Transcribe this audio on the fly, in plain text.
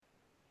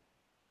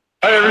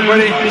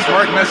everybody, it's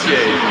Mark Messier,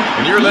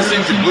 and you're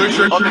listening to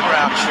Blueshirt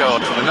Underground Show,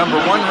 the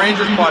 #1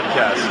 Rangers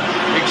podcast.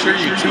 Make sure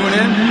you tune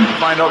in and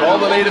find out all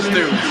the latest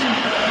news.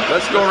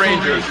 Let's go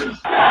Rangers!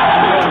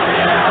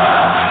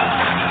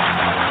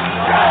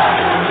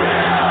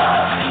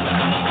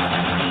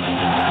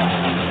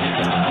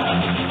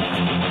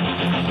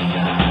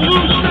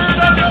 Blueshirt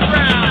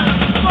Underground,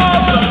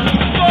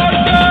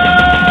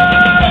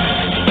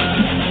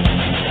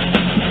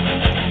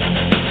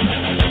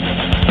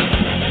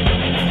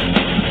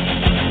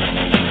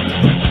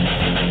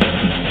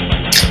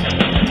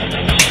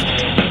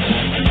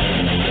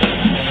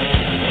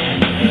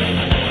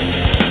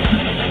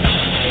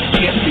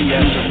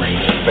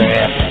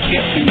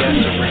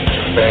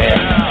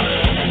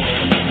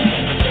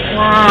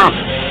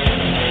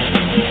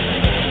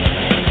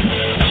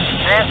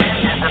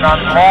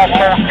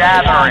 unlawful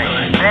gathering.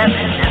 This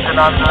is an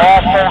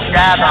unlawful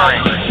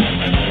gathering.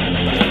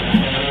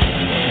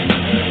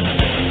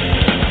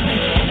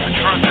 The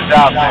truth is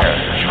out there.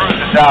 The truth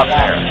is out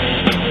there.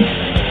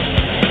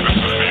 This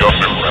is the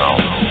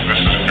underground. This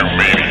is new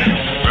media.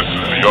 This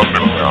is the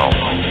underground.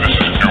 This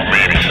is new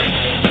media.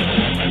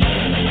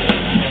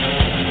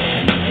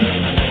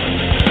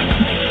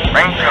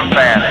 Ranger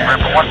fans,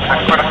 report to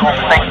critical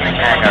thinking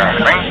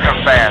hangar. Ranger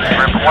fans,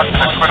 report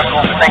to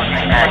critical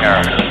thinking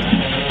hangar.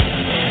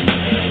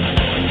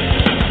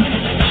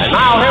 And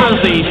now here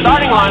is the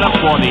starting lineup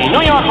for the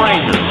New York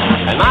Rangers.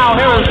 And now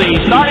here is the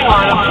starting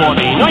lineup for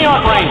the New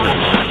York Rangers.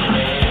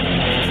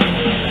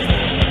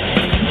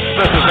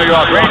 This is New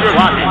York Rangers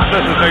hockey.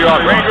 This is New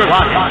York Rangers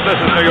hockey. This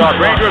is New York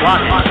Rangers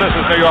hockey. This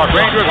is New York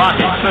Rangers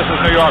hockey. This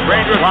is New York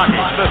Rangers hockey.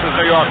 This is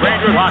New York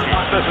Rangers hockey.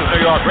 This is New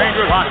York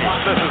Rangers hockey.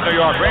 This is New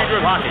York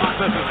Rangers hockey.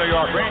 This is New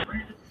York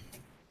Rangers.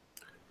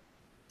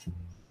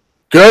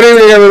 Good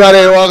evening,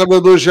 everybody, and welcome to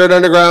the Blueshirt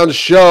Underground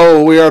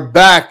Show. We are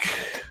back.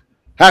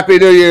 Happy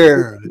New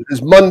Year. It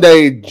is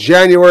Monday,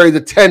 January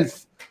the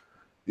 10th,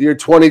 year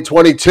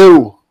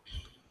 2022.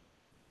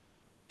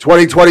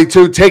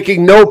 2022,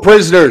 taking no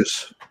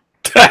prisoners.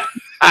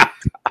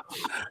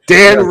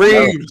 Dan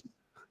Reeves,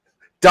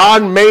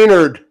 Don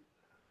Maynard,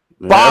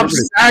 Bob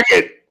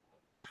Saget.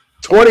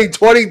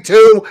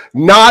 2022,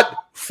 not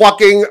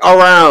fucking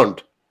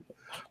around.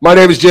 My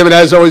name is Jim, and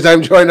as always,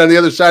 I'm joined on the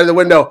other side of the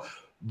window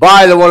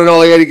by the one and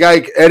only Eddie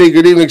Geik. Eddie,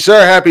 good evening,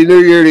 sir. Happy New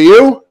Year to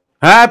you.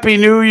 Happy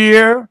New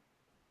Year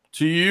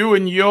to you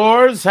and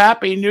yours.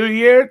 Happy New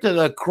Year to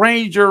the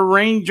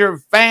Ranger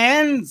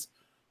fans.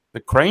 The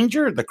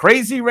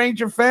crazy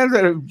Ranger fans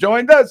that have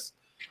joined us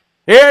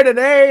here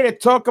today to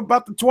talk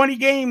about the 20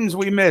 games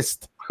we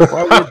missed.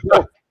 Well,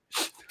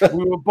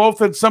 we were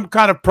both in some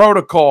kind of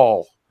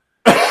protocol.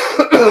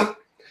 Jim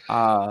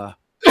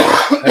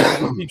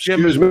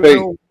is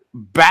still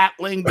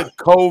battling the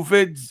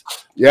COVIDs.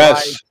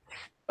 Yes.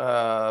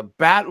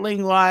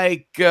 Battling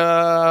like,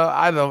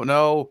 I don't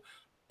know,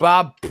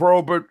 Bob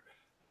Probert,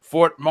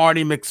 Fort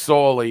Marty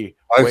McSorley.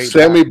 Like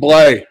Sammy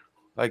Blay.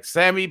 Like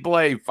Sammy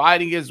Blay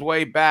fighting his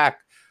way back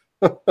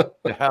to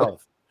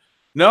health.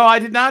 No, I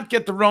did not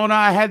get the Rona.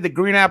 I had the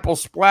green apple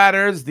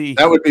splatters.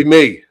 That would be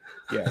me.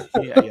 Yeah.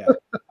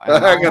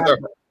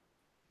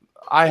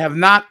 I have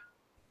not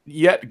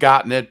yet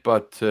gotten it,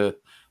 but I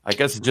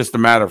guess it's just a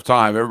matter of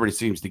time. Everybody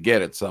seems to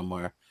get it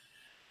somewhere.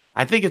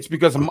 I think it's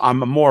because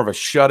I'm more of a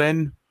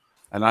shut-in,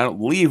 and I don't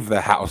leave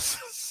the house.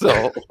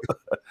 So,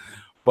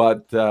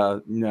 but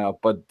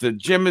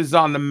Jim is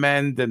on the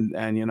mend,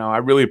 and I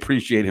really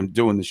appreciate him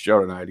doing the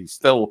show tonight. He's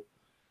still,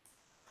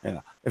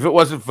 if it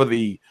wasn't for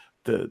the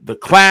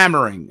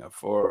clamoring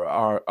for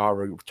our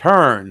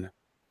return,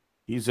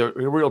 he's a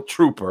real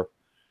trooper.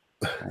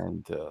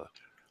 And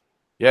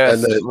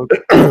yes,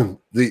 and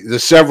the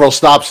several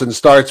stops and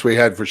starts we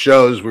had for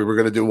shows. We were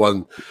going to do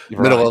one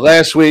middle of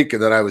last week,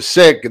 and then I was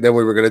sick, and then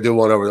we were going to do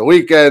one over the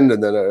weekend,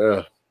 and then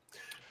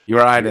you're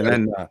right. And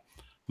then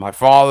my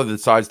father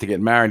decides to get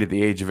married at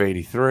the age of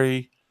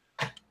 83.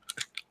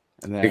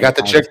 And then he got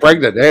the chick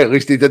pregnant. Hey, at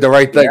least he did the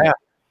right thing. Yeah.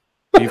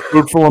 Be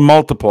fruitful and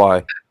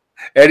multiply.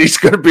 And he's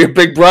going to be a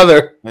big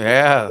brother.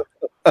 Yeah.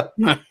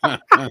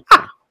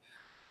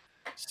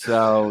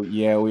 So,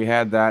 yeah, we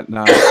had that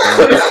nonsense.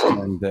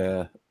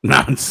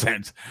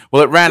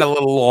 Well, it ran a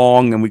little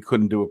long, and we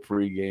couldn't do a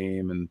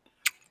pregame. And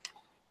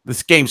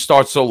this game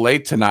starts so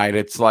late tonight,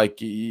 it's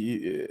like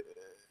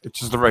it's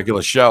just a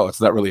regular show. It's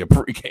not really a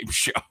pregame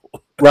show.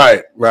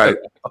 Right.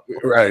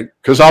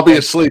 Because I'll be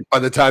asleep by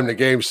the time the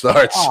game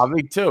starts. Oh,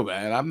 me too,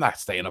 man. I'm not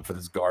staying up for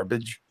this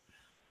garbage.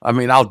 I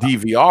mean, I'll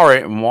DVR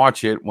it and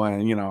watch it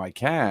when, I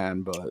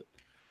can, but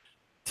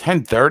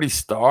 10:30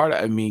 start,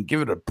 I mean,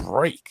 give it a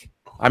break.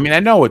 I mean, I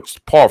know it's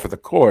par for the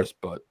course,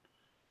 but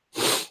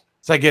as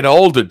I get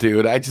older,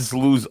 dude, I just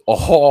lose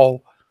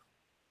all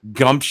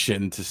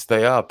gumption to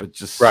stay up. It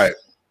just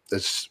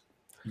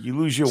you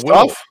lose your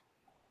will. Tough.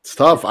 It's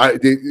tough.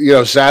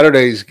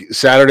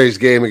 Saturday's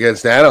game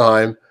against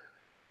Anaheim,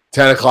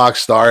 10:00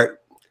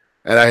 start,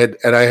 and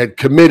I had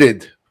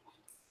committed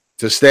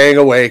to staying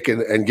awake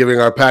and giving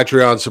our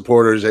Patreon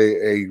supporters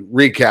a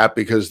recap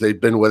because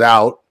they've been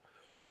without,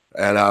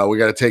 and we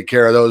got to take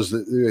care of those.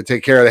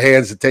 Take care of the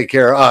hands that take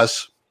care of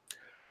us.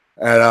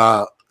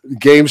 And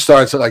game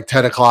starts at like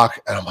 10 o'clock.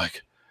 And I'm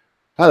like,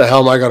 how the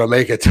hell am I going to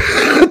make it to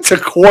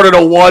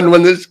 1:45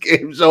 when this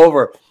game's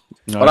over?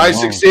 But I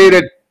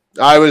succeeded.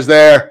 I was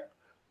there.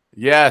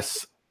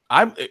 Yes.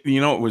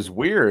 It was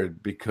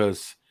weird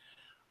because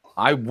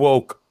I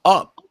woke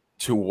up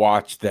to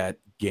watch that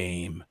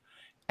game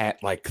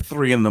at like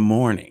 3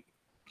 a.m.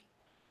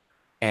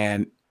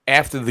 And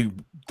after the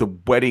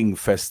wedding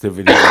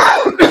festivities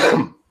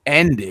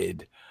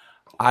ended,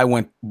 I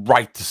went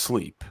right to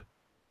sleep.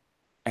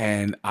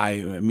 And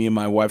me and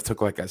my wife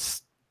took like a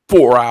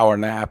 4-hour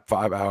nap,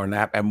 5-hour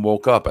nap, and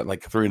woke up at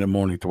like 3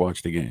 a.m. to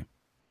watch the game.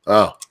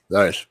 Oh,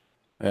 nice.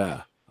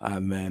 Yeah.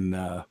 And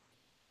then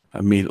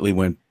immediately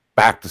went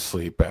back to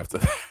sleep after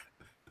that.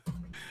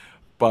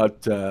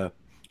 But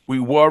we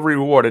were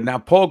rewarded. Now,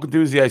 Paul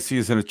Gaduzzi, I see,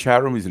 is in the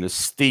chat room. He's an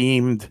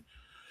esteemed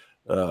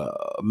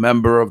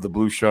member of the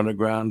Blueshirt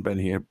Underground. Been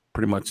here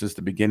pretty much since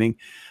the beginning.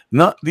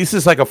 No, this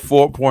is like a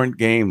 4-point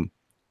game.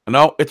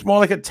 No, it's more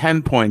like a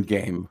 10-point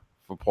game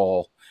for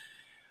Paul.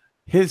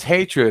 His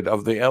hatred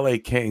of the LA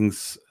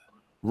Kings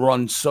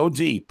runs so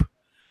deep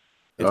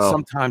it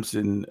sometimes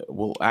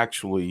will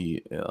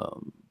actually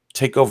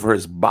take over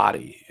his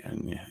body.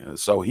 And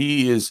so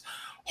he is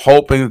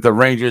hoping that the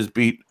Rangers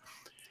beat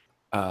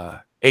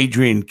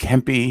Adrian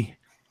Kempe,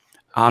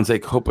 Anze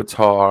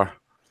Kopitar,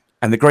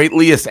 and the great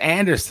Lias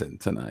Anderson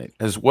tonight,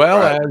 as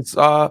well as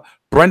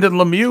Brendan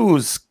Lemieux,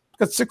 who's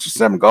got 6 or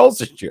 7 goals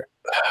this year.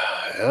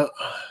 Yeah.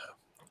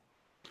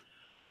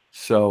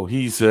 So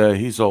he's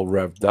all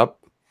revved up.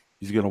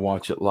 He's going to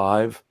watch it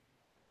live.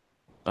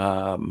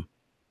 Connor,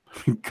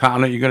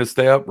 you going to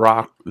stay up?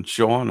 Rock and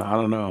Sean? I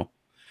don't know.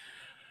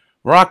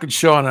 Rock and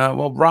Sean,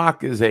 well,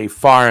 Rock is a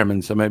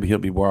fireman, so maybe he'll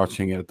be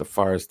watching it at the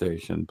fire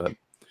station. But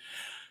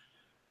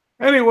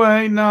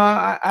anyway, no,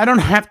 I don't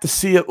have to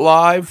see it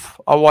live.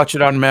 I'll watch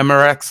it on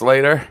Memorex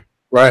later.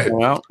 Right.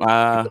 Well,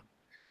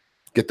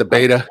 get the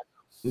beta.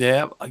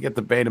 Yeah, I get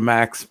the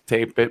Betamax,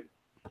 tape it.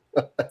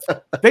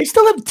 They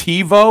still have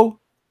TiVo?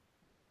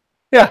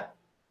 Yeah.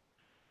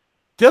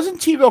 Doesn't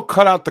TiVo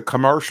cut out the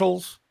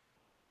commercials?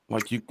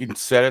 Like you can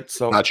set it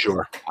so. Not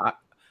sure.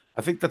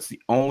 I think that's the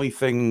only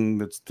thing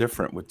that's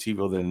different with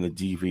TiVo than the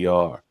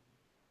DVR.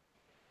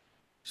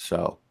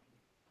 So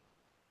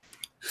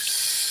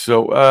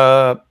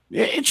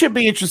it should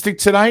be interesting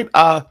tonight.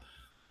 I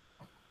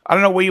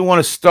don't know where you want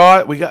to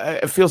start.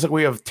 It feels like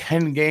we have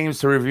 10 games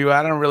to review.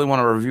 I don't really want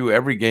to review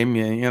every game,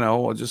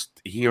 just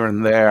here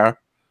and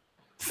there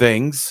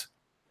things.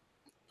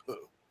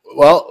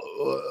 Well,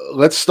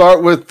 let's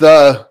start with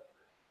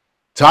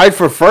tied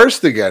for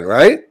first again,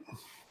 right?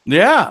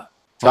 Yeah.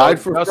 Tied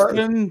for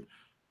Justin. first.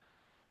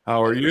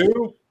 How are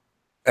you?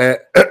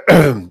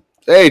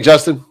 Hey,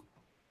 Justin.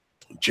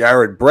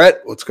 Jared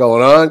Brett, what's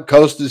going on?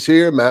 Costa's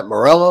here. Matt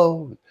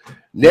Morello.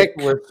 Nick.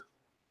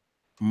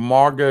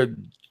 Marga.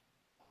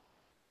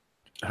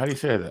 How do you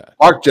say that?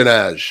 Mark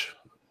Janage.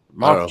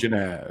 Mark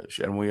Janage.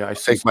 And I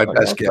take my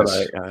best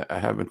guess. I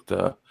haven't.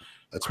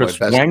 That's Chris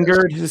my best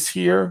Wengert is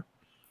here.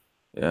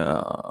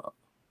 A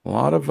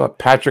lot of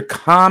Patrick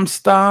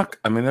Comstock.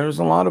 I mean, there's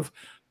a lot of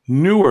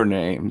newer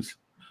names,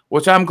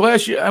 which I'm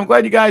glad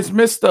you guys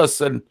missed us,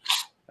 and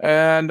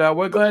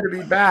we're glad to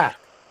be back.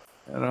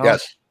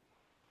 Yes.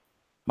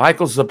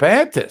 Michael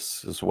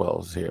Zabantis as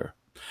well is here.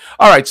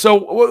 All right, so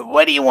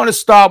what do you want to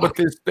start with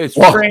this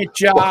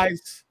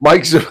franchise?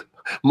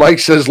 Mike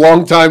says,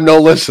 long time no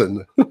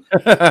listen.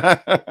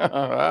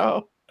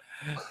 Well,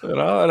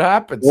 it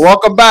happens.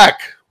 Welcome back.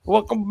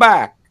 Welcome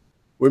back.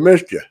 We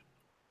missed you.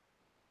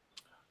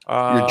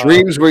 Your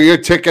dreams were your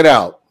ticket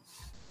out.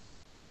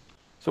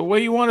 So where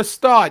you want to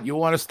start? You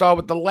want to start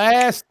with the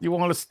last? You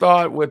want to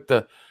start with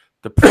the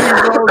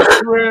pre-road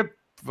trip?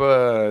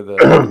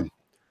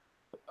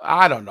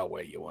 I don't know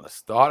where you want to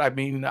start. I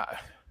mean,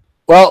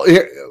 well,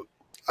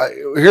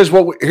 here's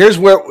what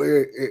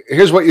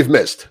you've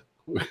missed.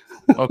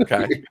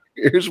 Okay.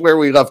 Here's where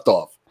we left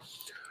off.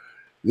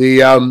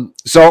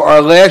 So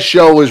our last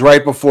show was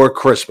right before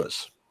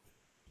Christmas.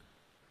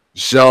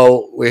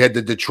 So we had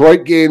the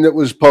Detroit game that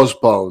was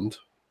postponed.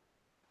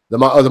 The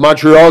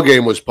Montreal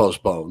game was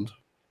postponed.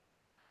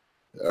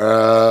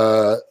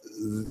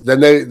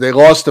 Then they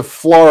lost to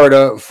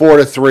Florida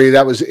 4-3.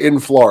 That was in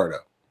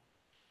Florida.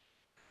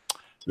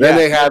 Then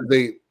they have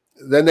the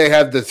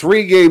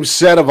 3-game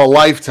set of a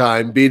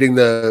lifetime, beating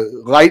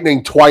the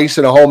Lightning twice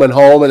in a home and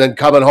home, and then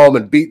coming home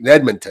and beating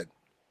Edmonton.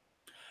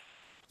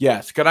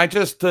 Yes, can I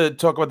just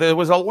talk about?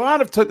 There's a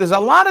lot of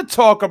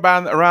talk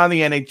about around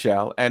the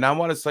NHL, and I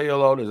want to say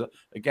hello to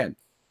again,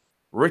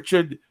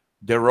 Richard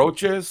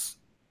DeRoches,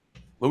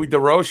 Louis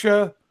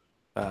DeRocha,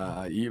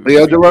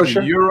 Leo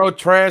DeRocha,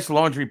 Eurotrash,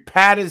 Laundry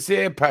Pat is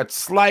here, Pat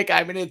Slike.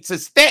 I mean, it's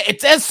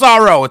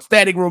SRO, it's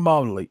standing room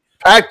only.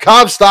 Pat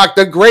Comstock,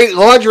 the great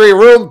laundry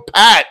room,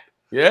 Pat.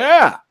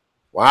 Yeah,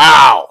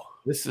 wow.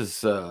 This is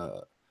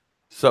so.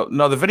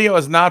 No, the video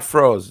is not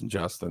frozen,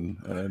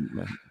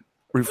 Justin.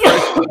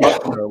 Refresh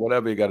or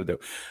whatever you got to do.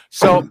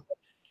 So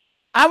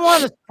I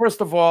want to,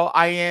 first of all,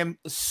 I am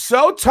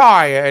so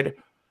tired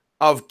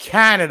of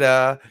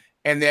Canada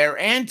and their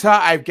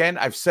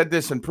I've said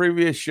this in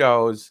previous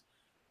shows,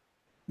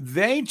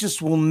 they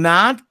just will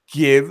not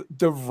give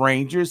the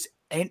Rangers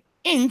an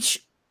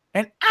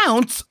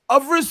ounce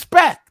of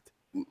respect.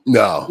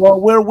 No. Well,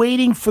 we're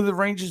waiting for the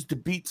Rangers to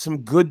beat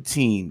some good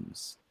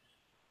teams.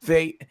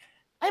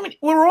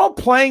 We're all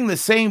playing the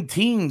same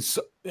teams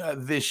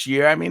this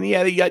year. I mean,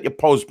 yeah, you got your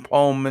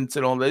postponements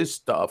and all this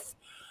stuff.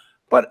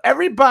 But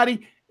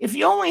everybody, if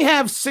you only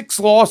have 6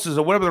 losses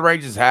or whatever the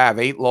Rangers have,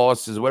 8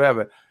 losses,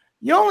 whatever,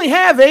 you only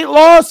have 8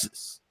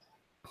 losses.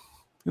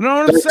 You know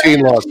what I'm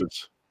saying? 13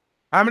 losses.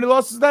 How many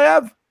losses they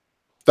have?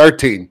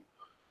 13.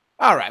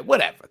 All right,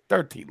 whatever.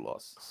 13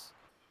 losses.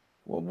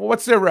 Well,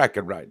 what's their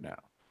record right now?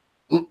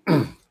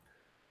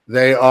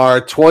 They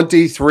are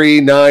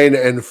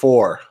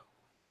 23-9-4.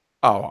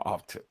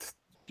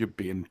 You're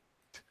being.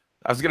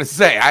 I was going to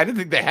say, I didn't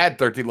think they had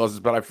 13 losses,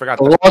 but I forgot.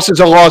 A loss is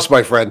a loss,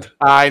 my friend.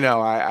 I know.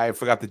 I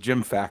forgot the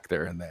gym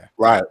factor in there.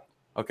 Right.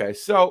 Okay,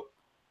 so,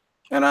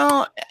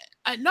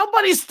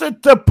 nobody's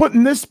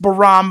putting this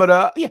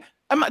barometer. Yeah.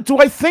 Do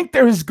I think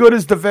they're as good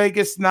as the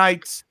Vegas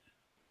Knights?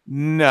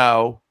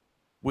 No.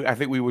 I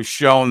think we were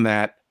shown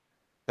that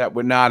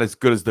we're not as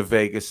good as the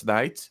Vegas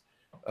Knights.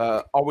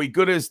 Are we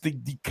good as the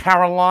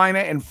Carolina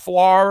and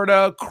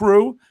Florida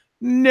crew?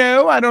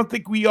 No, I don't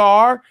think we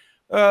are.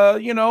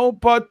 But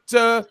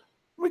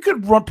we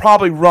could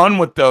probably run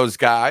with those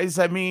guys.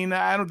 I mean,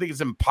 I don't think it's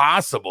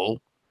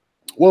impossible.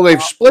 Well,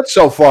 they've split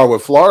so far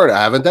with Florida,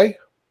 haven't they?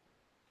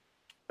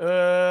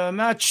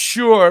 Not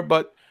sure,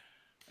 but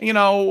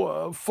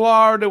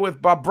Florida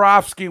with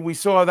Bobrovsky, we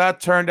saw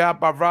that turned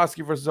out.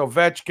 Bobrovsky versus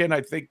Ovechkin,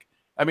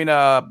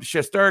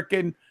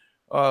 Shesterkin.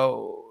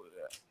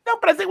 No,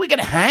 but I think we can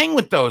hang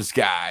with those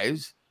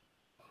guys.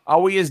 Are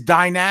we as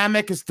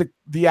dynamic as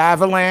the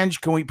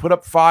Avalanche? Can we put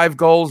up 5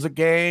 goals a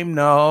game?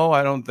 No,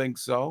 I don't think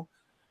so.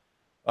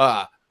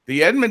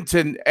 The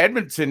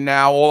Edmonton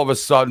now all of a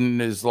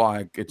sudden is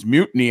like it's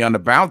mutiny on the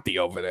bounty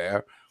over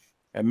there.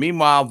 And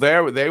meanwhile,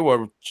 they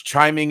were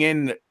chiming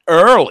in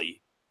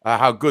early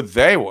how good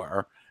they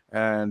were,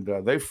 and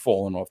they've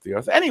fallen off the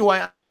earth.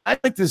 Anyway, I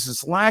think this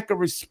is lack of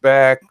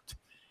respect.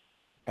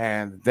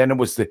 And then it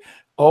was we're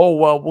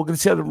going to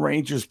see how the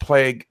Rangers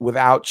play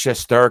without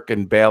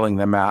Shesterkin bailing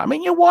them out. I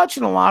mean, you're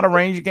watching a lot of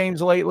Ranger games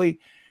lately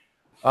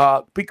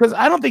because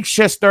I don't think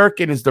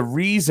Shesterkin is the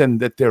reason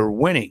that they're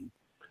winning.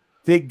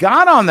 They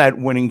got on that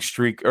winning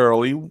streak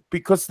early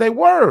because they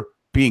were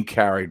being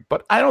carried,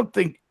 but I don't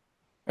think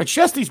 – and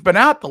Shesty's been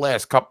out the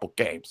last couple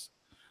games.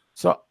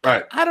 So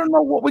right. I don't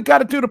know what we got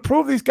to do to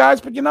prove these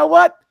guys, but you know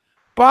what?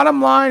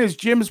 Bottom line is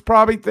Jim's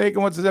probably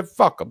thinking, what's it?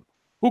 Fuck them.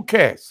 Who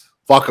cares?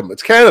 Fuck them.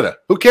 It's Canada.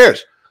 Who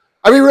cares?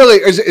 I mean, really,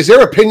 is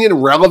their opinion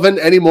relevant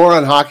anymore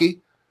on hockey?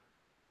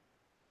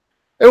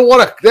 They don't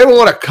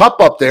want a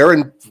cup up there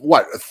in,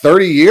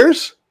 30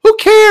 years? Who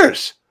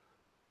cares?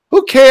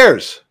 Who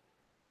cares?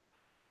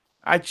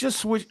 I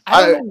just wish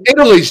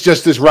Italy's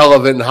just as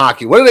relevant in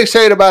hockey. What are they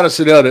saying about us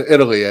in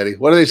Italy, Eddie?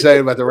 What are they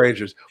saying about the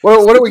Rangers?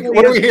 What are we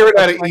hearing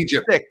out of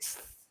Egypt?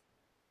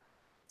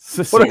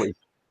 Sicily.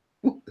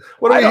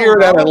 What are we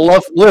hearing out of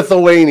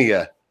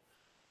Lithuania?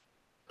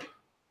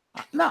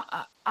 No,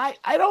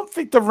 I don't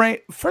think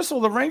first of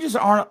all, the Rangers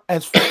aren't,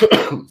 as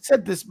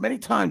said this many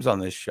times on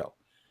this show,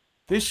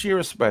 this year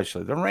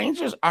especially, the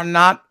Rangers are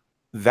not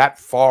that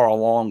far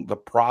along the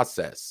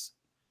process.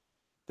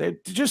 They're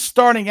just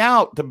starting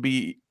out to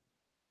be.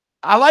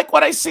 I like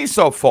what I see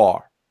so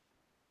far,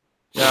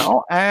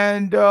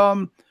 and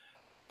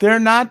they're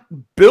not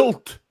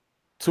built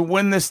to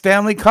win the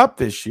Stanley Cup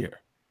this year.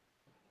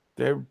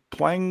 They're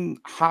playing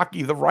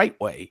hockey the right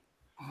way,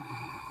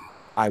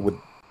 I would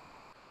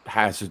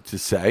hazard to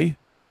say,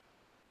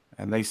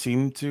 and they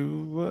seem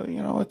to,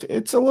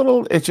 it's a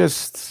little, it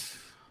just,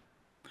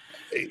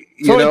 it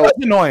does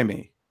annoy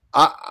me.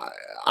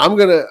 I'm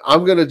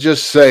gonna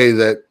just say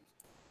that.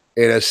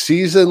 In a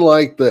season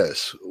like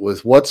this,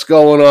 with what's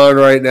going on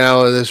right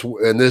now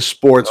in this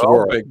sports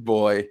world, big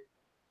boy,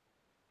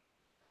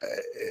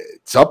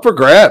 it's up for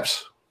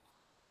grabs.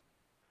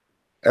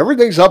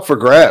 Everything's up for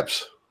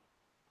grabs.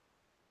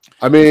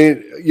 I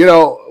mean,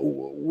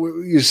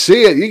 you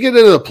see it. You get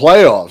into the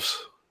playoffs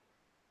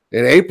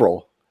in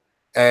April,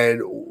 and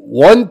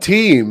one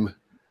team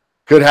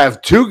could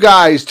have 3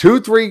 guys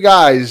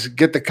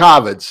get the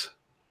COVIDs,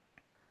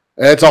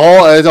 and it's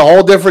a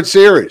whole different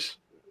series.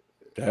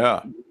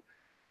 Yeah.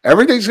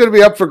 Everything's going to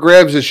be up for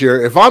grabs this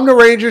year. If I'm the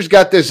Rangers,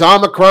 got this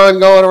Omicron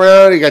going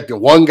around. You got the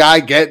one guy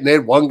getting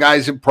it. One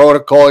guy's in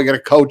protocol. You got a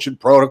coach in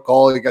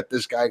protocol. You got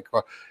this guy.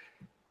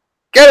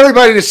 Get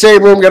everybody in the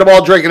same room. Get them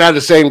all drinking out of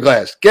the same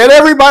glass. Get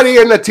everybody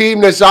in the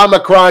team this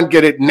Omicron.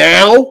 Get it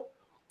now.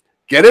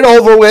 Get it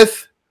over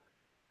with.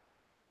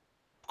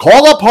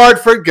 Call up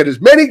Hartford. Get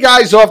as many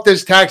guys off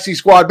this taxi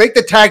squad. Make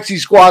the taxi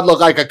squad look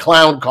like a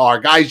clown car.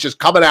 Guys just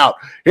coming out.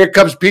 Here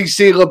comes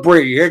PC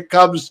Labrie. Here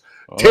comes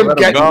Tim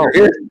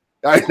Gettinger.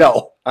 I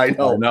know.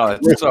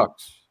 It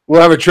sucks. We'll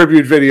have a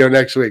tribute video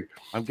next week.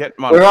 I'm getting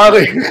my. We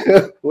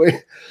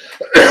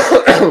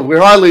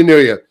hardly knew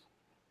you.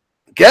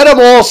 Get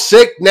them all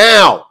sick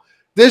now.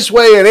 This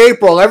way in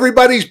April,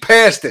 everybody's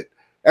past it.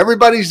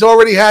 Everybody's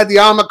already had the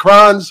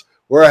Omicrons.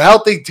 We're a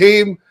healthy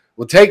team.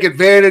 We'll take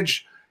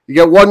advantage.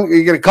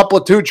 You get a couple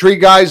of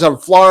 2-3 guys on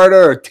Florida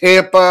or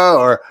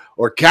Tampa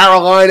or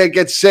Carolina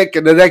get sick,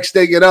 and the next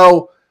thing you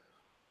know,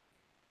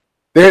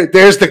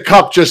 there's the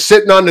cup just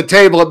sitting on the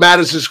table at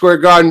Madison Square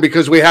Garden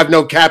because we have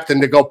no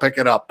captain to go pick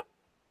it up.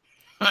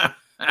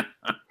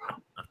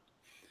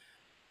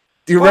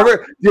 Do you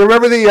remember? Do you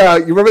remember you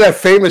remember that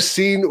famous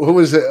scene? Who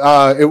was it?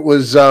 It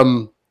was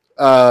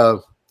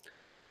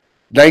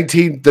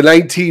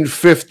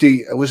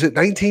 1950. Was it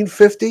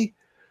 1950?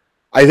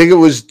 I think it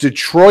was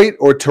Detroit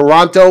or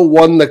Toronto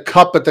won the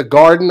cup at the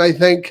Garden, I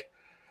think.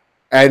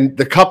 And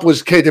the cup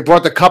was, they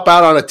brought the cup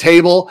out on a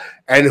table,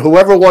 and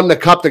whoever won the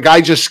cup, the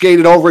guy just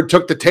skated over and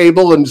took the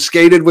table and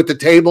skated with the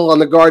table on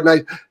the Garden.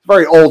 It's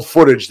very old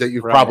footage that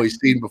you've probably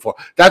seen before.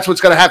 That's what's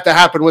going to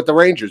happen with the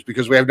Rangers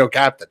because we have no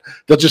captain.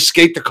 They'll just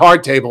skate the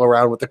card table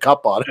around with the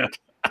cup on it.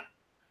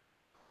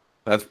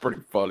 That's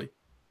pretty funny.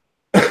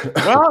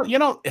 Well,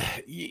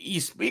 you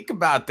speak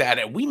about that,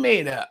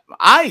 and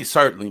I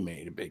certainly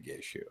made a big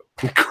issue.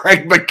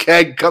 Craig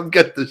McKegg, come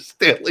get the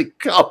Stanley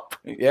Cup.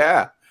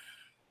 Yeah.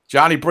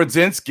 Johnny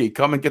Brodzinski,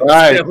 come and get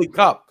the Stanley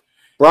Cup.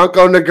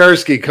 Bronco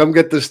Nagurski, come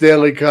get the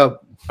Stanley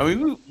Cup. I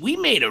mean, we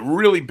made a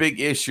really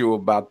big issue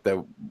about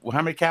how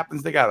many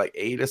captains they got? Like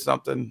 8 or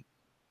something?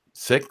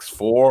 6,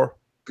 4?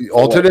 The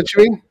alternates,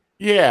 you mean?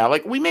 Yeah,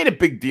 like we made a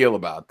big deal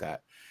about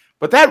that.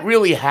 But that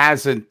really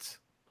hasn't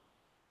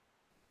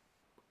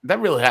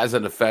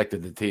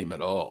affected the team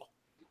at all.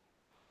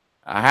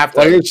 I have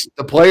to.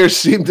 The players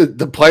seem to.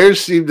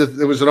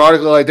 There was an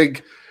article, I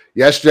think,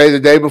 yesterday, the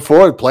day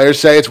before. The players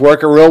say it's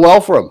working real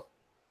well for them.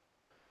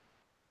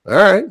 All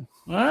right.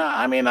 Well,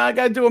 I mean, I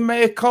got to do a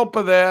mea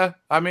culpa there.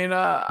 I mean,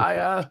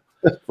 Rob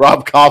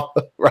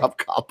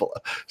Coppola,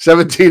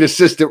 17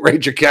 assistant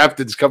Ranger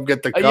captains, come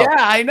get the cup. Yeah,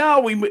 I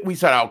know. We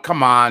said, oh,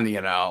 come on,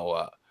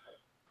 Well,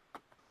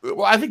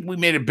 I think we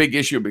made a big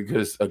issue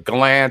because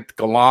Gallant,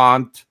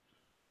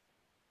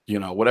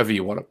 whatever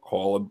you want to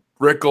call him,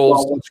 Rickles.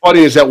 Well, what's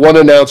funny is that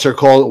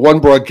one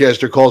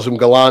broadcaster calls him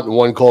Gallant and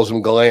one calls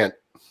him Gallant.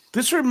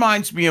 This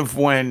reminds me of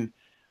when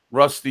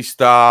Rusty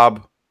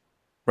Staub,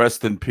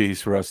 rest in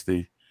peace,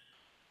 Rusty,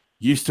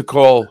 used to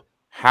call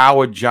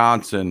Howard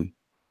Johnson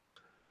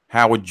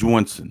Howard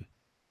Johnson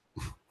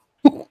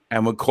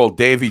and would call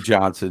Davy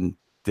Johnson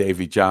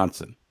Davy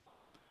Johnson.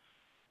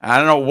 I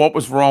don't know what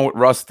was wrong with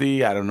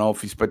Rusty. I don't know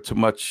if he spent too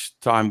much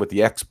time with the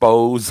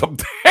Expos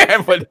up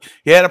there, but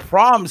he had a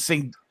problem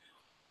saying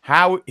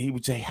he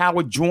would say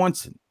Howard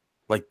Johnson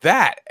like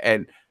that.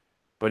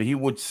 But he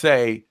would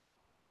say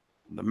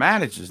the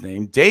manager's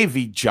name,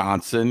 Davy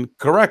Johnson,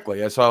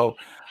 correctly. And so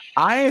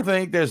I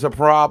think there's a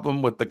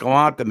problem with the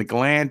Gallant and the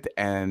Gallant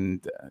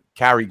and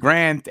Cary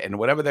Grant and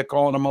whatever they're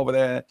calling him over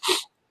there.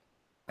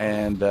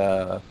 And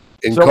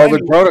in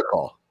COVID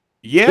protocol.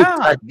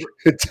 Yeah.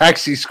 The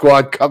taxi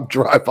squad come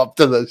drive up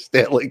to the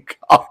Stanley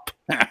Cup.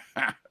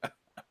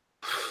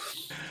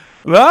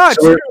 No,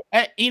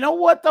 you know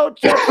what, though?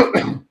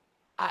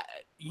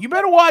 You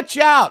better watch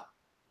out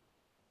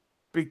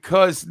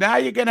because now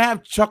you're going to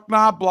have Chuck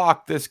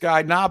Knobloch, this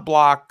guy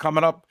Knobloch,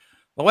 coming up.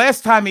 The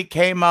last time he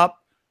came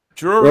up,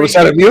 Drury was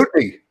at a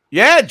mutiny.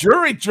 Yeah,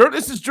 Drury.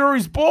 This is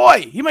Drury's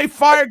boy. He may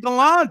fire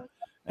Gallant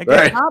and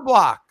get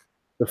Knobloch.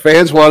 The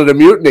fans wanted a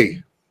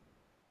mutiny.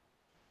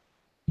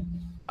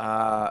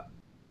 I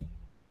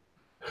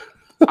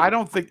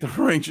don't think the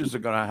Rangers are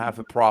going to have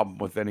a problem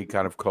with any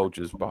kind of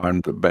coaches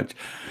behind the bench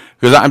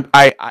because I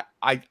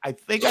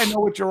think I know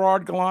what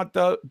Gerard Gallant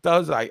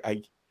does.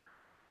 I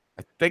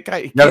think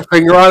you got a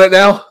finger on it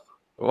now.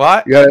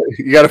 What?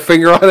 You got a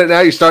finger on it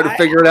now. You starting to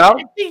figure it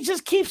out. He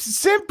just keeps it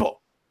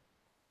simple.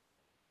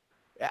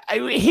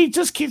 He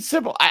just keeps it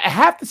simple. I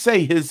have to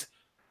say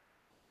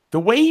the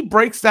way he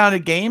breaks down a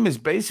game is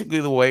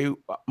basically the way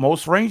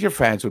most Ranger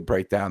fans would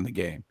break down the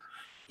game.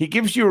 He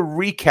gives you a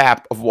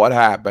recap of what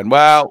happened.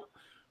 Well,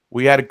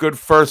 we had a good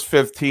first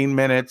 15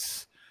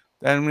 minutes.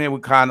 Then we were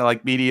kind of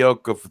like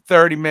mediocre for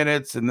 30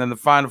 minutes. And then the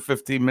final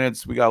 15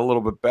 minutes, we got a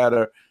little bit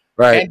better.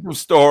 Right. End of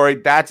story.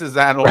 That's his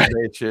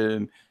analyzation.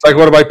 Right. It's like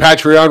one of my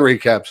Patreon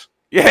recaps.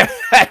 Yeah.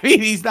 I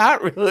mean, he's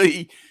not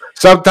really.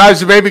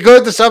 Sometimes it may be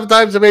good,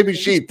 sometimes it may be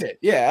cheap.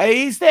 Yeah.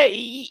 He's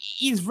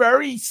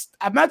very,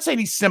 I'm not saying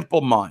he's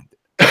simple-minded.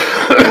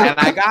 And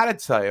I got to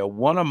tell you,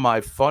 one of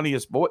my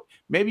funniest,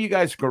 maybe you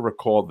guys can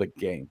recall the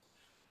game.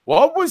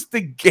 What was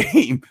the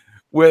game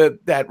where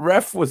that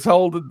ref was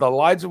holding, the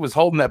linesman was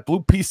holding that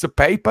blue piece of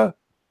paper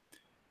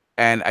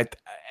and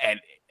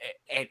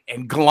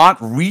Gallant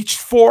reached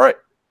for it?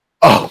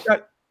 Oh,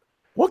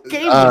 what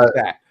game was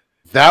that?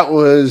 That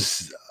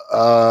was,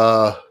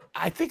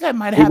 I think I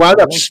might have. He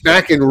wound up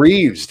smacking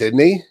Reeves, didn't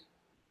he?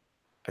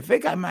 I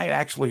think I might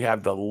actually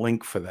have the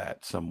link for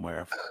that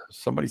somewhere.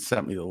 Somebody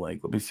sent me the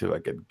link. Let me see if I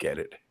can get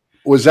it.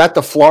 Was that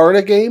the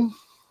Florida game?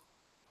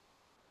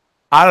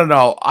 I don't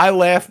know. I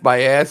laughed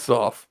my ass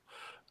off.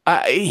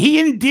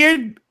 He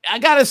endeared. I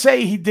gotta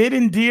say, he did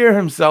endear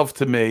himself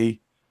to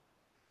me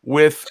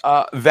with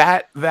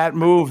that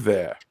move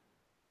there.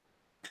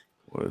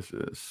 What is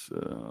this?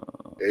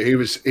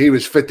 He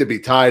was fit to be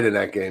tied in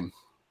that game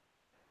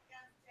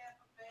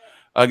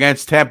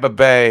against Tampa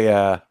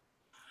Bay.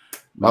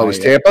 Oh, it was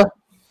Tampa?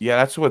 Yeah,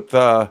 that's what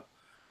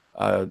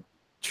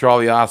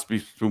Charlie Osby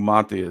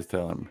Spumante is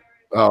telling me.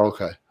 Oh,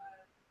 okay.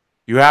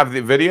 You have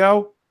the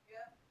video?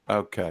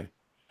 Okay.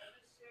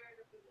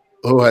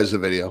 Who has the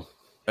video?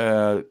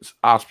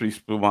 Osby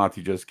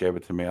Spumante just gave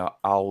it to me.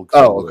 I'll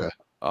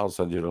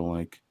send you the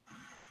link.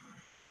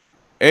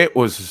 It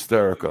was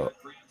hysterical.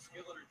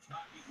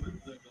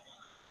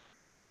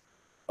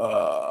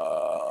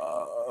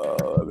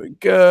 Let me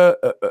go.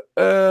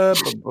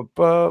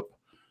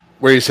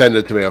 Where you send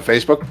it to me on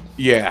Facebook?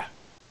 Yeah.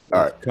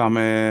 All right.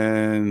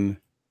 Coming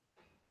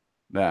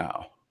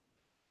now.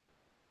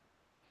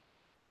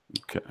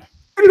 Okay.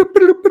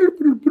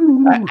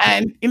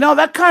 And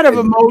that kind of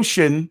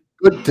emotion.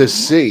 Good to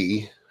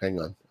see. Hang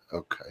on.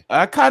 Okay.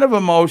 That kind of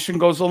emotion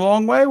goes a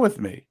long way with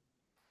me.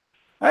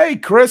 Hey,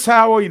 Chris,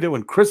 how are you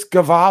doing? Chris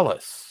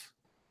Gavalis.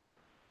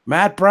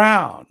 Matt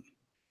Brown.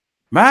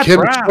 Kim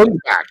Brown.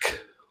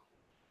 Back.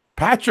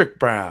 Patrick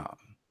Brown.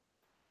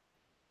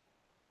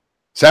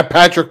 Is that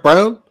Patrick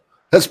Brown?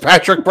 That's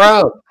Patrick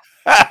Brown.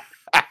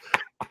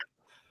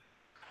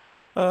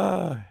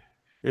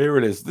 Here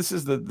it is. This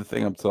is the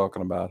thing I'm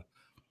talking about.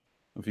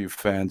 If you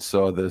fans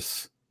saw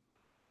this.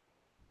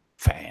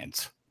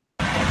 Fans.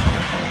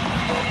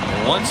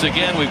 Once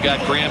again, we've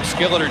got Graham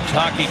Skilliter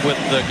talking with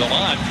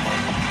Gallant.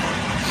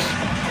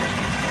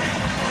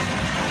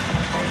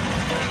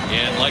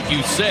 And like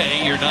you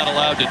say, you're not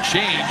allowed to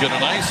change on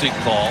an icing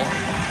call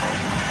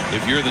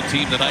if you're the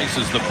team that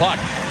ices the puck.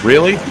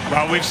 Really?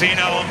 Well, we've seen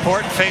how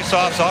important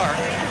face-offs are.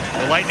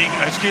 The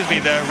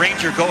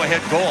Ranger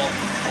go-ahead goal.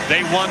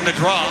 They won the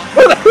draw.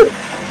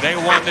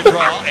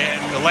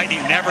 And the Lightning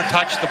never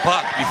touched the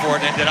puck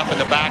before it ended up in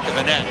the back of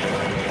the net.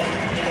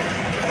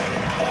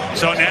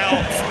 So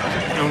now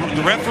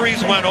the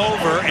referees went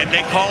over and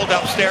they called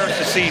upstairs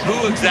to see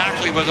who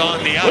exactly was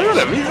on the ice. Look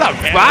at him. He's on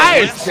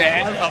fire,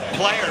 Sam. Of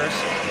players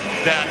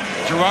that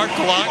Gerard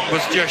Gallant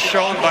was just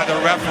shown by the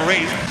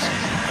referees.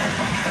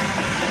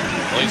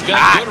 Well, he's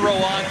got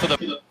Goodrow on for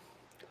the...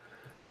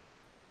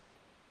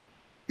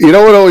 You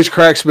know what always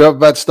cracks me up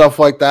about stuff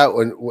like that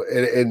when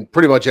in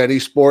pretty much any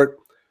sport,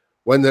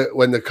 when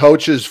the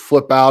coaches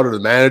flip out or the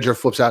manager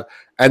flips out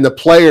and the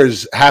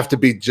players have to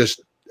be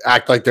just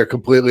act like they're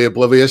completely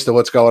oblivious to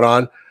what's going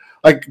on.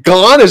 Like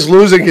Gallant is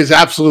losing his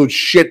absolute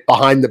shit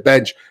behind the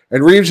bench,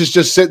 and Reeves is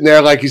just sitting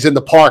there like he's in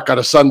the park on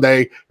a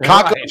Sunday.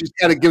 Coco just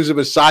kind of gives him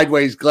a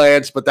sideways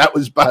glance, but that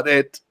was about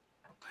it.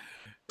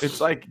 It's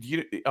like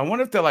I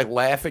wonder if they're like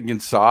laughing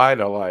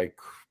inside, or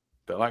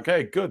they're like,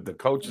 "Hey, good, the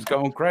coach is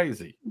going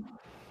crazy."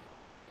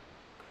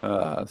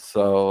 Yeah,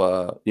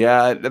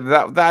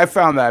 I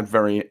found that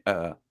very.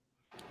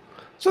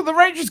 So the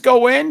Rangers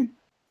go in.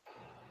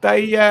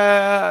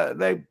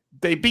 They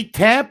beat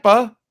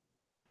Tampa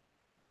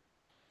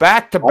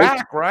back to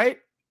back, right?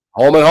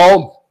 Home and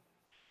home.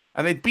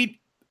 And they beat,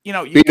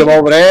 beat them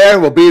over there.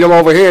 We'll beat them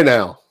over here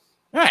now.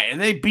 Right,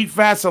 and they beat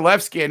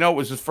Vasilevsky. I know it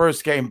was his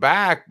first game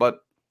back,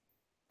 but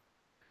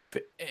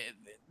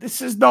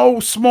this is no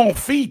small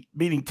feat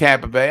beating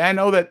Tampa Bay. I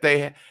know that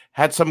they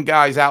had some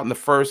guys out in the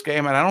first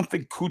game, and I don't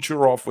think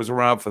Kucherov was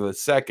around for the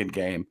second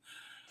game.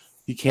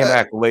 He came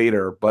back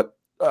later, but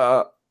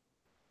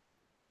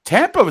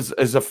Tampa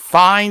is a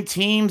fine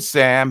team,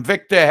 Sam.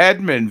 Victor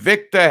Hedman.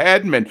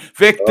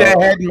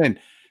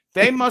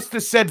 They must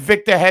have said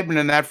Victor Hedman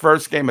in that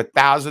first game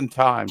 1,000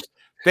 times.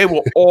 They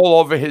were all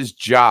over his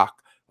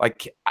jock.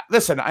 Like,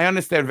 listen, I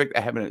understand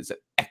Victor Hedman is an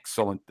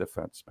excellent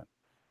defenseman,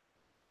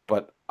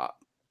 but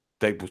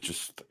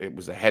it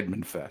was a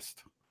Hedman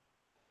fest.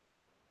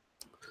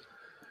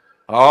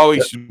 Oh,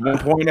 he's 1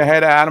 point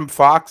ahead of Adam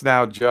Fox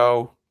now,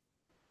 Joe.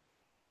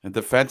 And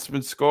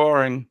defenseman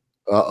scoring.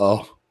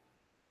 Uh-oh.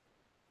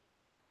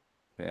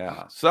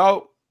 Yeah.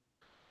 So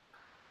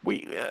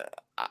we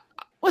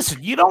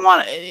listen. You don't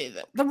want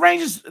the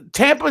Rangers.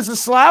 Tampa's a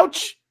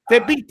slouch. They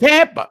beat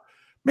Tampa.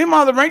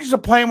 Meanwhile, the Rangers are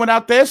playing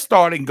without their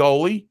starting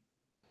goalie,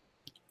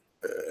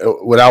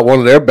 without one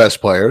of their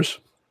best players.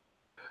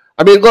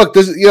 I mean, look.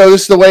 This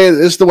is the way of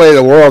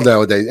the world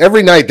nowadays.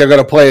 Every night they're going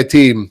to play a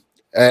team,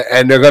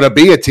 and they're going to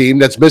be a team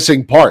that's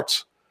missing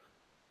parts.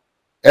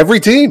 Every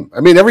team.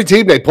 I mean, every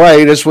team they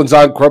play. This one's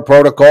on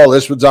protocol.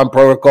 This one's on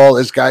protocol.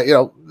 This guy,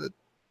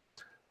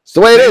 it's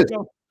the way it is.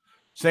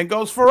 Same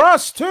goes for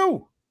us,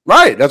 too.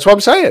 Right. That's what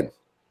I'm saying.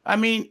 I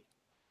mean,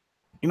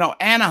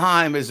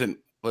 Anaheim isn't,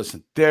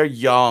 listen, they're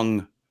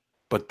young,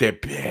 but they're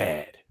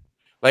bad.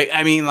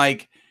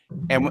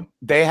 And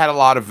they had a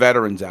lot of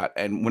veterans out.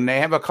 And when they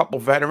have a couple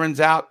veterans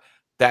out,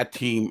 that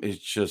team is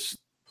just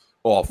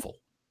awful.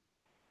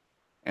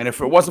 And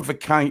if it wasn't for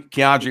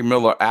Keandre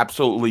Miller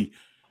absolutely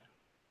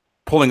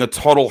pulling a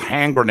total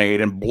hand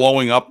grenade and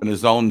blowing up in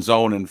his own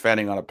zone and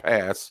fending on a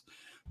pass,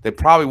 they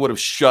probably would have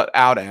shut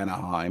out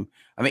Anaheim.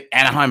 I think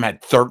Anaheim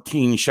had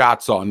 13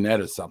 shots on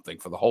net or something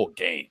for the whole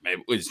game.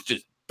 It was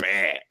just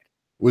bad.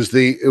 It was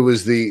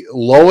the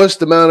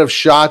lowest amount of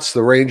shots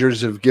the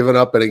Rangers have given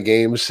up in a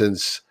game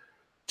since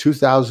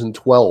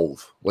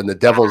 2012 when the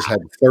Devils had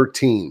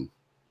 13.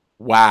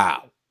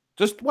 Wow.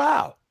 Just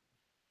wow.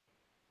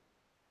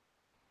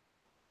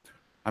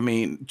 I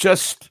mean,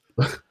 just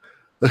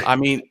I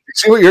mean,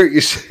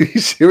 you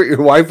see what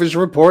your wife is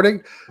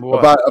reporting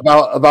what?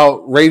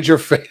 about Ranger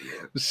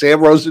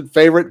Sam Rosen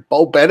favorite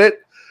Bo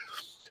Bennett.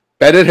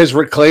 Bennett has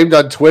reclaimed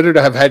on Twitter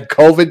to have had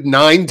COVID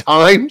 9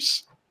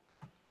 times.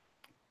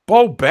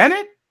 Bo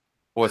Bennett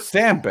or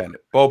Sam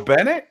Bennett? Bo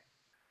Bennett?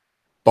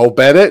 Bo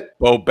Bennett.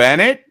 Bo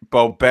Bennett?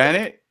 Bo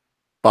Bennett?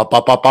 Bo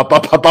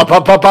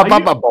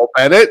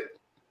Bennett.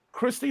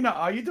 Christina,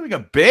 are you doing a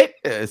bit?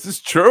 Is this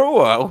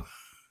true?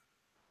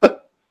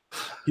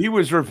 He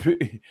was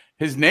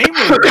his name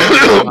was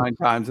repeated 9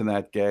 times in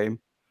that game.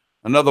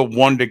 Another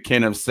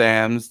wonderkin of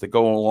Sam's to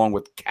go along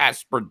with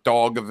Casper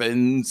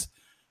Dogovins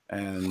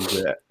and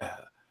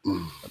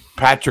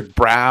Patrick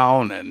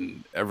Brown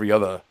and every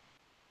other.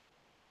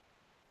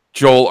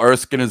 Joel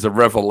Erskine is a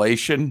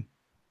revelation.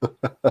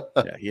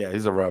 Yeah,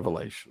 he's a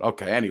revelation.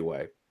 Okay,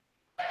 anyway.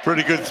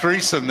 Pretty good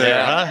threesome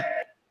there, huh?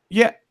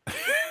 Yeah.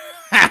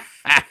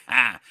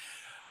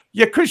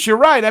 Yeah, Chris, you're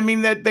right. I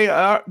mean, that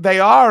they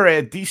are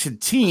a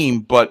decent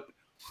team, but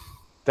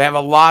they have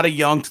a lot of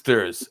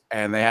youngsters,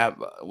 and they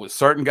have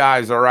certain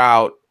guys are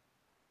out.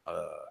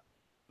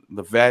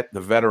 The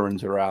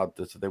veterans are out.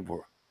 They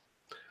were.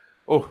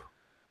 Oh.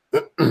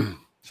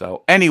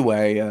 So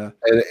anyway, and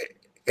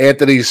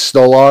Anthony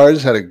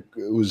Stolars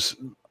was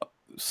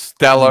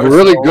stellar,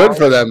 really good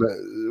for them.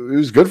 It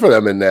was good for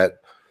them in that,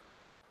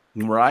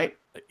 right?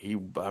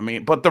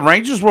 But the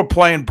Rangers were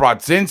playing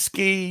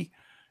Brodzinski,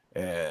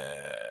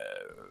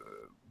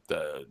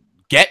 the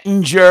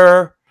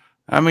Gettinger.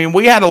 I mean,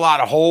 we had a lot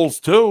of holes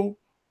too,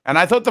 and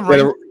I thought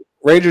the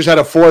Rangers had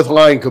a fourth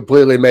line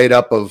completely made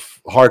up of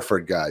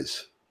Hartford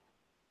guys.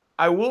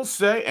 I will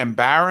say, and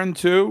Barron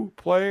too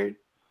played.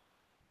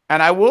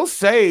 And I will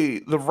say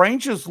the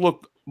Rangers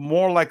looked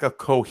more like a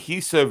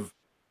cohesive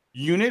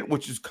unit,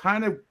 which is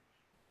kind of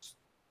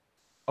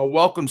a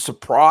welcome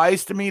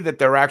surprise to me that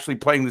they're actually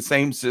playing the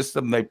same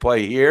system they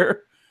play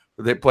here,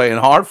 that they play in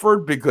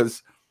Hartford,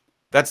 because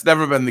that's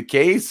never been the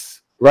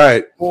case.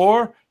 Right.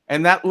 Before.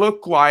 And that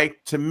looked like,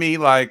 to me,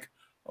 like,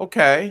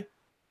 okay,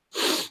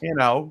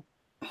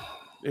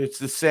 it's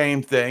the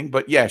same thing.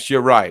 But yes,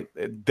 you're right.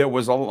 There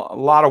was a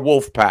lot of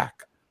Wolfpack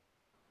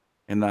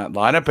in that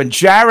lineup. And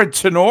Jared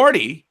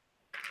Tenorti,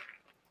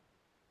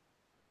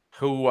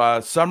 who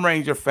some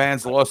Ranger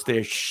fans lost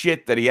their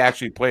shit that he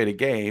actually played a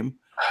game.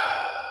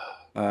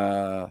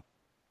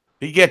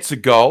 He gets a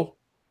go.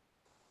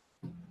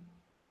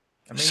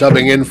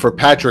 Subbing in for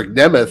Patrick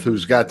Nemeth,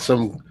 who's got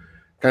some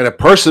kind of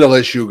personal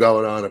issue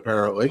going on,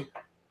 apparently.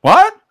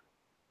 What?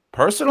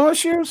 Personal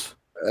issues?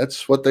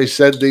 That's what they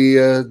said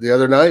the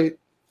other night.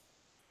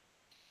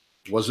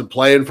 Wasn't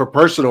playing for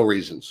personal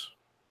reasons.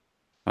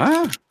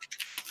 Huh?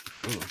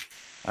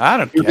 I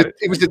don't get it.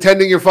 He was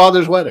attending your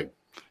father's wedding.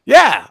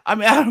 Yeah, I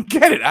mean, I don't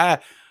get it.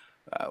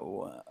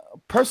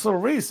 Personal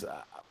reason.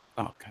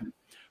 Okay.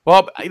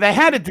 Well, they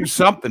had to do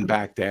something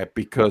back there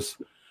because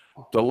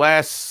the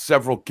last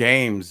several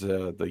games,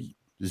 the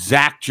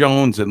Zach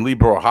Jones and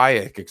Libor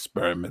Hayek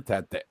experiment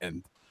at the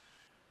end.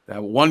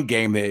 That one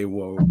game they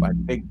were, I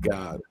think,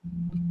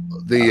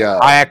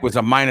 Hayek was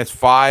a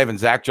 -5 and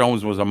Zach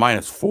Jones was a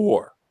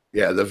 -4.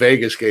 Yeah, the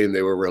Vegas game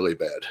they were really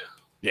bad.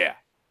 Yeah,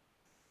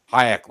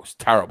 Hayek was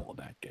terrible in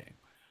that game,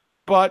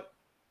 but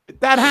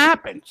that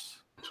happens,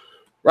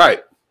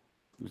 right?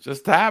 It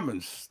just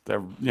happens.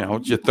 They're,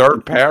 it's your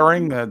third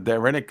pairing.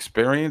 They're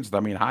inexperienced.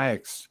 I mean,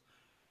 Hayek's,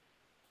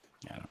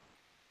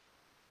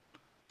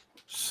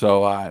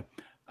 So I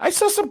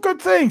saw some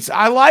good things.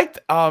 I liked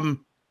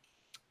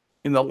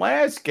in the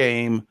last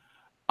game.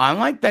 I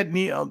liked that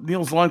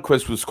Niels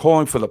Lundqvist was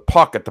calling for the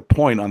puck at the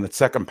point on the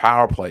second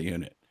power play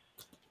unit.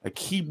 Like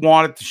he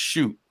wanted to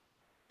shoot.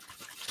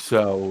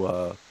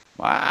 So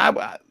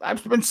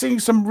I've been seeing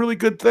some really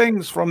good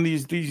things from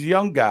these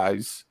young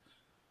guys.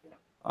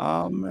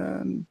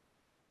 And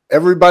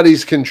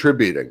everybody's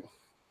contributing.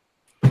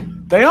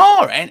 They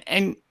are,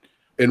 and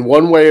in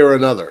one way or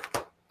another.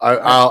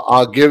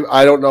 I'll give.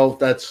 I don't know if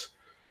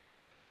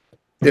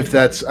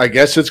that's. I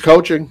guess it's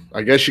coaching.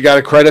 I guess you got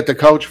to credit the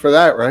coach for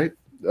that, right?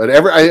 And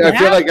I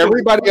feel like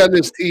everybody on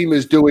this team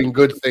is doing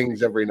good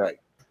things every night.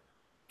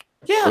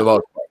 Yeah,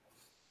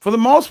 for the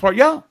most part,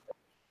 yeah.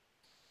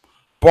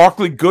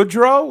 Barclay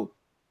Goodrow,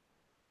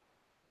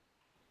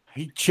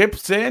 he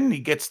chips in. He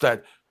gets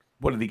that.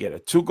 What did he get? A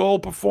 2-goal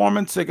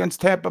performance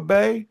against Tampa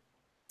Bay?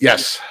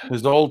 Yes.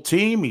 His old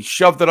team. He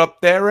shoved it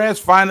up their ass.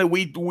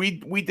 Finally,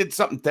 we did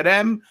something to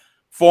them.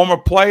 Former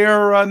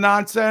player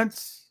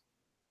nonsense.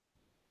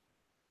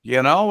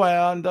 And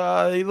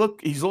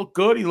he's looked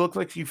good. He looks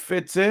like he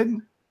fits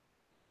in.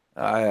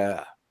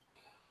 And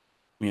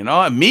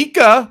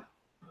Mika,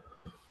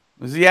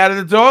 is he out of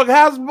the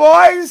doghouse,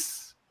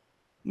 boys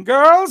and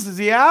girls? Is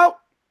he out?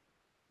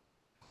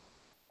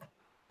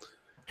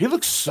 He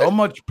looks so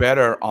much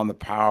better on the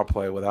power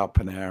play without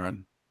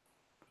Panarin.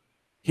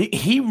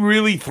 He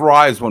really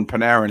thrives when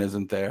Panarin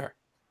isn't there.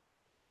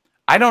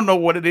 I don't know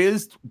what it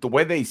is, the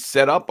way they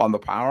set up on the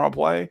power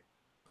play.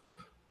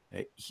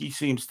 He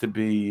seems to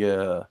be,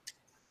 yeah.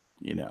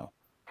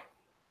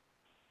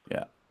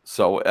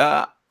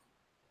 So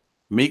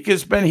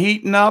Mika's been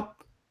heating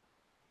up.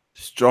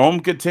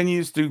 Strome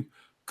continues to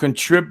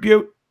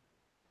contribute.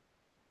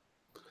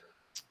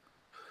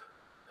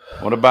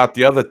 What about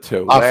the other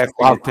two?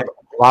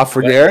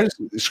 Lafreniere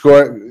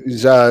score.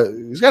 He's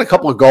got a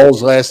couple of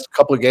goals last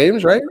couple of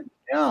games, right?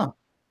 Yeah.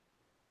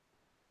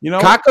 You know,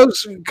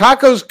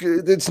 Kako's.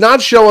 It's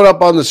not showing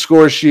up on the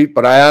score sheet,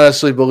 but I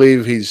honestly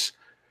believe he's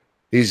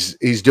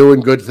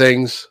doing good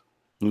things.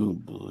 Oh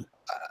boy.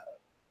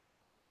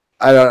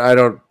 I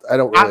don't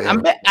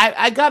really.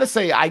 I gotta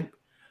say, I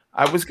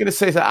was gonna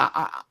say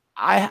that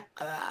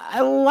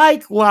I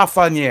like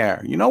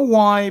Lafreniere. You know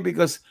why?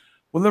 Because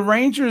when the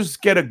Rangers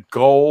get a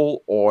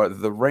goal or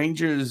the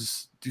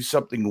Rangers do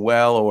something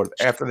well or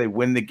after they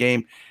win the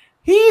game,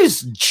 he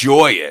is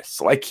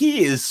joyous. Like,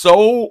 he is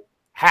so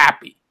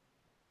happy.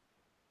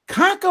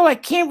 Kako, I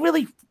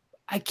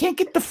can't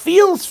get the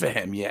feels for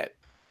him yet.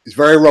 He's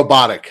very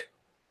robotic.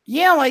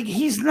 Yeah, like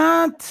he's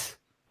not.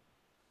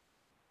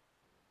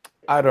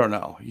 I don't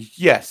know.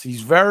 Yes,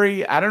 he's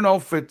very. I don't know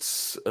if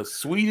it's a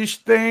Swedish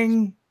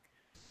thing.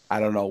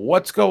 I don't know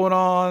what's going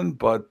on,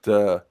 but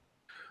no,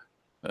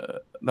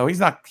 he's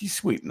not. He's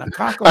sweet. Now,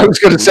 Kako, I was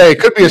going to say it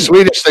could be a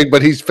Swedish thing,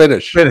 but he's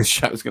Finnish.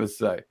 Finnish. I was going to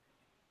say,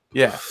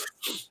 yeah.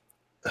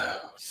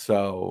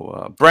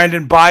 So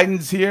Brandon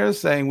Biden's here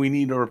saying we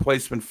need a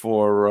replacement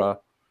for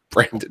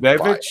Brandon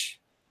Biden.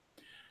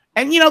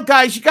 And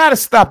guys, you got to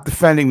stop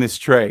defending this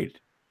trade.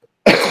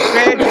 It's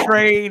a bad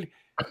trade.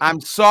 I'm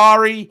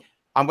sorry.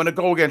 I'm going to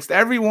go against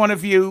every one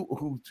of you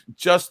who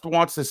just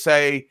wants to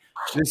say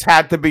this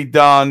had to be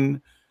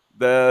done.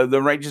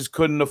 The Rangers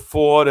couldn't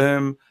afford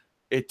him.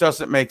 It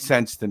doesn't make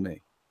sense to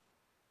me.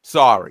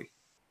 Sorry.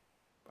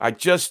 I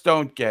just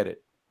don't get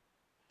it.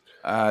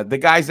 The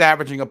guy's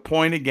averaging a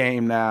point a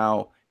game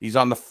now. He's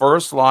on the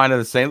first line of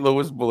the St.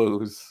 Louis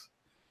Blues,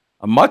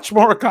 a much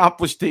more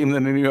accomplished team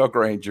than the New York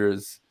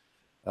Rangers.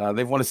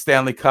 They've won a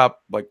Stanley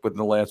Cup like within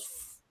the last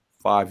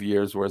 5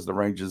 years, whereas the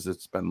Rangers,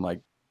 it's been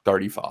like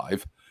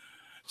 35.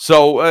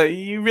 So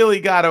you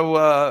really got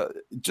to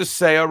just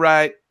say, all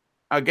right,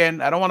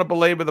 again, I don't want to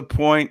belabor the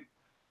point,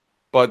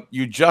 but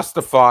you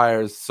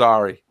justifiers,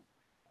 sorry.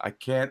 I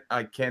can't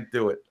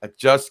do it. I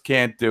just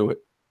can't do it.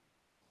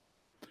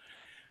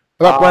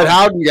 How about Brett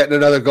Howden getting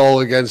another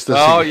goal against us?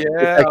 Oh, yeah.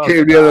 That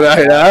came the other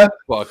night, huh?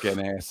 Fucking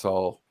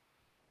asshole.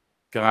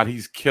 God,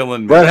 he's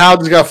killing me. Brett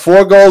Howden's got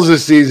 4 goals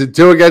this season,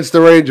 2 against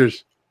the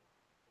Rangers.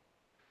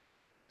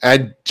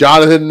 And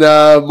Jonathan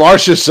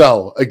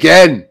Marchessault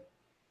again.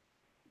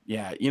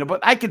 Yeah, but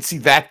I could see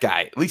that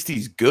guy. At least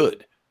he's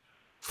good.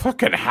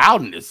 Fucking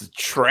Howden is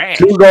trash.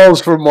 2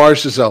 goals from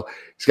Marchessault.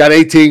 He's got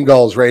 18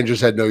 goals.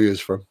 Rangers had no use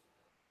for him.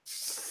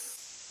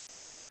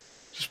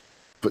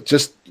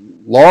 Just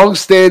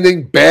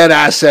long-standing bad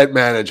asset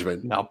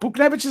management. No,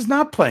 Buchnevich is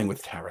not playing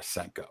with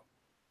Tarasenko.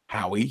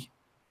 Howie.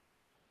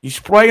 He's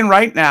playing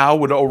right now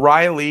with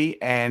O'Reilly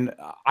and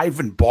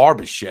Ivan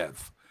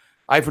Barbashev.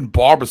 Ivan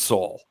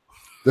Barbasol.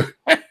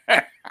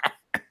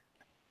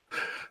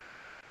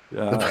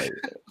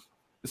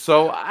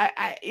 So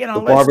I the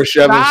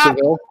Barbashev of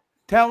Seville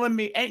telling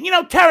me, and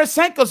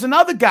Tarasenko's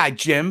another guy,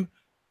 Jim.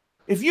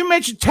 If you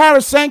mentioned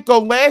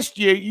Tarasenko last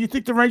year, you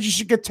think the Rangers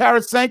should get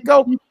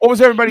Tarasenko? What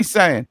was everybody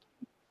saying?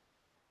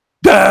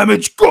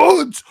 Damaged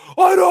goods.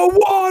 I don't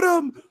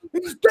want him.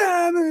 He's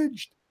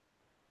damaged.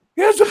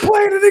 He hasn't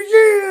played in a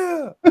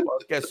year. Well,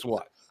 guess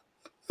what?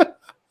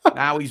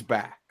 Now he's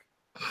back.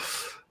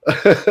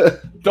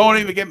 Don't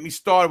even get me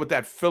started with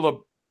that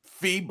Philip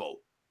Feeble.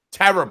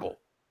 Terrible.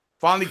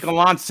 Finally,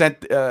 Gallant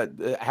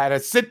had a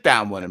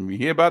sit-down with him. You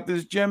hear about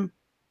this, Jim?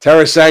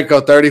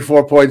 Tarasenko,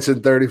 34 points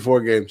in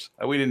 34 games.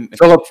 We didn't.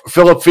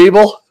 Philip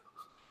Feeble?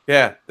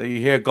 Yeah. You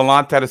hear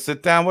Gallant had a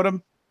sit-down with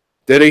him?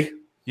 Did he?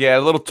 Yeah,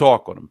 a little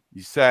talk with him.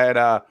 He said,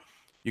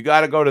 you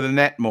got to go to the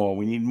net more.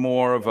 We need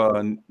more of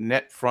a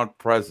net front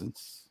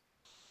presence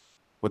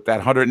with that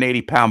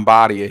 180-pound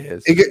body of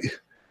his.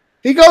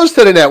 He goes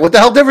to the net. What the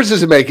hell difference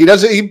does it make? He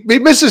doesn't. He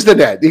misses the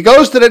net. He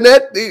goes to the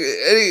net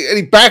and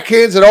he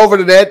backhands it over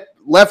the net,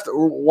 left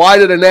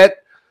wide of the net,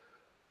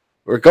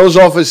 or it goes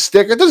off his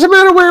stick. It doesn't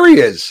matter where he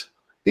is.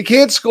 He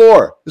can't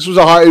score. He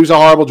was a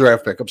horrible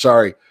draft pick. I'm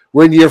sorry.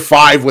 We're in year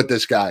 5 with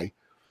this guy.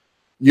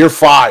 Year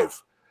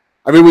 5.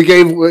 I mean, we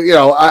gave.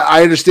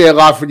 I understand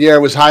Lafreniere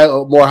was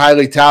more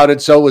highly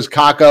touted. So was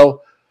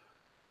Kakko.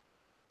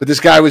 But this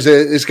guy was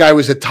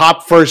a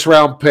top first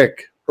round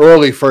pick.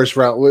 Early first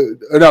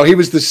round. No, he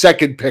was the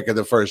second pick of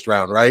the first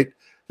round, right?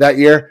 That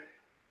year?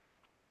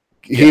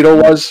 Hito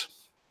was?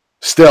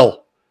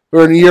 Still.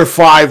 We're in year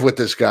 5 with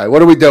this guy.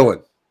 What are we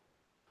doing?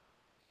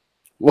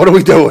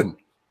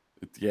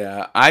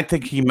 Yeah, I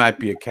think he might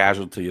be a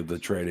casualty of the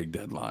trading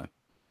deadline.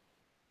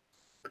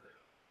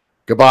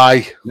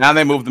 Goodbye. Now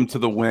they moved him to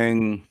the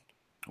wing.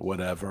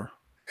 Whatever.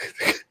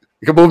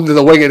 You can move him to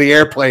the wing of the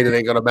airplane. It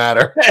ain't going to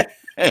matter.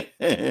 You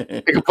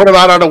can put him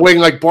out on the wing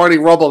like Barney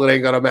Rubble. It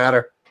ain't going to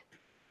matter.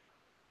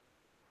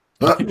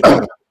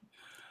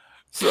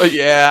 So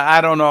yeah, I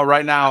don't know.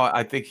 Right now,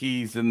 I think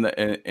he's in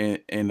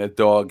the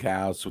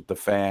doghouse with the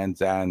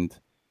fans, and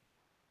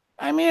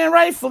I mean,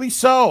 rightfully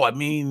so. I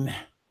mean,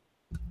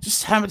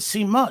 just haven't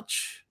seen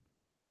much.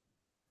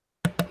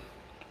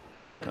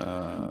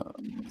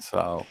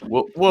 So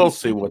we'll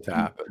see what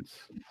happens.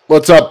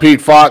 What's up,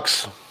 Pete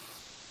Fox?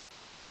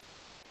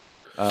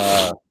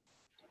 So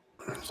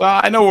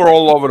I know we're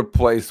all over the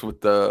place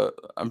with the.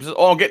 I'm just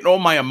getting all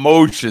my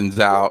emotions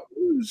out.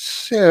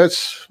 Yeah,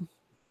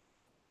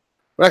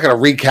 we're not going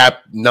to recap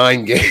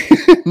 9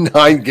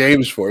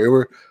 games for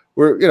you.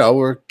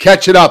 We're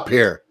catching up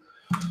here.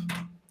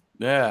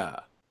 Yeah,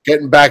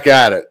 getting back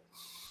at it.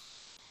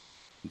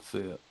 Let's see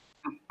it.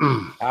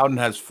 Howden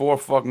has 4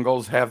 fucking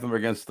goals, half of them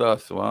against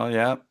us. Well,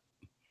 yeah,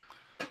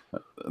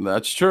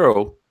 that's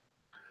true.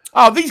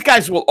 Oh, these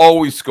guys will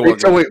always score.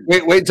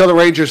 Wait until the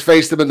Rangers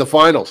face them in the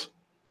finals.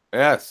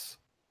 Yes.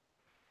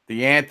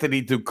 The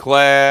Anthony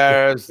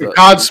Duclairs. The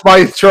Conn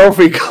Smythe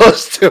Trophy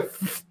goes to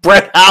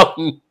Brett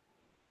Howden.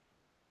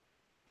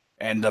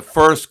 And the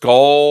first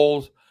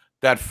goal,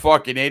 that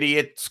fucking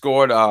idiot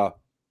scored.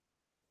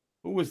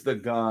 Who was the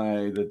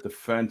guy, the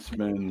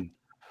defenseman?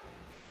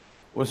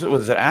 Was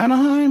it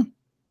Anaheim?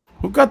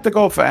 Who got the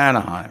goal for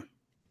Anaheim?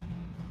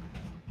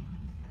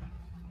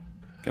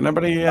 Can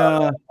anybody? They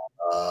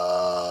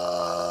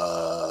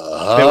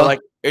were like,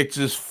 it's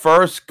his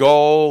first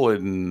goal,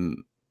 and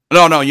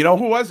no. You know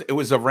who it was? It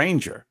was a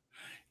Ranger.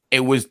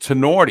 It was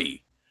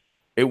Tenorti.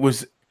 It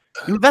was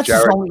that's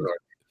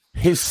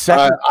his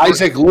second.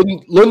 Isaac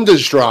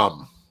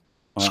Lundestrom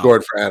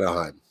scored for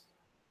Anaheim.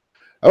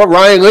 How about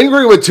Ryan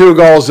Lindgren with 2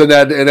 goals in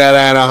that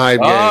Anaheim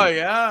game? Oh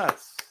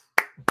yes.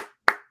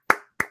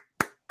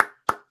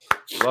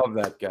 Love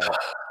that guy.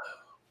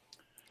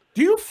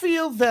 Do you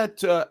feel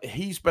that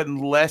he's been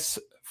less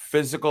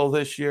physical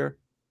this year?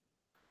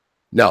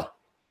 No,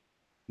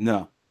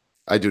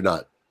 I do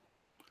not.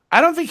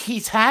 I don't think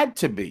he's had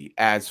to be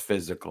as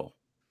physical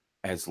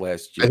as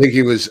last year. I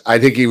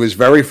think he was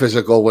very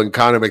physical when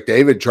Connor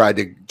McDavid tried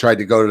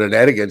to go to the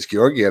net against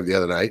Georgiev the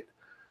other night.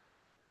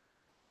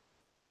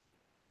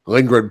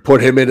 Lindgren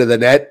put him into the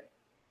net,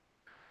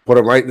 put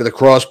him right into the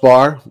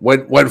crossbar,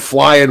 went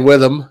flying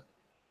with him.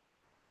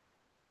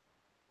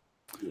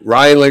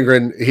 Ryan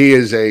Lindgren, he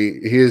is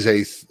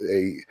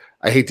a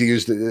I hate to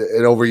use an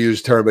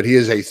overused term, but he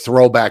is a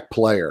throwback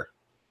player.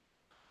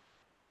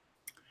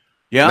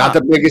 Yeah. Not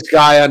the biggest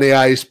guy on the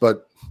ice,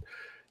 but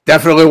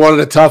definitely one of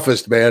the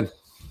toughest, man.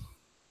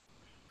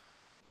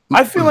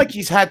 I feel like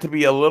he's had to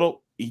be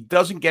he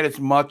doesn't get as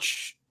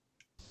much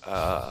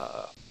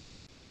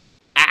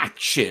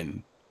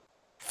action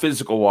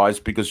physical-wise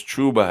because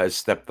Trouba has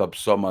stepped up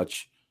so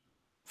much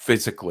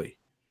physically.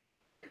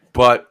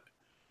 But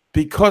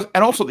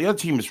and also the other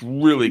team has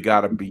really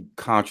got to be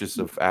conscious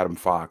of Adam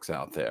Fox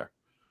out there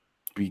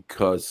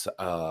because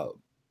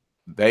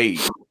they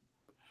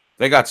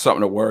got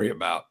something to worry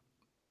about.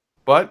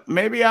 But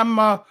maybe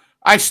I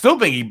still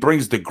think he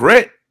brings the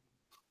grit.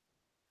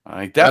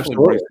 I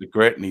definitely brings the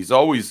grit, and he's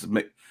always.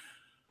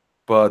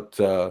 But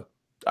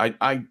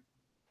I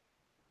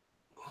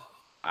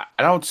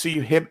don't see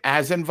him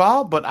as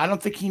involved, but I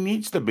don't think he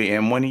needs to be.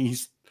 And when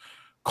he's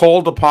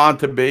called upon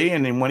to be,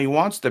 and then when he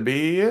wants to be,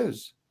 he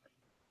is.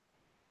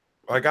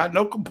 I got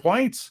no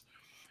complaints.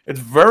 It's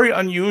very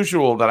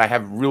unusual that I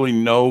have really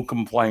no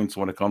complaints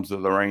when it comes to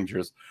the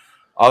Rangers,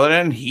 other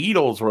than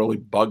Heedle's really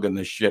bugging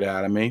the shit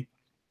out of me.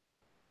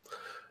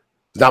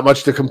 Not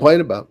much to complain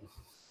about.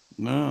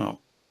 No.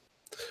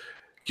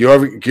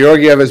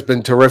 Georgiev has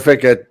been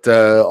terrific at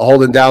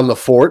holding down the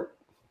fort,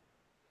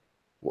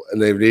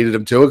 and they've needed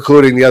him to,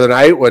 including the other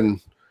night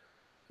when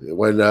I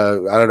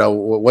don't know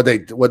what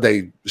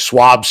they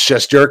swabbed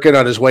Shesterkin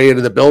on his way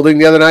into the building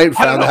the other night.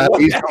 Found out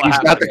he's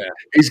got the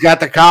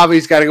COVID.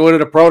 He's got to go into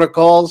the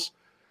protocols.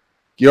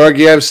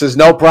 Georgiev says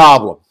no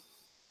problem.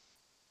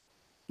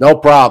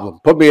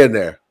 Put me in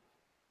there.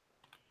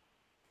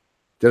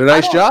 Did a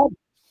nice job.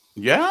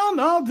 Yeah,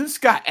 no, this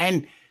guy,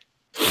 and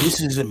this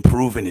is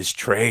improving his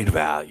trade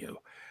value.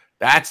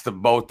 That's the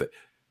boat.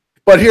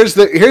 But here's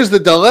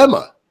the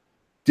dilemma.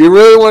 Do you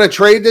really want to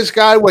trade this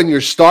guy when your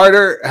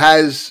starter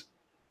has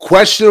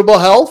questionable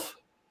health?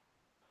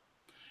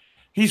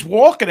 He's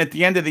walking at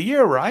the end of the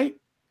year, right?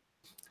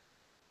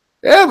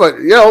 Yeah, but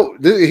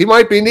he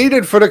might be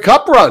needed for the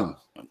cup run.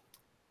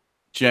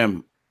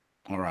 Jim,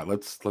 all right,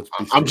 let's be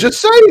serious. I'm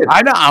just saying.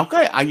 I know.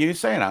 Okay, you're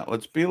saying that.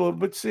 Let's be a little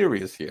bit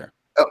serious here.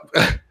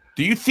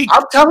 Do you think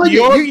I'm telling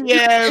you,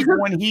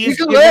 when he you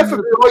can laugh at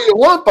me all you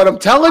want, but I'm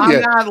telling you,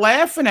 I'm not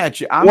laughing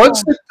at you.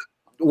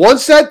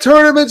 Once that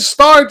tournament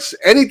starts,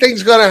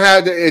 anything's going to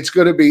happen. It's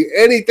going to be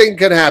anything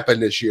can happen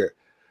this year.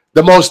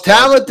 The most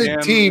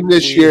talented team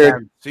this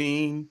year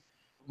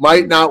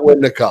might not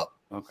win the cup.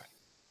 Okay,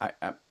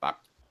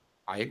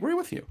 I agree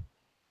with you.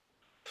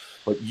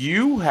 But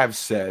you have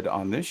said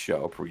on this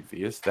show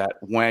previous that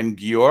when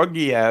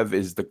Georgiev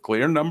is the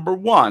clear number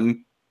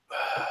 1,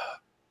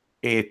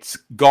 it's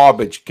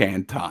garbage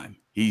can time.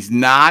 He's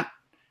not.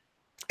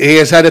 He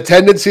has had a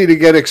tendency to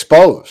get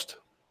exposed.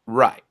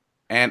 Right.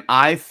 And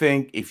I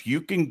think if you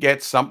can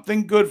get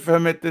something good for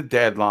him at the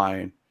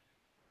deadline,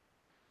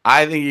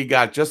 I think you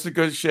got just a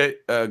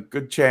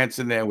good chance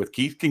in there with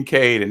Keith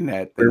Kincaid in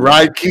that. We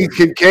ride Keith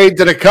Kincaid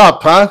to the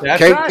cup, huh?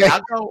 That's right.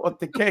 I'll go with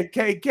the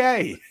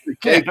KKK. The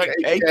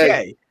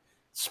KKK.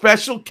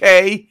 Special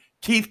K,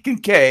 Keith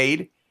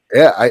Kincaid.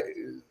 Yeah, I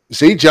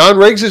see. John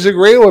Riggs is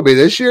agreeing with me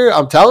this year.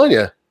 I'm telling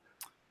you.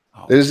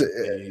 Oh, There's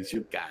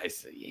you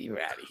guys, you're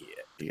out of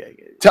here.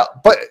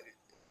 but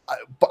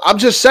I'm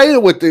just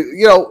saying with the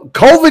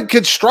COVID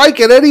could strike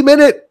at any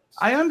minute.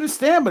 I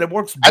understand, but it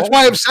works. That's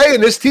why I'm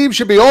saying this team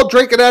should be all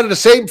drinking out of the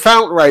same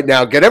fountain right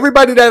now. Get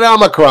everybody that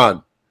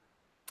Omicron.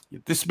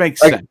 This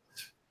makes sense.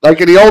 Like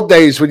in the old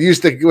days when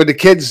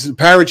the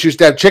parents used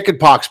to have chicken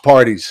pox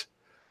parties.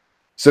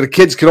 So the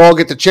kids could all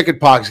get the chicken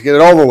pox, get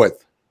it over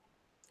with.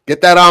 Get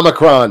that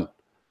Omicron.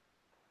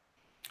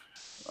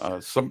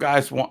 Some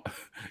guys want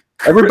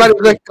everybody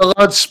lick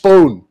a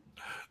spoon.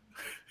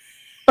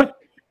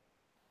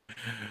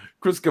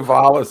 Chris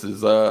Cavales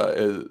is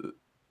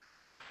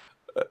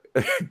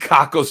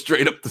Kako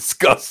straight up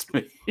disgusts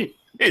me.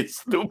 His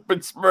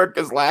stupid smirk,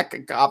 his lack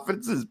of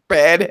confidence, his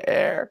bad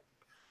hair.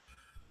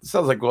 It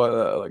sounds like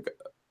what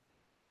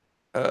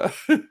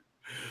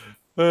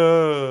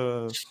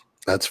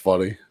That's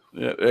funny.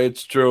 Yeah,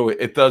 it's true.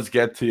 It does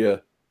get to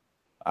you.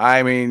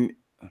 I mean,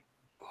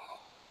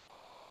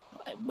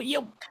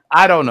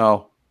 I don't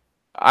know.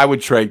 I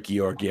would trade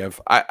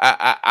Georgiev.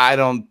 I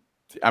don't.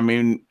 I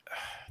mean,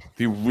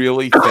 do you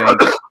really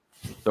think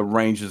the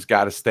Rangers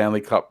got a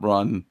Stanley Cup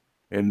run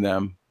in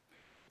them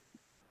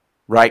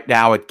right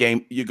now at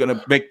game? You're going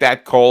to make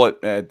that call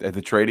at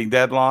the trading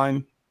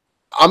deadline?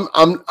 I'm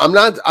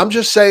not. I'm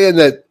just saying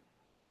that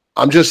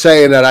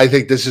I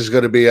think this is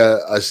going to be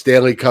a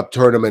Stanley Cup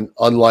tournament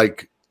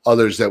unlike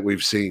others that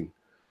we've seen.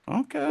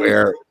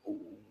 Okay.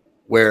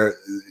 Where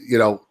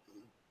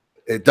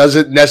it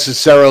doesn't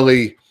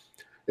necessarily,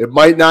 it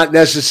might not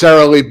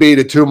necessarily be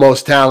the two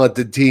most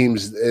talented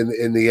teams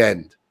in the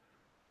end,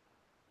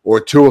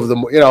 or two of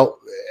them.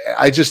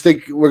 I just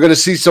think we're going to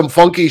see some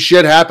funky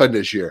shit happen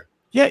this year.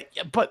 Yeah,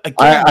 but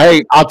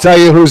again, I'll tell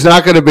you who's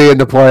not going to be in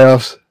the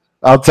playoffs.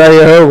 I'll tell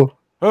you who.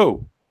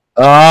 Who?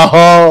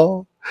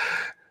 Oh,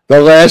 the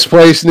last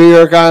place New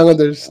York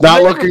Islanders.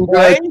 Not looking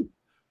good.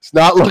 It's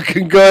not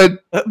looking good.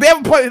 They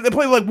haven't played. They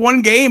played like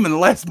one game in the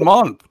last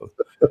month.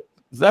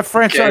 Does that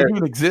franchise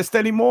even exist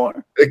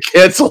anymore? They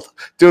canceled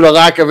due to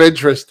lack of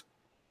interest.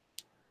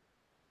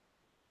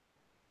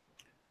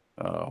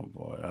 Oh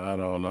boy, I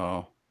don't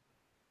know.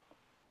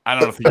 I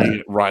don't think you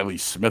need Riley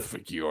Smith for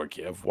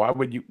Georgiev. Why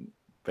would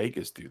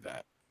Vegas do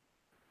that?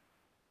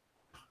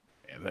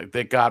 Yeah,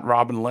 they got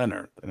Robin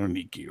Leonard. They don't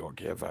need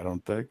Georgiev, I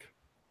don't think.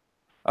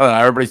 I don't know.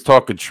 Everybody's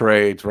talking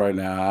trades right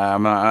now.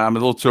 I'm a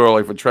little too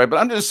early for trade, but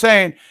I'm just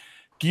saying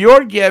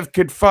Georgiev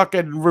could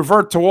fucking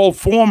revert to old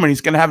form and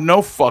he's going to have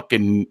no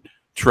fucking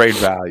trade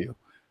value.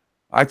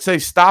 I'd say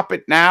stop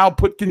it now.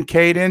 Put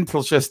Kincaid in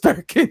till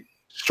Shesterkin.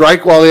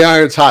 Strike while the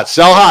iron's hot.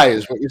 Sell high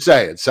is what you're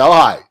saying. Sell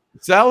high.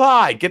 Sell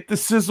high. Get the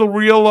sizzle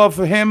reel of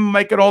him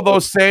making all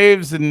those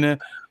saves and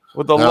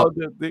with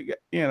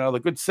the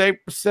good save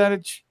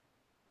percentage.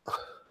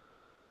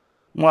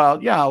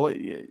 Well, yeah.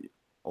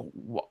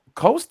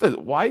 Costa,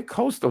 why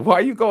Costa? Why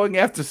are you going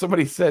after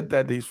somebody said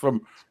that he's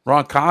from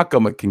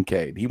Ronkonkoma,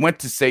 Kincaid? He went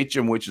to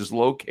Sachem, which is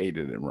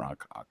located in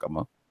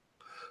Ronkonkoma.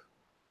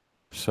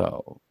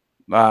 So,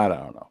 I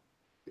don't know.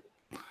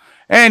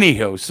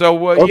 Anywho, so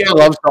Costa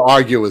loves to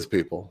argue with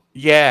people.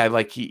 Yeah,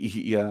 like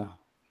he's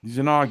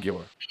an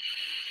arguer.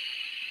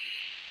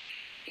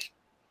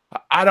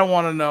 I don't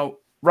want to know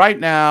right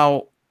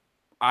now.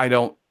 I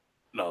don't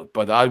know,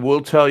 but I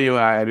will tell you,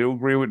 I do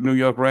agree with New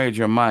York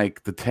Ranger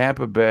Mike. The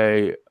Tampa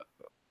Bay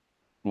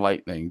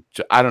Lightning.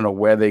 I don't know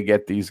where they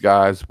get these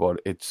guys,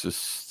 but it's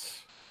just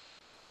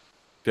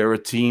they're a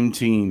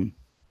team,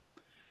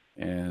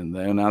 and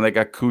now they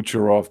got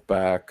Kucherov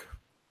back.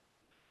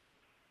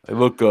 They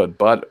look good,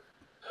 but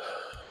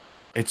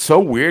it's so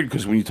weird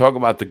because when you talk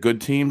about the good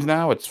teams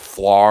now, it's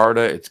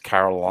Florida, it's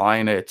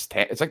Carolina, it's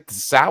like the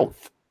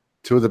South.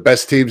 Two of the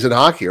best teams in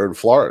hockey are in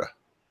Florida.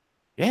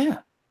 Yeah,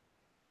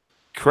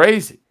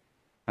 crazy,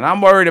 and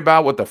I'm worried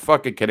about what the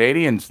fucking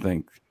Canadians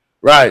think.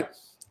 Right.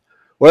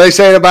 What are they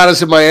saying about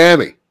us in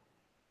Miami?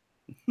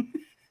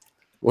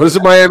 What is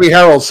the Miami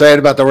Herald saying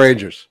about the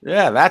Rangers?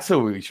 Yeah, that's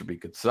who we should be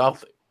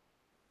consulting.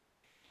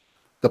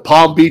 The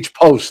Palm Beach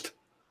Post.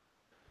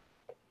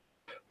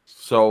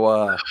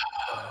 So,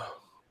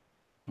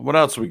 what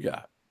else we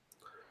got?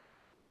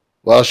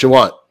 What else you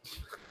want?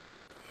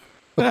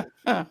 How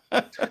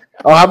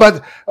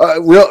about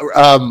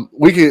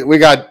we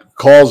got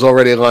calls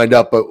already lined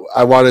up, but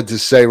I wanted to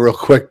say real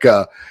quick,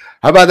 how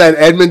about that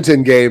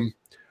Edmonton game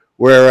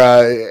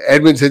where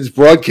Edmonton's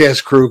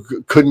broadcast crew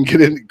couldn't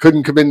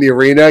come in the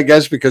arena, I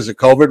guess, because of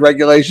COVID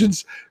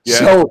regulations.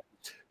 Yeah.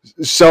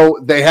 So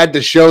they had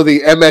to show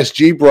the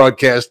MSG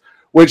broadcast,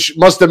 which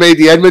must have made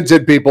the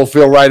Edmonton people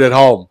feel right at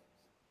home.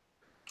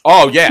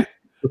 Oh, yeah.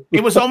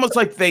 It was almost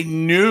like they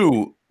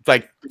knew,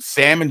 like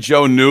Sam and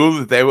Joe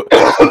knew that they were,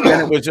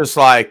 and it was just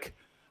like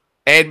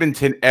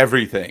Edmonton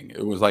everything.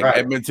 It was like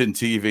Edmonton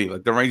TV.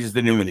 Like the Rangers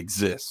didn't even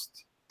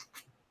exist.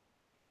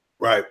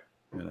 Right.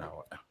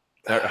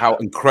 How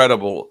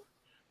incredible,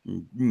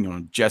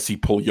 Jesse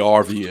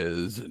Puljujarvi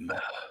is, and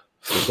the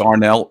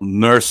Darnell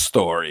Nurse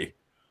story.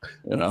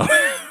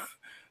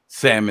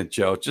 Sam and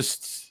Joe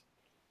just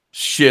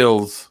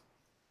shills.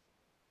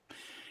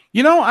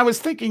 I was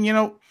thinking,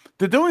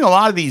 they're doing a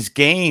lot of these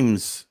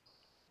games.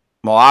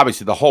 Well,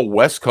 obviously, the whole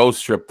West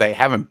Coast trip, they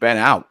haven't been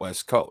out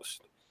West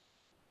Coast.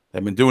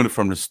 They've been doing it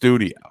from the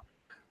studio.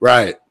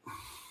 Right.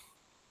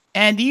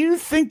 And do you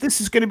think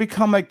this is going to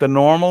become like the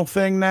normal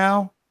thing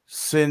now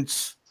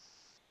since,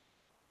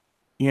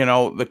 the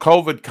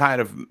COVID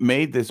kind of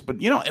made this? But,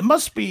 it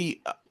must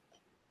be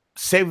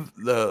save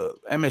the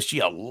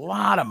MSG a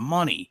lot of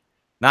money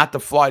not to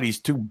fly these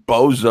two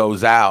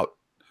bozos out,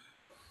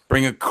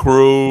 bring a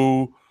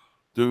crew,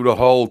 do the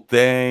whole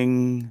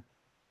thing.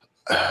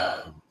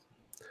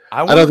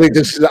 I don't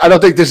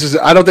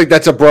think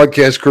that's a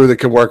broadcast crew that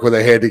can work with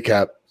a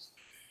handicap.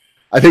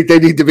 I think they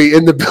need to be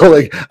in the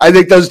building. I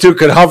think those two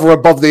could hover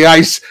above the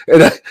ice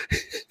in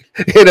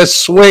a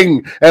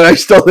swing, and I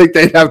still think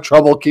they'd have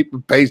trouble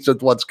keeping pace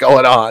with what's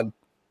going on.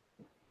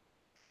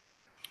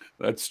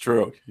 That's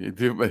true. You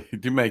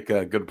do make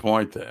a good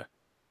point there.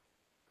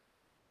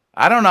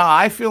 I don't know.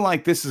 I feel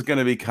like this is going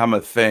to become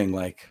a thing.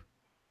 Like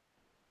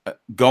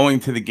going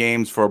to the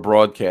games for a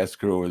broadcast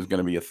crew is going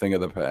to be a thing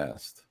of the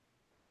past.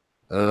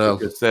 I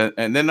don't know.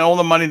 And then all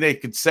the money they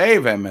could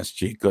save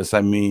MSG, because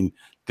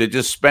they're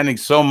just spending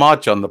so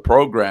much on the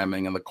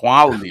programming and the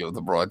quality of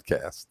the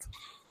broadcast.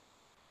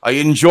 Are you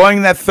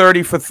enjoying that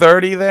 30 for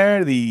 30 there?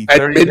 At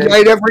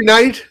midnight every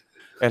night?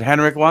 At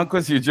Henrik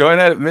Lundqvist, you enjoying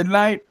that at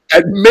midnight?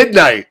 At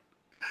midnight.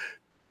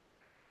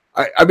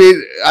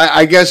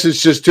 I guess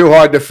it's just too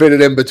hard to fit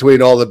it in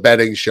between all the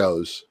betting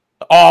shows.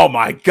 Oh,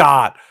 my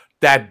God.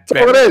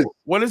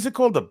 What is it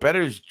called? The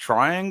Better's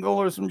Triangle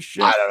or some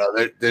shit? I don't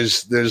know.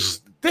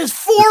 There's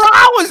 4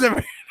 hours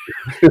every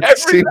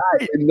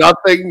night.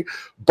 Nothing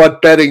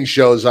but betting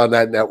shows on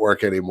that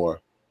network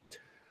anymore.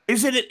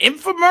 Is it an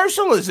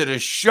infomercial? Is it a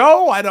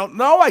show? I don't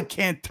know. I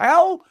can't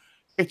tell.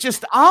 It's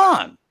just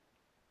on.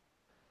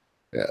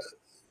 Yeah.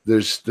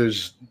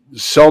 There's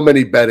so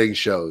many betting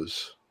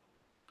shows.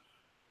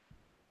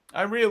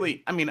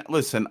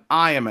 Listen,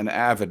 I am an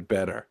avid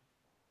bettor,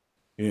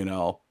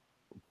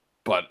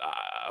 but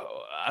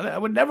I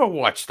would never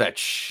watch that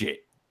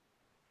shit.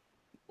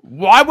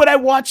 Why would I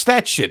watch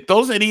that shit?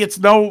 Those idiots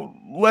know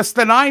less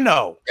than I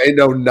know. They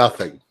know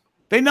nothing.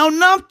 They know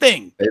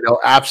nothing. They know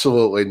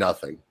absolutely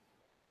nothing.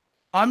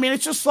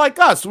 It's just like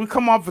us. We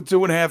come on for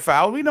 2.5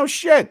 hours. We know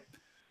shit.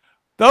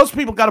 Those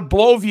people got to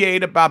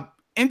bloviate about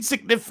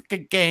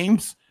insignificant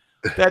games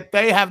that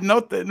they have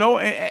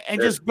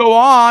and just go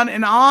on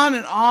and on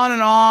and on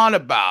and on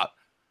about.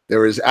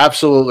 There is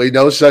absolutely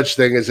no such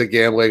thing as a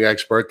gambling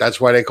expert.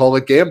 That's why they call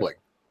it gambling.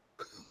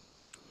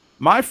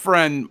 My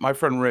friend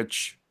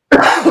Rich.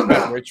 You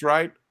met Rich,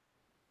 right?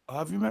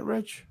 Have you met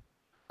Rich?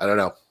 I don't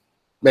know.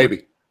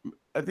 Maybe.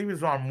 I think he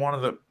was on one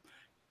of the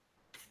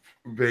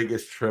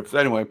Vegas trips.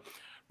 Anyway,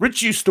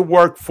 Rich used to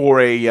work for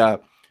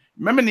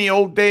remember in the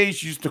old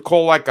days, you used to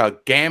call like a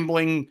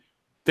gambling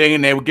thing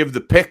and they would give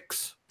the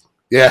picks?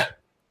 Yeah.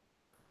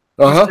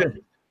 Uh-huh.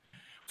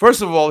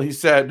 First of all, he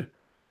said,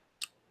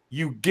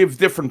 you give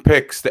different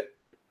picks.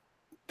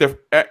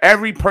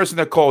 Every person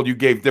that called, you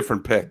gave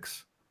different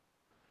picks.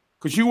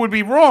 Because you would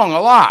be wrong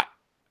a lot.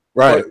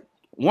 Right. But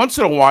once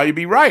in a while, you'd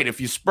be right. If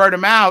you spread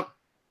them out,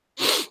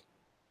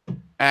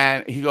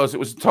 and he goes, it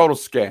was a total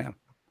scam.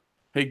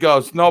 He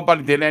goes,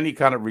 nobody did any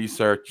kind of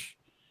research.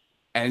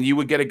 And you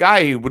would get a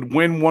guy who would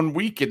win 1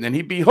 week, and then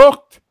he'd be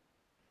hooked.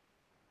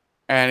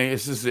 And he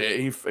says,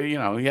 he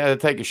had to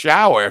take a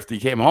shower after he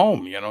came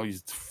home.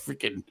 He's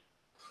freaking.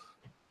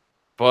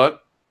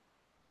 But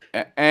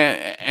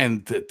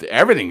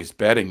everything is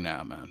betting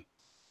now, man.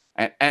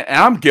 And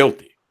I'm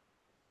guilty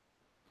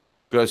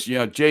because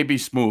JB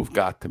Smoove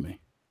got to me.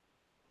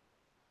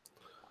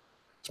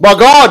 It's my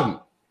garden.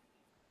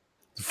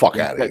 The fuck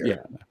out of here.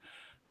 Yeah,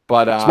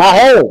 but it's my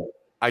home.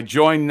 I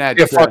joined that.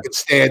 Can't fucking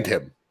stand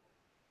him.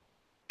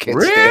 Can't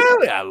really?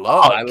 Stand him. I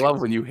love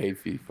when you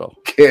hate people.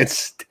 Can't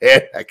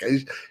stand that guy.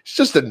 He's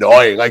just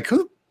annoying. Like, who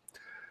the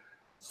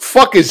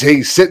fuck is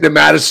he sitting in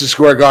Madison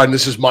Square Garden?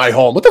 This is my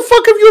home. What the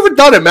fuck have you ever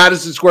done in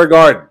Madison Square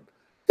Garden?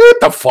 Get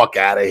the fuck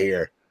out of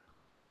here.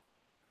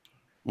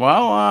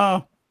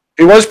 Well,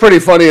 he was pretty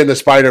funny in the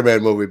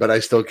Spider-Man movie, but I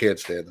still can't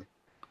stand him.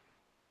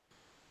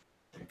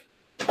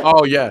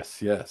 Oh,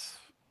 yes.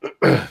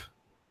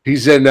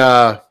 He's in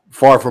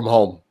Far From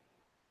Home.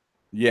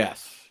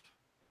 Yes.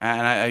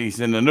 And he's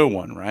in the new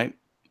one, right?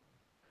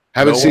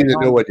 Haven't seen the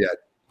new one yet.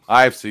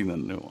 I've seen the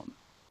new one.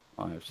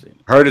 I've seen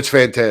it. Heard it's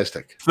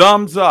fantastic.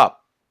 Thumbs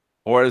up.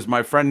 Or as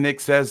my friend Nick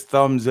says,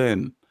 thumbs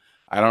in.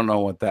 I don't know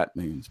what that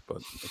means,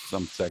 but it's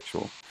some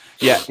sexual.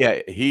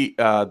 Yeah. He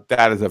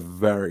that is a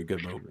very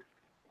good movie.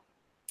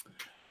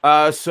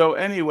 So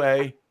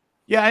anyway,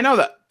 yeah, I know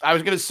that. I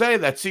was gonna say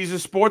that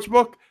Caesars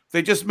Sportsbook,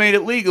 they just made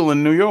it legal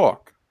in New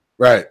York.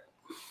 Right.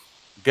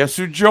 Guess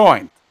who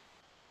joined?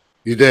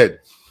 You did.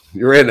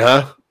 You're in,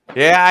 huh?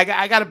 Yeah,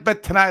 I got a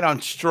bet tonight on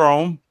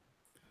Strome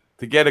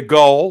to get a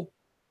goal.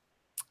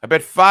 I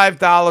bet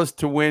 $5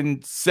 to win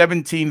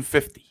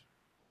 $17.50.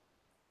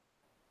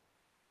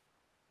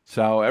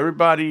 So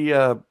everybody,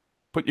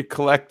 put your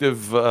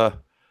collective.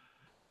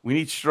 We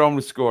need Strome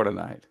to score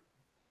tonight.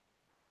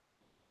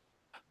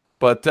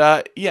 But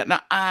yeah, no,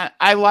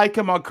 I like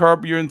him on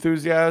Curb Your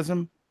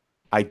Enthusiasm.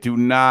 I do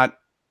not.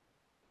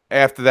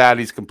 After that,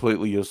 he's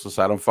completely useless.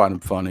 I don't find him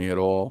funny at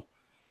all.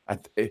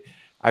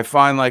 I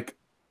find like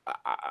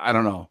I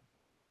don't know.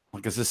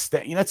 Like it's it's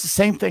the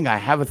same thing. I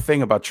have a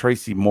thing about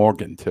Tracy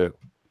Morgan too.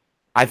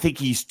 I think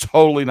he's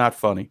totally not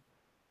funny.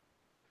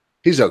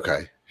 He's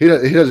okay. He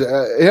does.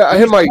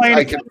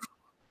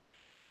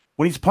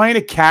 When he's playing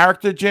a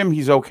character, Jim,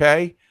 he's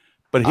okay,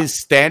 but his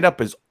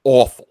stand-up is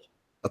awful.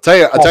 I'll tell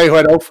you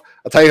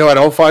who I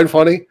don't find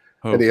funny.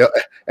 Who?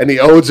 And the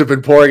odes have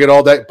been pouring it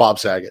all day. Bob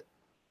Saget.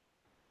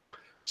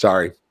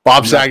 Sorry,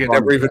 Bob Saget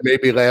never even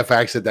made me laugh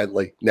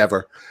accidentally.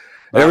 Never.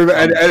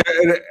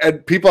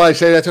 And people I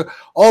say that to,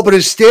 but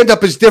his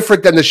stand-up is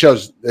different than the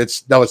shows.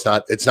 It's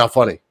not. It's not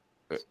funny.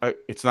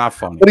 It's not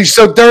funny. But he's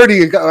so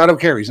dirty. I don't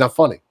care. He's not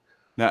funny.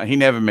 No, he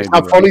never made. He's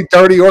not funny,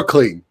 dirty, or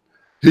clean.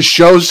 His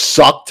shows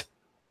sucked.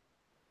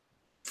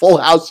 Full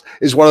House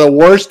is one of the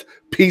worst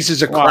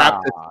pieces of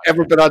crap that's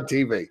ever been on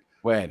TV.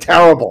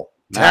 Terrible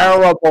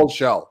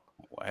show.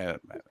 Wait a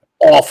minute.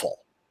 Awful.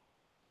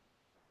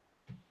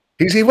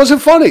 He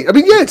wasn't funny. I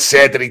mean, yeah, it's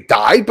sad that he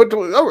died, but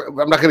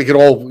I'm not going to get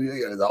all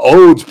the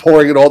odes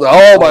pouring it all.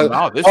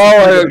 How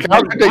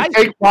could they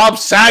take Bob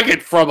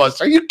Saget from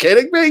us? Are you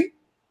kidding me?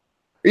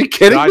 Are you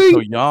kidding me? So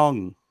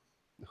young.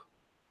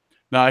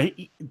 No,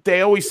 they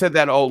always said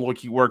that. Oh, look,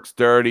 he works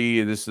dirty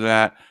and this and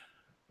that.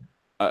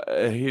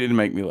 He didn't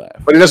make me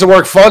laugh, but he doesn't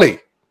work funny.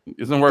 He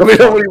doesn't work. Let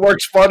me know when he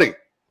works funny.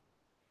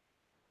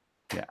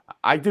 Yeah,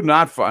 I do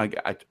not find.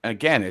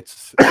 Again,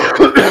 it's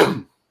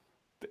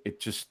it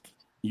just.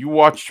 You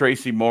watch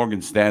Tracy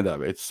Morgan stand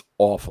up. It's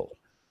awful.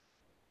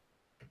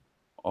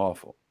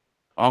 Awful.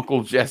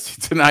 Uncle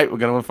Jesse tonight. We're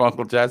going to win for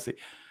Uncle Jesse.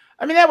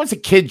 I mean, that was a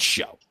kid's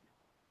show.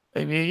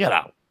 I mean,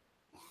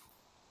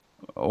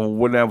 or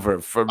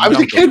whatever. I was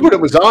a kid when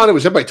it was on. It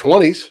was in my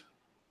 20s. It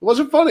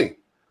wasn't funny.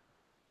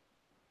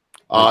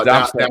 Hold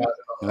on.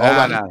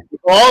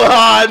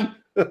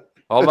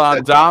 Hold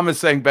on. Dom is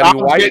saying Betty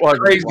White was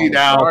crazy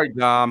now. Sorry,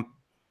 Dom.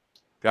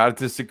 Got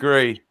to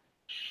disagree.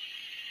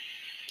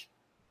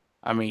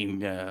 I mean,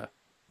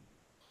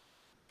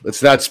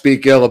 let's not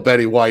speak ill of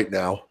Betty White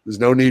now. There's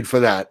no need for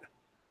that.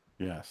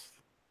 Yes.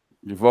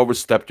 You've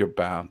overstepped your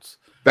bounds.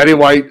 Betty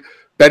White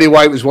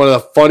was one of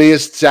the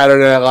funniest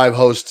Saturday Night Live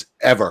hosts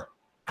ever.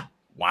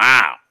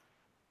 Wow.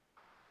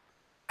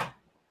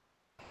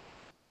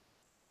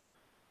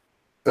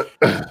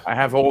 I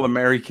have all the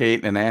Mary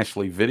Kate and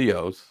Ashley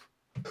videos.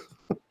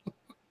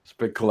 It's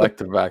been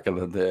collected back in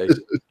the day.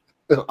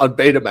 On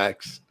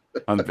Betamax.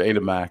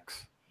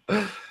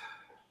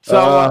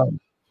 So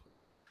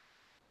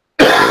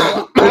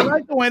I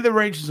like the way the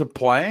Rangers are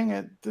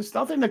playing. There's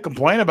nothing to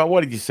complain about.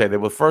 What did you say? They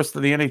were first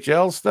in the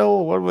NHL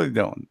still? What were they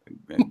doing?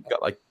 They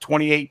got like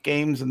 28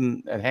 games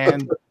at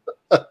hand.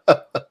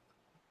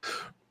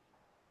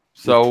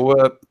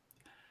 So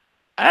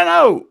I don't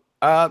know.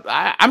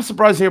 I'm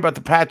surprised to hear about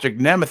the Patrick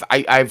Nemeth.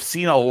 I've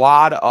seen a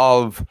lot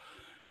of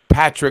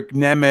Patrick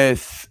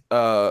Nemeth.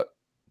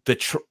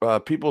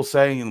 People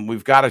saying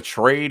we've got to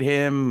trade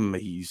him.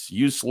 He's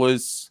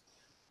useless.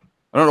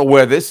 I don't know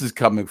where this is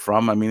coming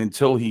from. I mean,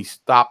 until he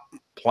stopped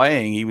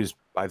playing, he was,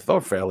 I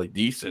thought, fairly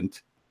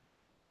decent.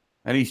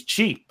 And he's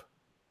cheap.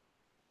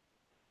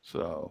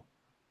 So,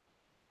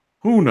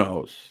 who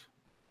knows?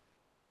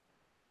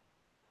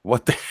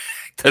 What the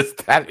heck does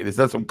that mean? Is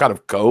that some kind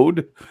of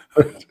code?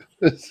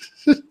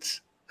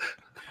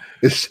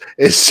 Is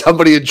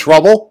somebody in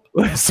trouble?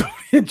 Is somebody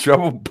in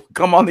trouble?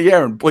 Come on the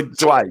air and blink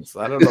twice.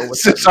 I don't know.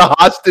 Is this a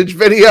hostage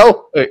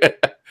video?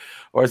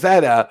 Or is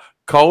that a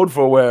code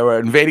for where we're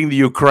invading the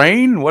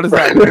Ukraine? What is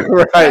that?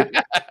 Right.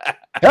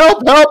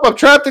 Help! I'm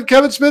trapped in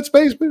Kevin Smith's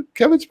basement.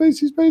 Kevin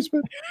Spacey's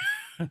basement.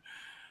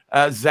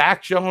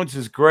 Zach Jones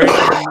is great.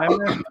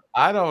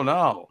 I don't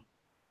know.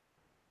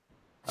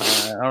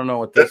 I don't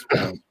know at this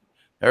point.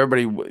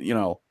 Everybody,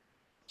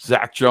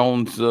 Zach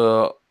Jones,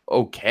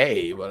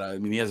 okay, but I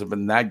mean, he hasn't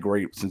been that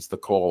great since the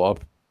call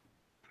up.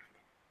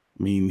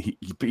 I mean,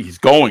 he's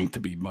going to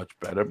be much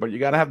better, but you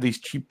got to have these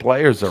cheap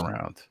players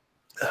around.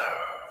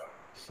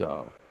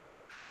 So,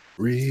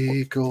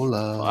 Rico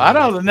Love. I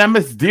don't know. The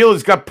Nemeth deal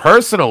has got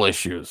personal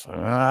issues.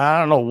 I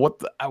don't know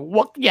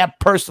what you have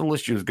personal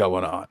issues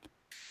going on.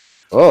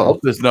 Oh, hope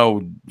there's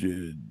no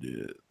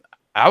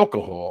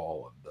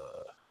alcohol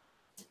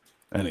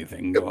and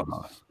anything going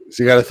on. Has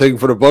he got a thing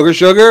for the booger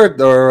sugar?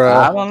 Or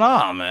I don't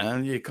know,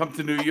 man. You come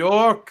to New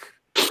York.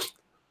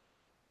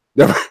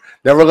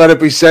 Never let it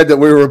be said that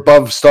we were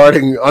above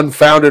starting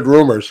unfounded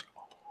rumors.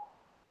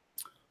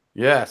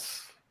 Yes.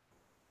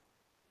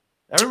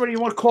 Everybody, you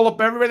want to call up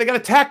everybody? They got a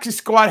taxi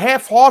squad.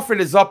 Half Hartford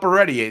is up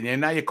already.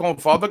 And now you're calling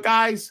for other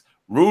guys?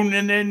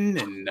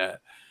 Runanen and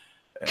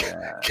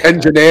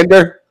Ken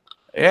Janander.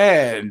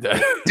 And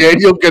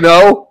Daniel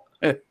Gano.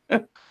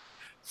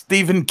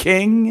 Stephen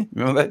King.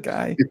 Remember that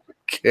guy?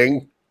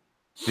 King.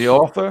 The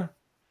author.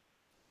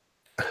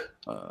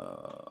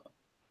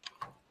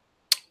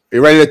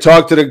 You ready to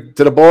talk to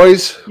the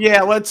boys?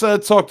 Yeah, let's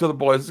talk to the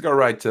boys. Let's go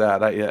right to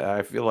that.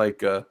 I feel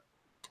like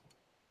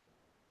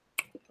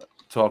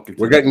talking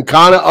to We're getting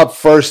Connor up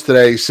first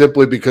today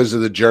simply because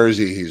of the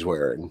jersey he's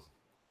wearing.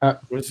 What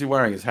is he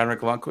wearing? His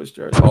Henrik Lundqvist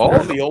jersey? Oh,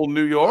 the old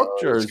New York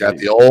jersey. He's got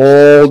the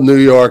old New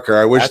Yorker.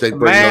 I wish That's they'd the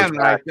bring man those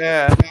right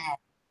back. there.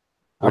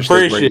 Wish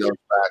they'd bring those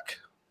back.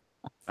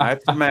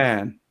 That's the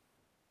man.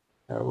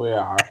 There we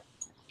are.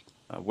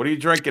 What are you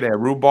drinking there?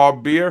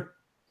 Rhubarb beer?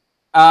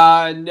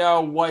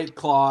 No, White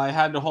Claw. I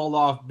had to hold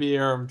off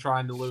beer. I'm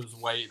trying to lose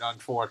weight,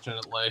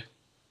 unfortunately.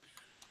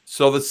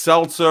 So the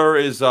seltzer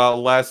is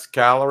less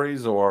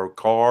calories or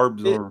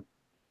carbs or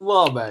a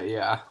little bit,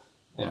 yeah.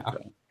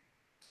 Okay.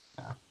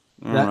 Yeah.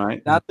 All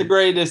right. Not the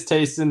greatest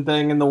tasting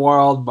thing in the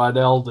world, but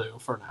it'll do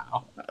for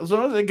now. As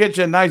long as it gets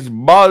you a nice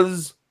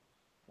buzz,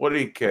 what do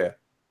you care?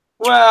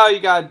 Well, you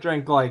gotta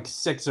drink like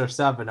 6 or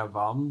 7 of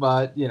them,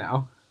 but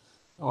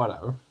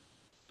whatever.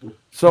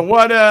 So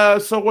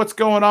what? So what's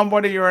going on?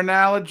 What are your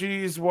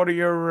analogies? What are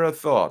your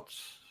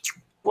thoughts?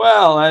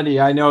 Well,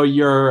 Eddie, I know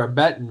you're a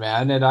betting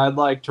man, and I'd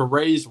like to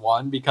raise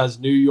one because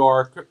New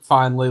York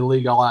finally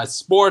legalized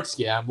sports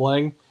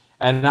gambling,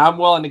 and I'm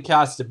willing to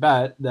cast a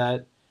bet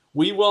that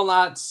we will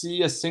not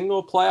see a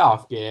single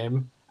playoff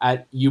game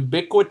at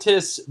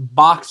ubiquitous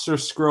Boxer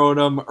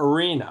Scrotum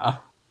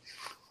Arena.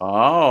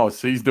 Oh,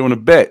 so he's doing a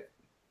bet.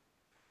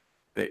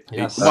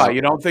 Yes. Why, you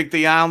don't think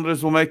the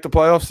Islanders will make the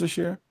playoffs this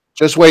year?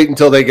 Just wait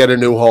until they get a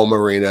new home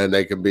arena and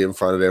they can be in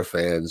front of their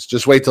fans.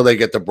 Just wait till they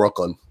get to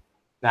Brooklyn.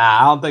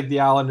 Nah, I don't think the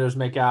Islanders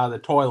make out of the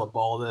toilet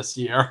bowl this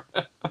year.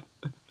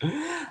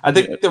 I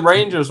think the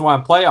Rangers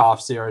won a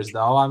playoff series,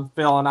 though. I'm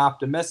feeling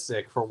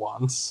optimistic for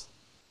once.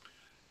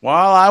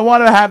 Well, I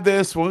want to have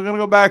this. We're going to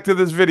go back to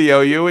this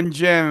video. You and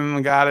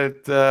Jim got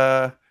it.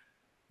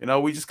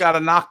 We just got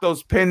to knock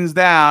those pins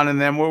down, and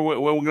then we're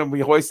going to be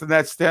hoisting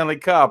that Stanley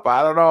Cup.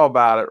 I don't know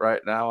about it right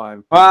now.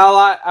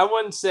 Well, I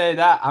wouldn't say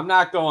that. I'm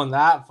not going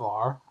that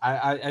far.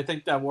 I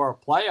think that we're a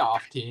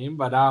playoff team,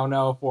 but I don't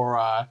know if we're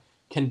a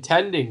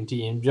contending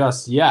team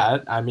just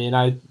yet. I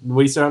mean,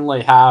 we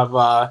certainly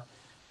have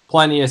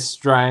plenty of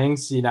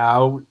strengths,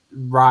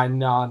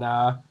 riding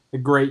on the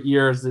great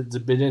years that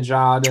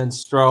Zibanejad and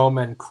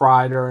Strome and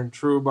Kreider and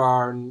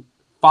Trubar and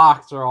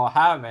Fox are all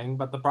having.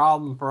 But the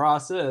problem for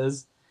us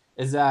is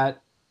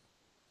that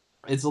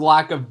it's a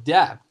lack of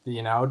depth,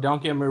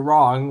 Don't get me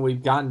wrong.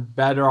 We've gotten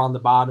better on the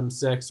bottom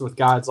 6 with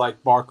guys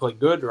like Barclay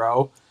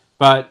Goodrow,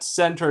 but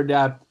center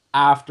depth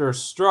after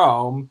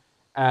Strome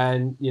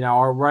and,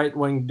 our right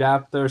wing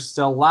depth are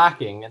still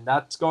lacking. And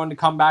that's going to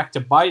come back to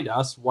bite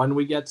us when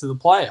we get to the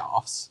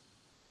playoffs.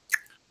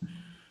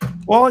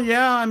 Well,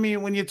 yeah, I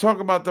mean, when you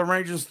talk about the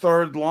Rangers'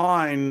 third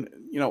line,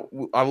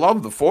 I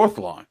love the fourth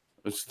line.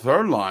 This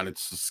third line,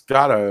 it's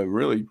got to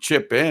really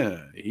chip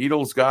in.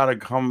 Edel's got to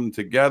come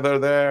together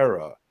there.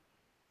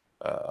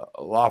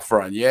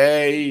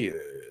 Lafreniere,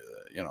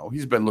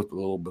 he's been looking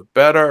a little bit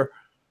better.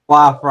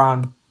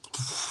 Lafreniere.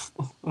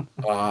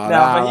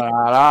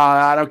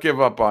 I don't give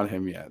up on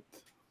him yet.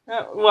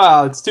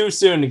 Well, it's too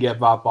soon to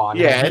give up on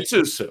him. Yeah, it's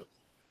too soon.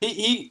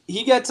 He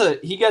gets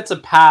a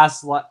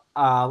pass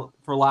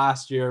for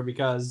last year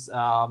because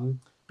of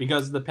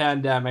the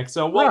pandemic.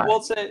 So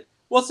we'll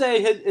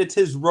say it's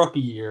his rookie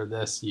year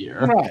this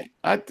year. Right.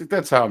 I think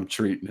that's how I'm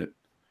treating it.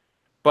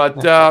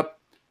 But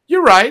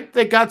you're right.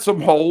 They got some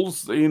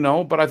holes,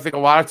 but I think a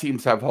lot of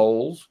teams have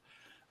holes.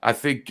 I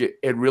think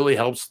it really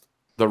helps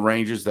the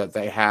Rangers that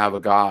they have a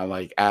guy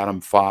like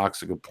Adam Fox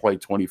who could play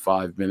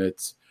 25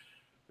 minutes.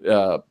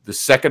 The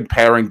second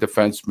pairing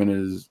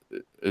defenseman is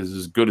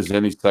as good as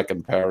any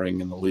second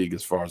pairing in the league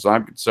as far as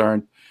I'm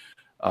concerned.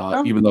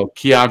 Even though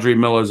Keandre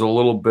Miller is a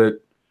little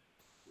bit,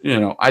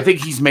 I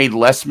think he's made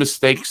less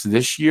mistakes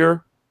this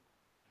year.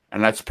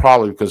 And that's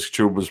probably because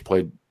Trouba's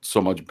played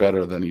so much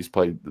better than he's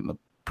played in the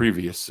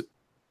previous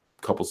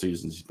couple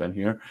seasons he's been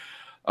here.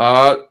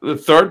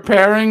 The third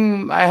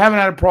pairing, I haven't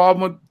had a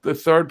problem with the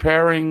third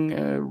pairing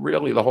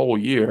really the whole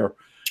year.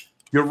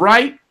 You're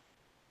right.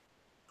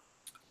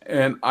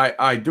 And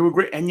I do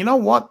agree. And you know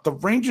what? The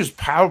Rangers'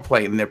 power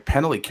play and their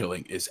penalty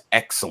killing is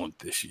excellent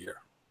this year.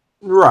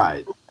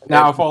 Right.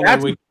 Now, if only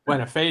we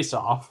win a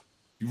face-off.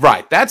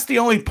 Right. That's the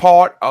only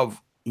part of,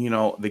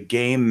 the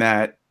game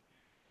that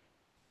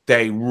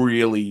they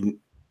really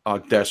are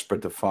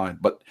desperate to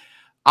find. But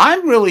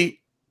I'm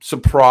really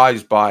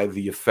surprised by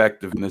the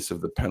effectiveness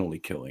of the penalty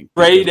killing.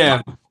 Trade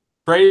him.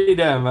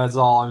 That's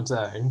all I'm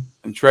saying.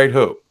 And trade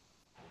who?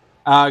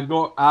 I'm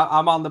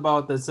on the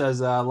boat that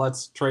says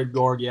let's trade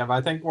Georgiev.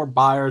 I think we're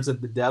buyers at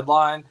the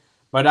deadline,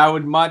 but I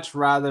would much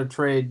rather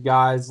trade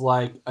guys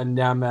like a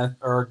Nemeth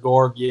or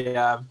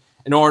Georgiev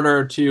in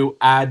order to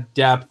add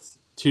depth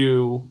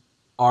to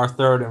our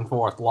third and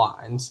fourth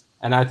lines.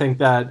 And I think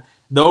that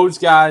those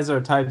guys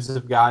are types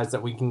of guys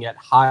that we can get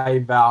high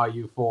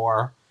value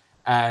for.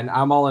 And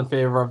I'm all in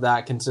favor of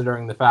that,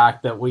 considering the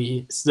fact that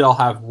we still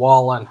have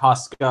Wall and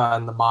Huska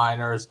in the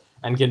minors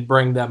and can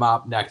bring them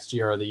up next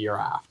year or the year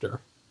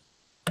after.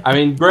 I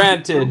mean,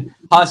 granted,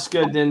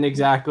 Huska didn't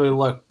exactly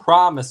look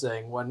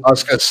promising when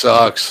Huska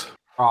sucks.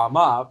 Him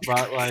up,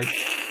 but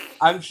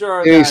I'm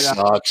sure he that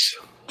sucks.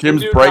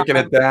 Jim's breaking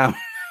it down.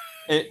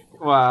 The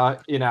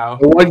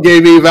one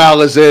game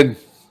eval is in.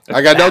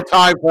 I got no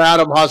time for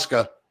Adam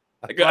Huska.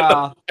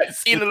 I've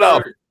seen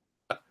enough.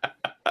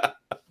 I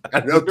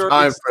got no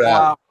time for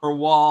that. For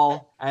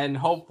Wall, and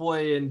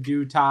hopefully in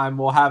due time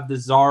we'll have the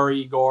Tsar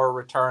Igor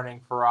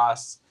returning for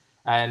us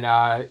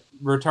and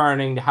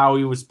returning to how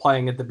he was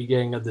playing at the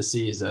beginning of the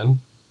season.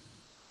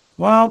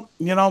 Well,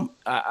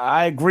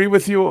 I agree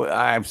with you.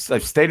 I've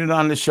stated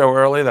on the show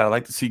earlier that I'd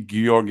like to see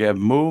Georgiev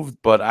moved,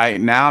 but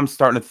I'm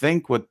starting to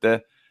think with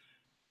the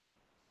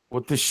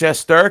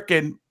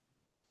Shesterkin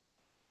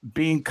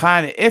being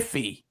kind of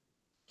iffy.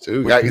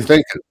 So got you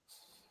thinking.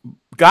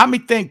 Got me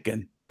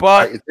thinking.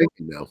 But got you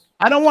thinking now.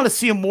 I don't want to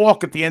see him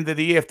walk at the end of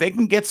the year. If they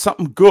can get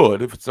something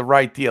good, if it's the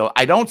right deal,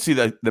 I don't see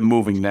the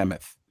moving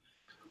Nemeth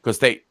because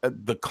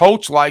the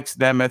coach likes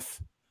Nemeth,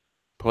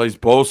 plays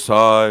both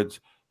sides.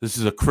 This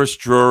is a Chris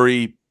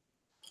Drury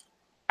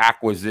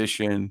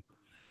acquisition.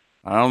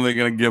 I don't think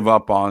they're going to give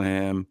up on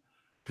him,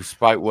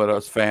 despite what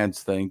us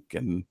fans think.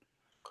 And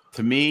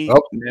to me,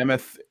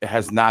 Nemeth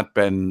has not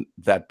been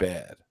that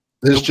bad.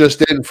 This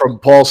just in from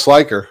Paul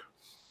Sliker.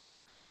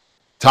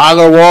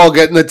 Tyler Wall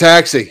getting the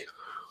taxi.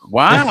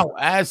 Wow,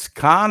 as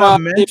Connor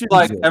mentioned,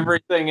 like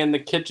everything in the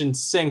kitchen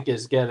sink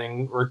is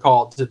getting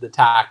recalled to the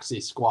taxi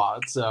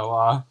squad.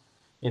 So,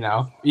 you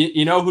know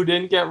who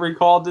didn't get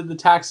recalled to the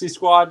taxi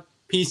squad?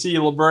 PC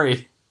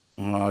LeBray.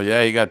 Oh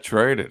yeah, he got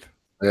traded.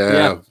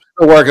 Yeah.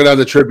 Still working on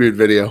the tribute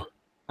video.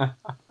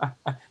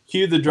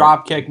 Cue the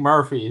Dropkick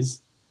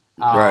Murphys.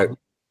 Right.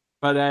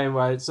 But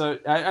anyway, so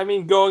I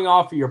mean, going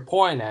off of your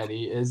point,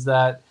 Eddie, is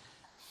that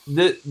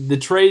the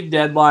trade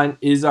deadline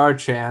is our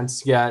chance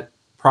to get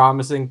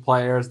promising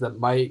players that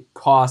might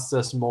cost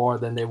us more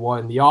than they would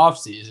in the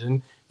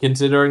offseason,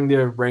 considering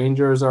the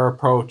Rangers are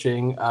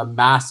approaching a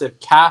massive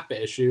cap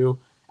issue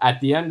at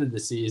the end of the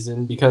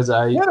season because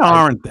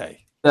aren't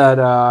they?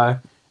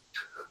 That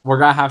we're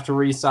going to have to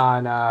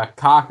re-sign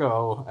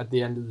Kako at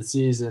the end of the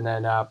season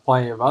and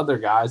plenty of other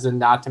guys, and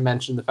not to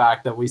mention the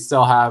fact that we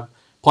still have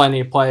plenty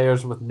of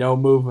players with no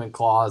movement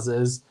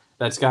clauses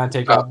that's going to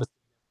take up a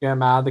significant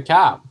amount of the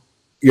cap.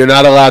 You're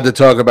not allowed to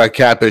talk about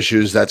cap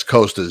issues. That's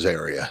Costa's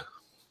area.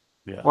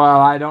 Yeah. Well,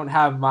 I don't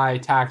have my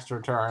tax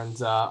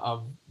returns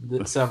of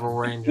the several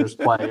Rangers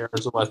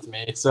players with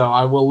me, so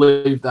I will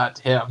leave that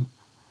to him.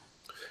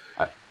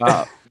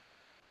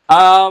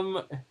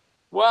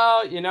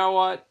 Well, you know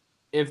what?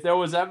 If there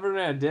was ever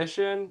an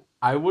addition,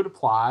 I would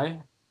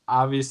apply.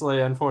 Obviously,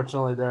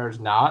 unfortunately, there's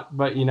not.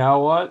 But you know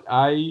what?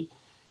 I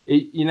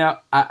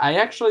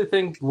actually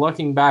think,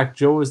 looking back,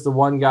 Joe is the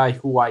one guy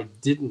who I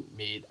didn't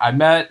meet. I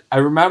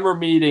remember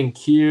meeting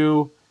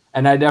Q,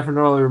 and I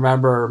definitely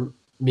remember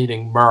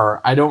meeting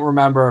Murr. I don't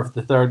remember if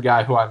the third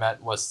guy who I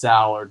met was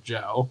Sal or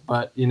Joe.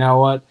 But you know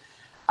what?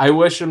 I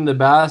wish him the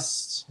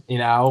best.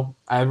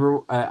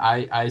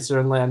 I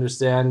certainly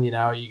understand. You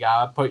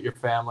gotta put your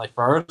family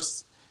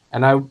first,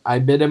 and I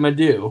bid him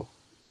adieu.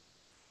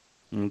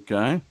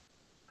 Okay.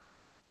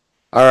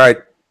 All right,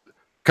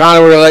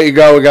 Connor, we're gonna let you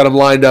go. We got him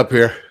lined up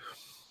here.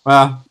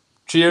 Well,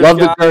 cheers. Love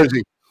guys. the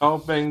jersey.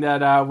 Hoping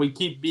that we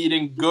keep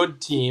beating good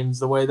teams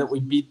the way that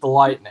we beat the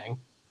Lightning.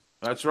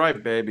 That's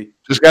right, baby.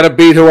 Just got to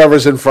beat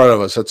whoever's in front of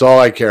us. That's all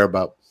I care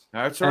about.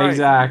 That's right.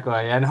 Exactly.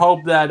 And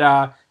hope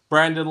that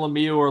Brandon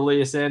Lemieux or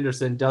Elias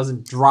Anderson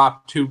doesn't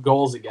drop 2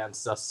 goals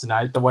against us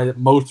tonight the way that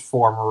most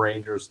former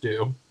Rangers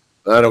do.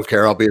 I don't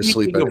care. I'll be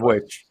asleep. Speaking of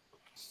which,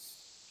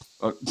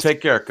 take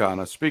care,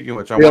 Connor. Speaking of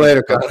which, See you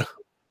later, Connor.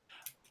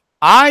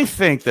 I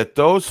think that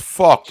those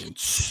fucking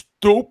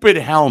stupid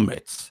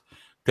helmets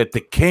that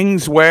the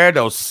Kings wear,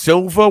 those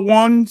silver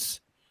ones.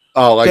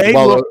 Oh,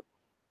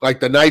 like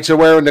the Knights are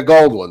wearing the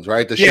gold ones,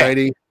 right? The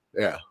shiny.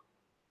 Yeah.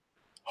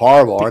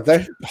 Horrible, aren't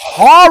they?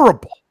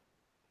 Horrible.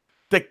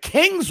 The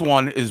Kings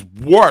one is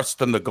worse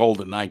than the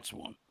Golden Knights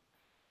one.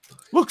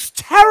 Looks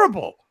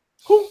terrible.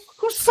 Who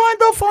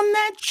signed off on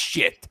that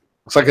shit?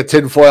 Looks like a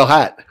tinfoil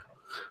hat.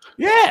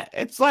 Yeah,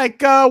 it's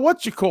like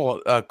what you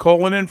call it?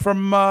 Calling in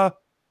from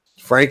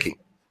Frankie.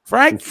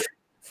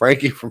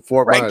 Frankie from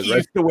Fort Myers. Frankie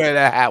used to wear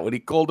that hat when he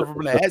called it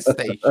from the head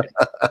station.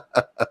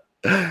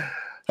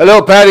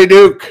 Hello, Patty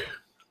Duke.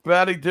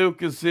 Patty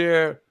Duke is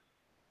here.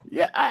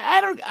 Yeah,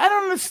 I don't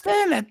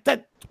understand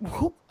that.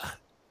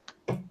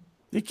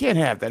 You can't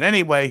have that.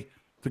 Anyway,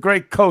 the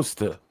great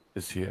Costa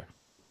is here.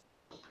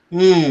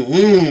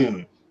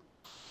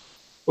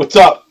 What's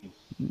up?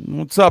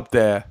 What's up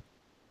there?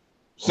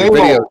 Same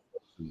old.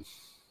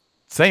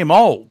 Same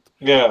old.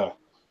 Yeah.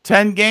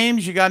 10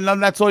 games. You got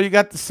nothing. That's all you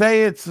got to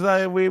say. It's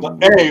Hey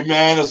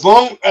man, as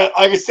long like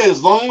I said,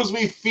 as long as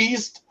we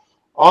feast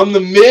on the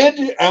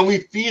mid and we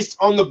feast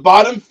on the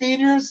bottom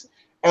feeders,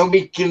 and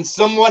we can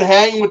somewhat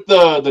hang with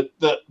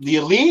the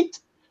elite,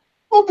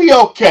 we'll be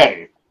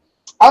okay.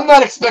 I'm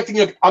not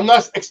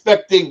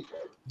expecting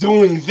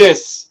doing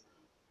this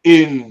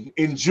in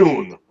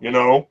June, you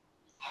know.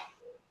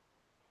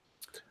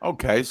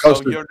 Okay, so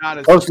Costa's, you're not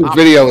as Costa's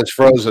video is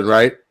frozen,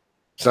 right?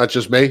 It's not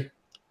just me?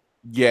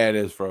 Yeah, it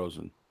is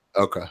frozen.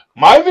 Okay.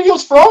 My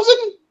video's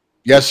frozen?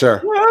 Yes,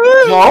 sir.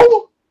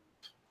 No.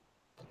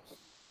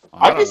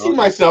 I can see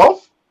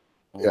myself.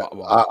 Yeah,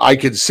 I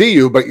can see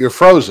you, but you're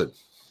frozen.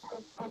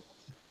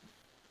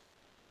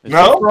 Is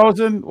No? he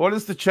frozen? What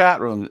is the chat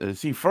room? Is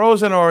he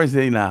frozen or is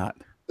he not?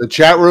 The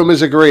chat room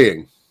is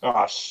agreeing.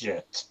 Oh,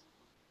 shit.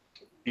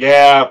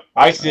 Yeah,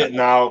 I see it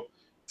now.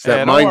 It's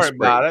that Don't mind worry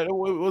spring. about it.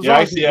 Yeah,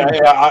 I see.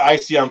 I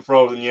see. I'm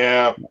frozen.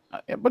 Yeah.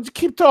 But just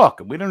keep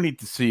talking. We don't need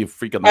to see you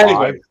freaking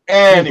Anyway,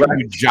 live.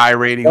 You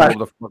gyrating all over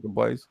the fucking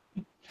place.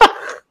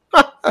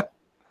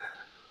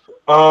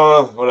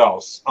 What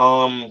else?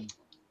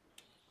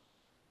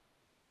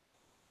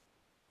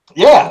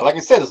 Yeah, like I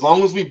said, as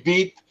long as we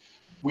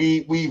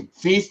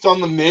feast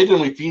on the mid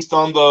and we feast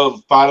on the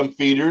bottom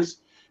feeders,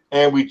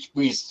 and we at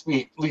least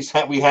we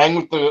hang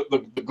with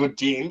the good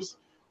teams,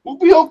 we'll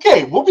be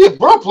okay. We're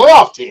a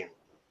playoff team.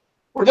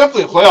 We're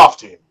definitely a playoff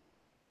team,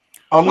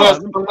 unless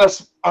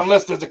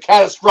there's a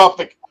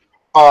catastrophic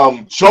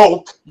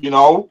choke, you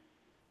know.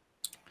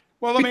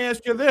 Well, let me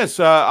ask you this: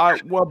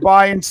 what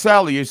buy and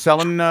sell? Are you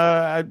selling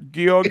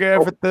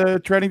Georgiev at the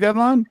trading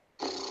deadline?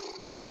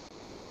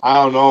 I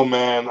don't know,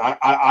 man.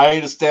 I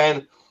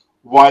understand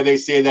why they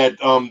say that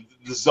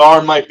the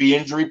Tsar might be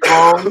injury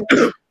prone,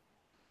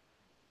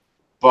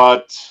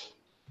 but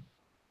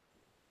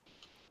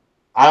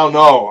I don't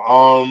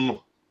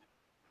know.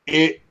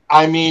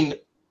 I mean,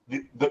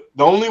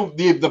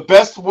 the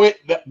best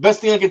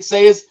thing I could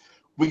say is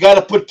we got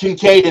to put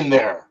Kincaid in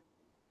there.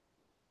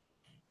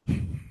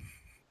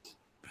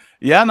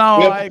 Yeah, no,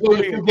 we have I to play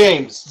agree. a few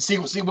games. See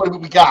what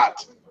we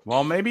got.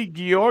 Well, maybe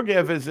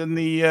Georgiev is in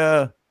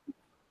the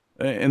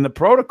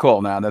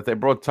protocol now that they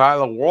brought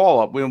Tyler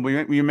Wall up.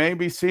 We may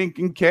be seeing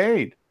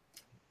Kincaid.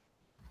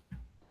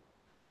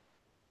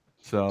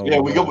 So yeah,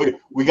 we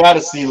got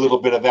to see a little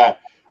bit of that.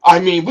 I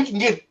mean, we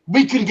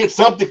can get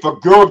something for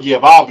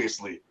Georgiev.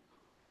 Obviously,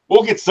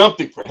 we'll get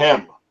something for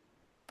him.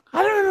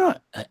 I don't know.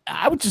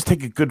 I would just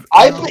take a good.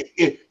 Think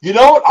you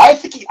know what I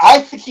think.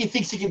 I think he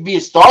thinks he can be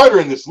a starter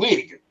in this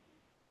league.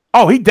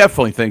 Oh, he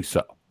definitely thinks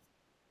so.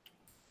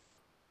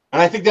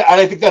 And I think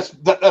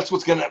that's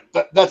what's gonna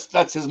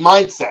that's his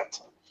mindset.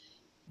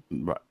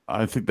 Right.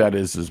 I think that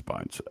is his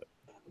mindset.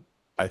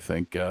 I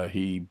think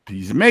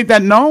he's made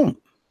that known.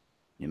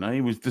 You know,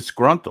 he was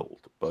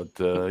disgruntled, but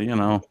you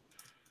know,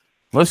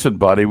 listen,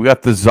 buddy, we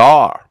got the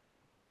Tsar,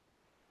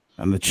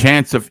 and the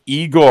chance of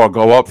Igor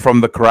go up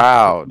from the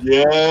crowd.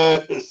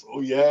 Yes.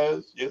 Oh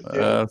yes.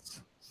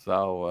 Yes.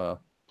 So.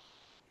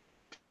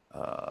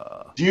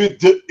 I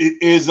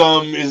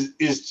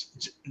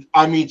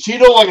mean,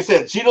 Cheeto, like I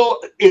said, Cheeto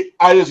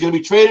either is going to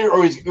be traded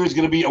or he's going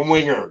to be a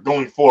winger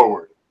going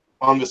forward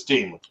on this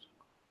team.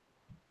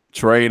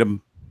 Trade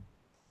him.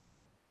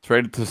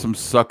 Trade it to some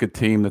sucker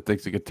team that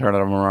thinks he could turn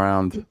him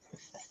around.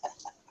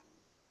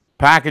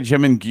 Package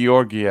him in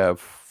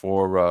Georgiev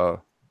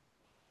for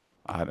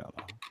I don't know.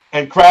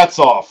 And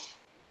Kravtsov.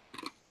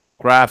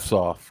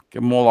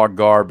 Give him all our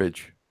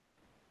garbage.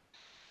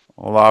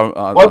 What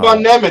about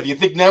Nemeth? You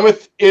think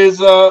Nemeth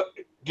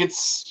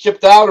gets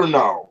shipped out or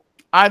no?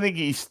 I think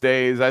he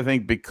stays. I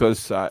think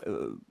because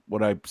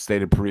what I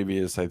stated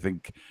previous, I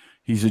think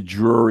he's a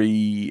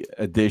Drury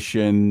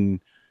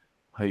addition.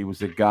 He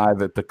was a guy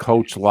that the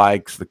coach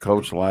likes. The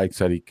coach likes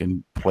that he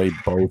can play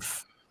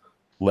both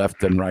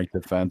left and right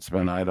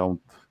defenseman.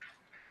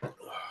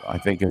 I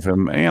think of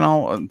him, you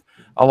know,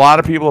 a lot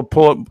of people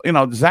pull, you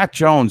know, Zach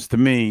Jones to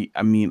me.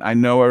 I mean, I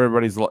know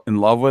everybody's in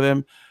love with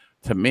him.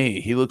 To me,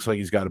 he looks like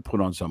he's got to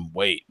put on some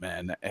weight,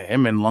 man.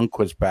 Him and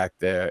Lundqvist back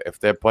there, if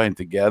they're playing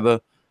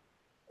together,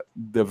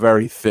 they're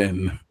very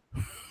thin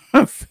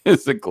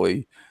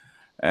physically.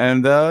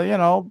 And, you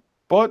know,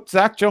 but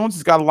Zach Jones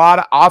has got a lot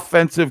of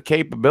offensive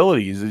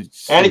capabilities.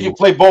 And he can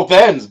play both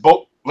ends,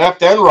 both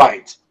left and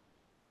right.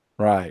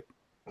 Right.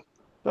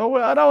 So,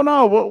 I don't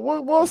know.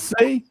 We'll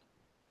see.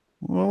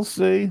 We'll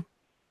see.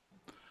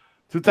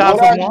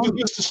 2001. What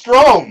Mr.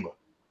 Strome?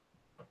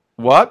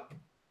 What?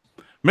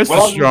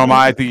 Mr. Strom,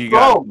 I think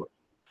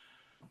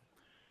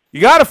you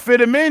got to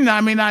fit him in.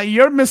 I mean,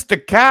 you're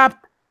Mr.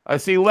 Cap. I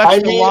see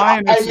Lex the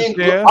Lion.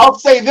 I'll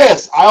say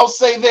this.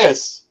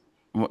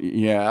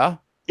 Yeah.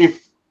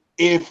 If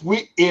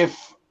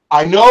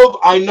I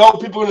know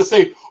people are gonna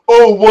say,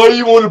 "Oh, why do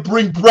you want to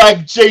bring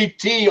back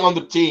JT on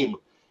the team?"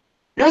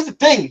 Here's the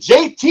thing: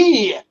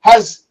 JT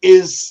has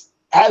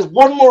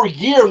one more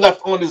year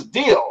left on his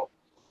deal,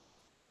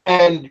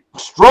 and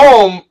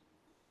Strome,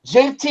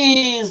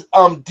 JT's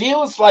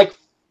deal is like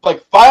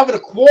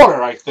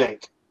 5.25, I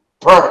think,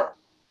 per.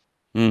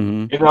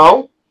 Mm-hmm. You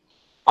know,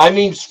 I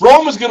mean,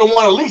 Strome is going to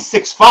want at least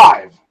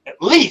 6.5,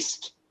 at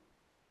least.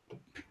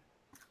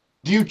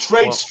 Do you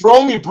trade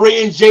Strome? You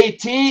bring in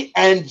JT,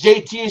 and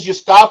JT is your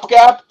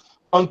stopgap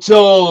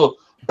until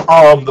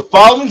the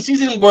following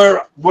season,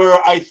 where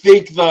I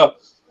think the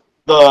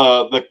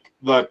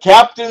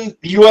captain,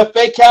 the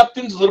UFA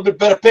captain's a little bit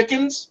better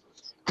pickings,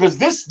 because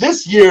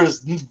this year's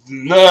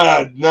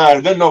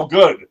they're no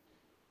good.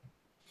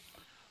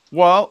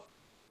 Well,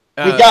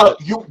 we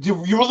got you. Do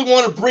you really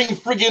want to bring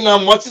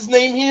friggin' what's his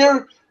name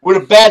here with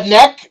a bad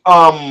neck?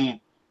 Malkin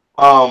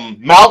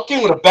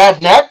with a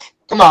bad neck.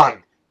 Come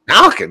on,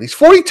 Malkin. He's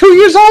 42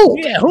 years old.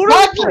 Yeah,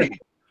 exactly.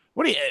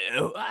 What do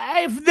you?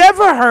 I've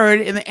never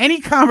heard in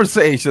any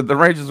conversation the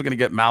Rangers are going to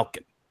get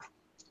Malkin.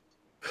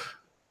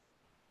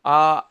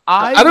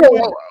 I don't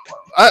know.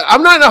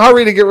 I'm not in a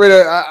hurry to get rid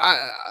of.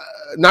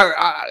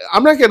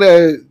 I'm not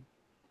gonna.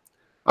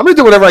 I'm gonna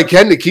do whatever I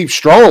can to keep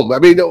Strome. I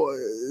mean,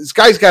 this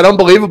guy's got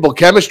unbelievable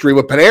chemistry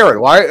with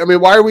Panarin. Why? I mean,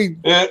 why are we?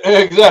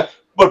 Exactly.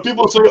 But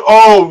people say,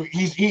 "Oh,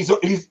 he's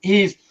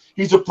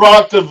a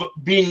product of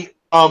being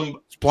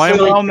He's playing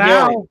well Panarin.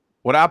 now.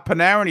 Without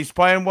Panarin, he's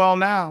playing well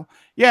now.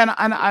 Yeah,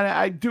 and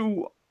I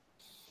do.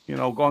 You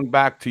know, going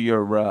back to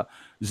your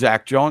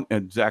Zach Jones,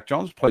 and Zach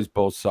Jones plays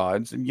both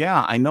sides, and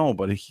yeah, I know,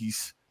 but he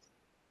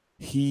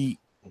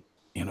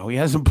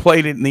hasn't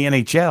played it in the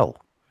NHL,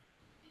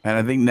 and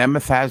I think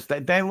Nemeth has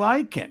that. They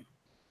like him.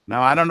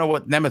 Now I don't know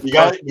what Nemeth. You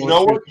got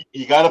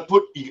to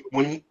put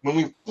when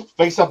we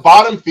face a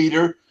bottom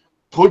feeder,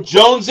 put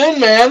Jones in,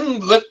 man.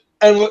 Let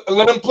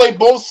him play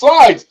both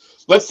sides.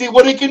 Let's see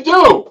what he can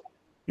do.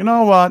 You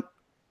know what?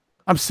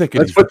 I'm sick of.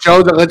 Let's put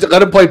Jones.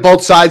 Let him play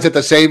both sides at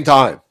the same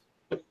time.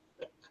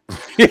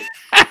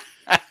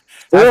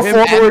 4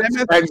 forwards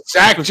and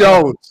Zach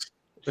Jones.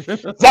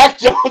 Zach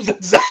Jones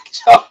and Zach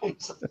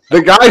Jones.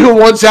 The guy who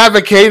once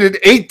advocated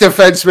 8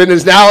 defensemen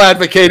is now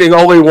advocating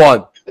only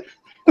 1.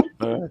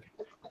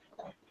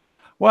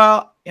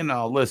 Well,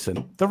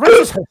 listen, the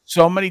Rangers have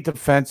so many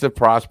defensive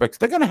prospects.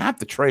 They're going to have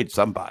to trade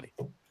somebody.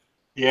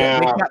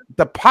 Yeah.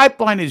 The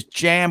pipeline is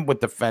jammed with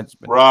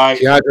defensemen. Right.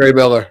 DeAndre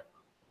Miller.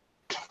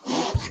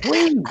 What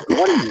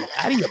are you,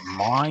 out of your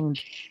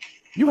mind?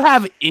 You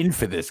have in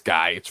for this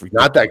guy. It's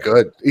ridiculous. Not that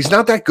good. He's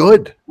not that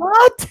good.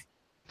 What?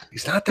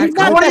 He's not that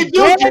good. What do you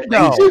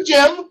do,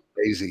 Jim?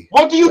 Lazy.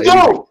 What do you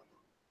do?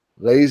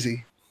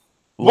 Lazy.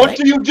 What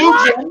do you do,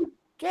 Jim?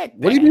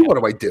 What do you mean? What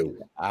do I do?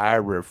 I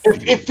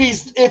refuse. If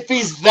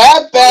he's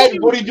that bad,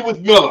 what do you do with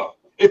Miller?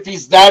 If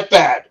he's that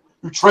bad,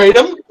 you trade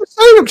him.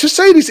 Just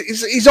saying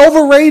he's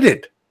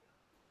overrated.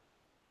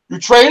 You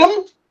trade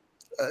him?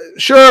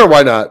 Sure,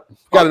 why not?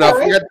 Got enough.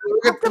 Okay.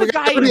 We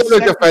got 30 other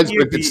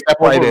defensemen that step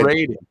right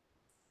in.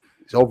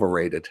 He's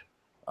overrated.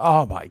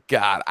 Oh my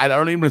God! I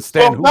don't even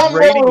understand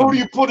who do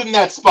you put in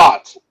that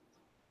spot?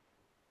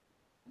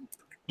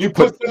 You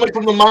put somebody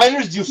from the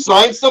minors. You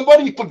sign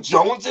somebody. You put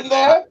Jones in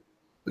there.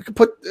 We could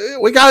put.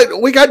 We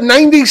got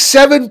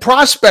 97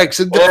 prospects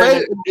in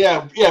defense.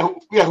 Yeah.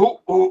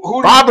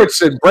 Who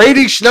Robertson,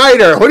 Brady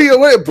Schneider.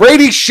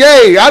 Brady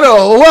Shea. I don't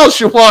know who else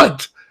you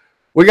want.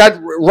 We got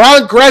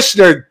Ron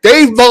Gressner,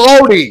 Dave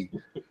Maloney,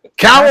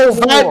 Carol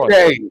Van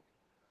Day,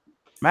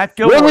 Matt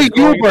Gilmore, Willie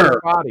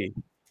Huber,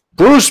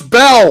 Bruce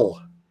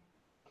Bell.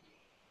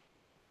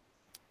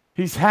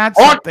 He's had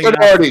something with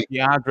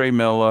DeAndre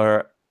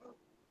Miller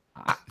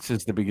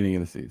since the beginning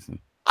of the season.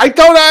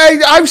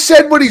 I've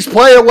said when he's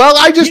playing well.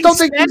 I just don't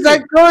think he's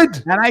that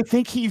good. And I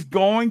think he's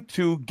going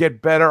to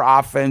get better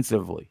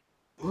offensively.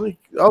 Okay.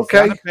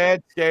 He's not a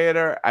bad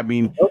skater. I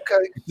mean,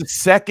 it's the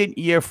second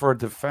year for a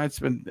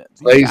defenseman.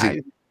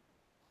 Lazy.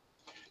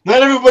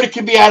 Not everybody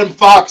can be Adam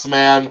Fox,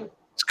 man.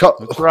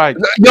 That's right.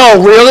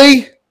 No,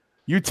 really?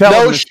 You tell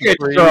him, Mr. shit,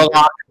 Freeze.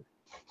 Sherlock.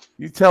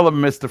 You tell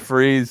him, Mr.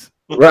 Freeze.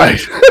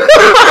 Right.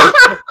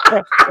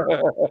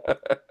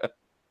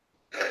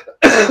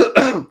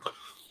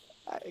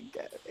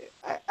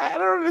 I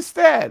don't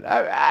understand.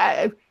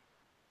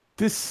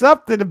 There's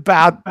something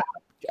about,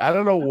 I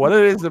don't know what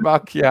it is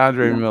about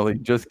Keandre Miller. He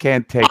just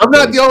can't take I'm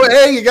not the only.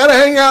 Hey, you got to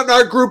hang out in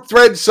our group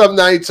thread some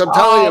nights. I'm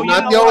telling you, I'm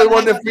not the only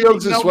one that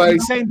feels this way.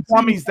 Same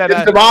dummies that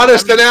There's some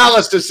honest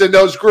analysis in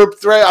those group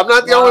threads. I'm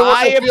not the only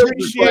one that feels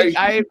this way.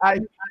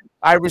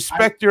 I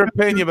respect your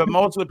opinion, but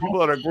most of the people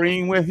that are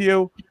agreeing with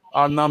you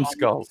are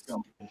numbskulls.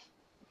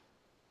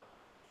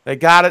 They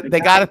got it. They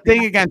got a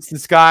thing against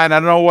this guy, and I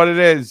don't know what it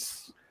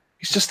is.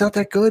 He's just not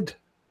that good.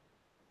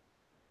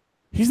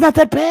 He's not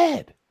that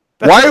bad.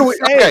 Why are we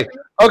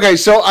okay?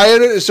 So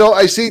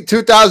I see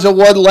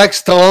 2001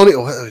 Lex Taloni.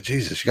 Oh,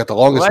 Jesus, you got the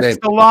longest name. Lex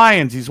the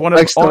Lions. He's one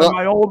of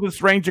my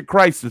oldest Ranger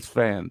Crisis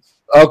fans.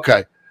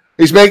 Okay.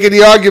 He's making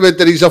the argument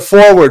that he's a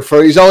forward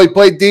he's only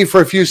played D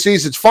for a few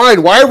seasons.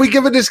 Fine. Why are we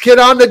giving this kid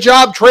on the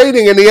job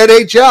training in the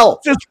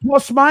NHL? Just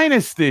plus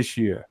minus this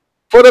year.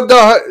 Put him to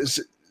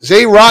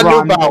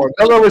Ron Neubauer.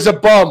 Miller is a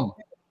bum.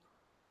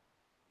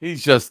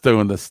 He's just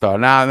doing the star.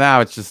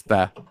 Now it's just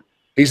that.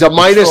 He's a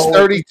minus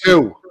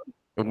 32.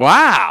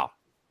 Wow.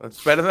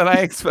 That's better than I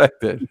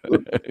expected,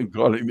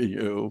 according to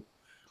you.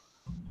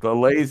 The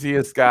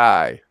laziest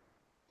guy.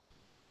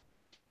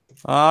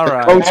 All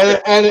right.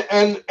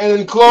 And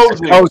in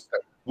closing,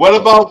 what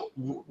about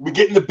we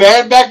getting the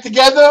band back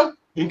together?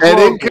 In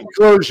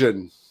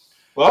conclusion,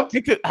 what?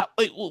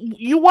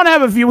 You want to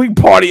have a viewing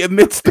party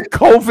amidst the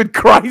COVID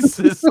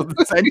crisis of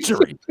the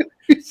century.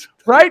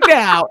 Right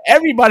now,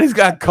 everybody's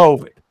got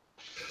COVID.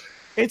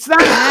 It's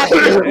not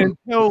happening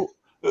until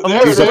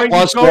he's a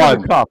plus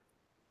one.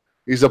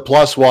 He's a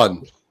plus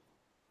one.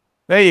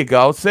 There you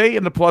go. See,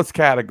 in the plus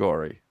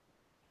category.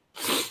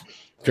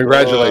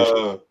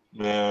 Congratulations,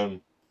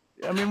 man.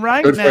 I mean,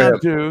 right now,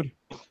 dude.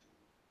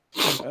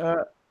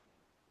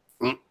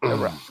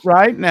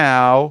 Right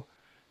now,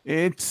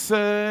 it's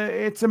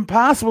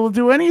impossible to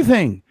do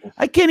anything.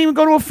 I can't even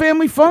go to a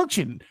family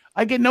function.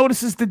 I get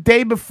notices the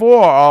day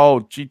before.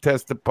 Oh, she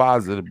tested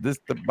positive. This,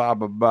 the blah,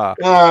 blah, blah.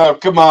 Oh,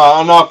 come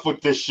on, enough with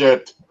this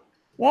shit.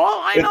 Well,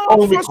 I It's know. I'm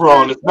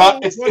Omicron.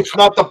 frustrated. It's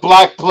not the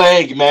Black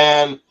Plague,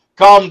 man.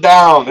 Calm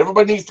down.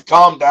 Everybody needs to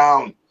calm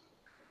down.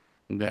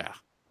 Yeah.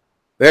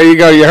 There you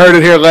go. You heard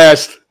it here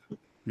last.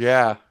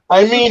 Yeah.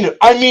 I mean,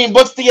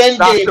 what's the end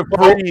game? Dr.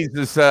 Freeze is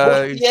What's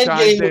the end chimed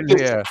game in with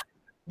this? here.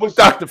 What's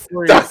Dr.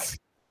 Freeze.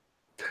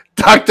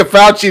 Dr.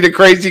 Fauci, the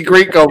crazy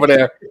Greek over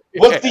there.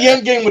 What's the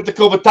end game with the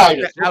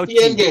COVID-titis? What's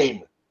the end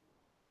game?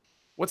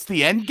 What's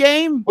the end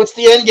game? What's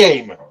the end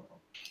game?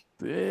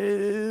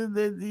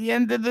 The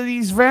end of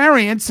these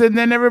variants, and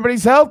then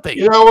everybody's healthy.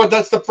 You know what?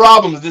 That's the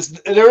problem.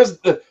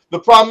 The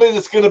problem is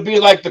it's going to be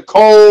like the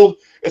cold.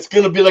 It's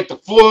going to be like the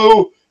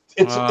flu.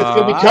 It's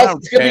going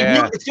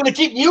to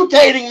keep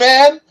mutating,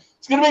 man.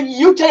 It's going to be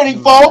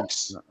mutating,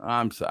 folks.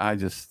 I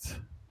just.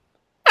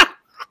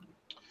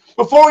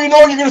 Before you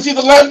know it, you're going to see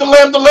the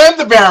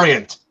lambda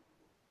variant.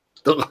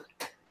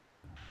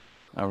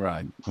 All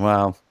right.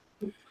 Well,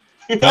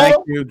 thank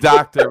you,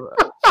 Dr.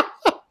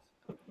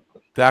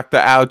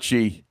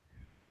 Ouchie,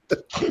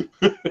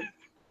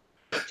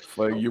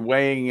 for you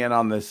weighing in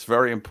on this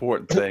very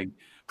important thing.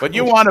 But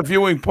you want a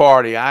viewing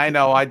party. I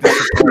know I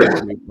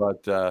disappointed you,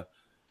 but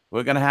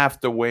we're going to have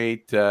to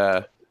wait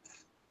until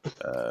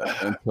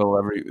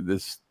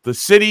the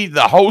city,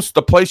 the host,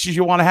 the places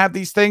you want to have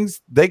these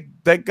things, they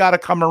got to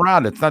come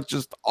around. It's not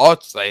just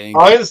us saying.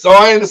 I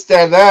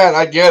understand that.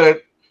 I get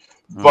it.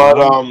 But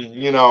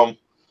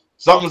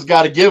something's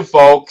got to give,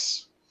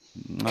 folks.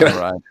 All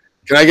right.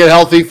 Can I get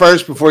healthy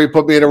first before you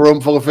put me in a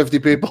room full of 50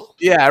 people?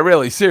 Yeah,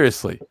 really,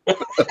 seriously.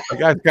 The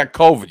guy's got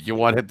COVID. You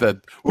want to hit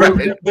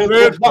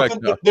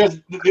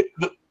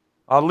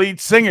our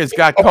lead singer's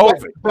got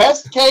COVID.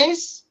 Best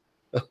case,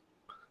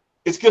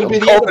 it's going to be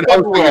the end of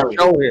February.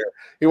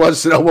 He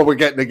wants to know when we're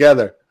getting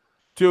together.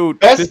 Dude,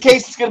 best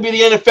case, it's going to be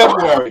the end of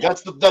February.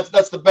 That's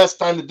the best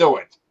time to do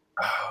it.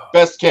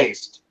 Best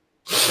case.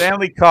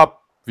 Stanley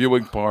Cup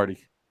viewing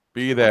party.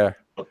 Be there.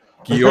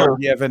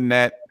 Georgiev and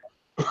net.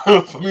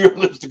 From your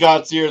lips to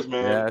God's ears,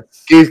 man.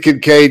 Yes. Keith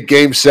Kincaid,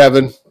 Game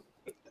 7.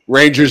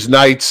 Rangers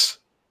Knights.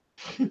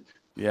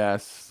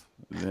 Yes.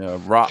 Yeah,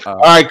 all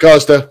right,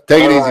 Costa.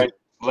 Take it easy.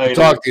 Later.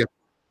 Talk to you.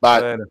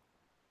 Bye. Later.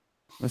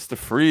 Mr.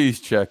 Freeze,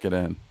 check it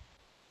in.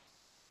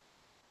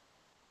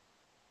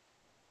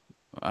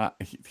 Come on.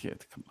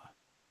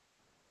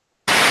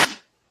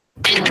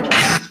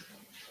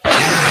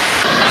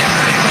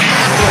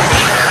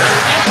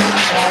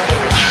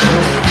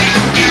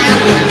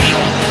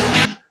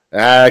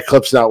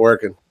 Clip's not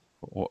working.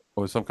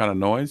 Was some kind of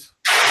noise?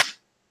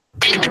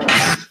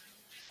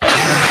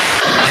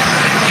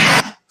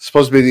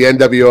 Supposed to be the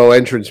NWO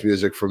entrance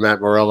music for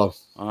Matt Morello.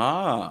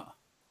 Ah.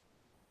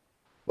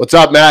 What's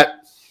up,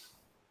 Matt?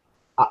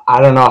 I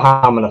don't know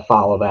how I'm going to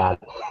follow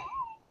that.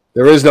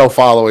 There is no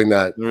following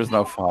that.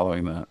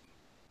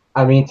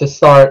 I mean, to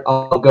start,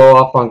 I'll go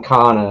off on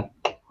Kana.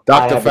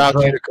 Dr.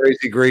 Fauci, the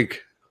crazy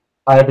Greek.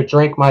 I have a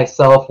drink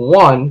myself,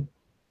 one,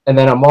 and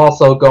then I'm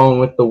also going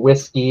with the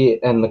whiskey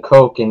and the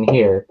Coke in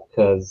here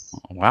because.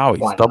 Wow,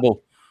 he's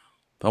double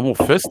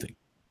fisting.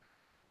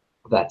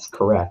 That's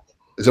correct.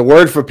 There's a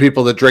word for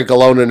people that drink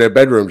alone in their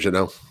bedrooms, you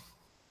know.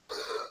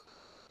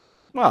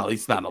 Well,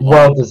 he's not alone.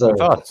 Well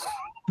deserved. With us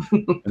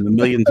and the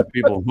millions of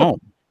people at home.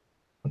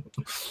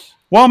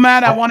 Well,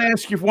 Matt, I want to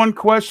ask you one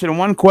question.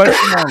 Only. All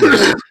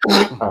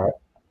right.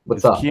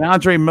 What's up?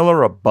 Keandre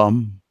Miller a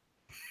bum?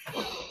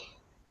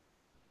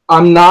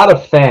 I'm not a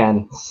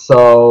fan,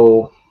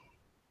 so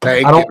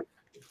Thank you.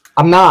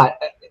 I'm not.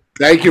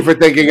 Thank you for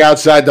thinking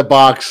outside the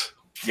box.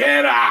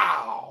 Get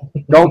out!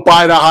 Don't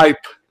buy the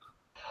hype.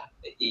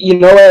 You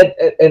know what?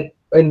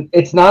 And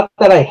it's not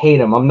that I hate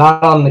him. I'm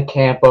not on the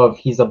camp of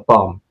he's a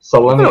bum.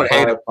 So let me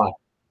clarify.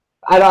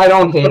 I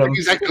don't hate him.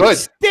 He's that good. He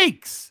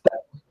stinks.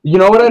 You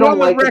know what I don't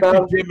like about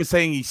him? Jim is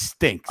saying he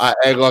stinks.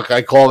 Hey, look,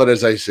 I call it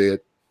as I see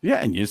it. Yeah,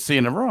 and you're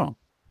seeing it wrong.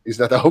 He's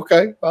not that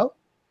okay. Well,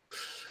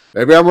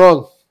 maybe I'm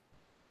wrong.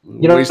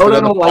 You know what I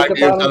don't like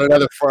about him?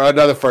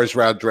 Another first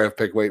round draft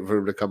pick waiting for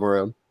him to come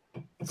around.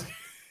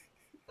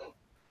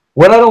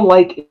 What I don't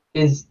like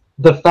is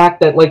the fact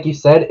that, like you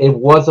said, it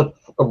was a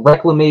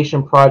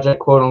reclamation project,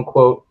 quote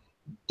unquote,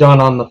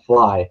 done on the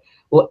fly.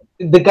 Well,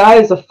 the guy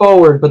is a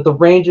forward, but the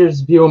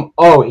Rangers view him,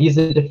 he's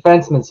a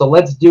defenseman, so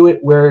let's do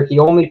it where he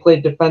only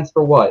played defense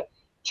for what,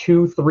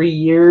 2-3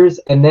 years,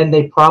 and then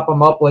they prop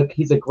him up like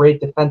he's a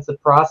great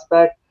defensive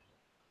prospect.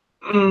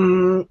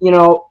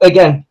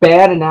 Again,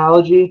 bad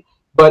analogy,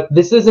 but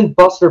this isn't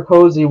Buster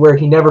Posey where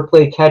he never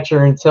played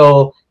catcher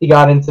until he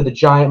got into the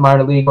giant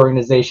minor league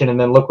organization, and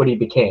then look what he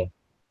became.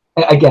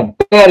 Again,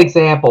 bad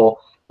example,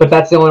 but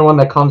that's the only one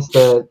that comes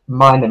to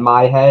mind in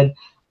my head.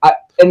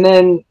 And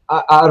then,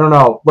 I don't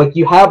know, like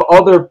you have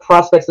other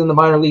prospects in the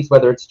minor leagues,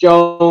 whether it's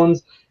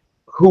Jones,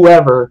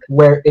 whoever,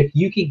 where if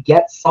you could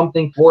get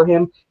something for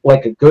him,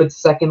 like a good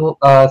second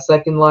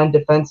line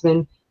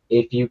defenseman,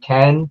 if you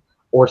can,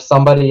 or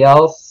somebody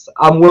else,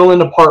 I'm willing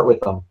to part with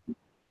them.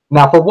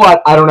 Now, for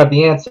what? I don't have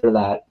the answer to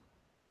that.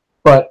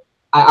 But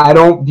I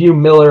don't view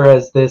Miller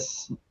as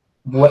this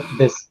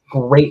this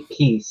great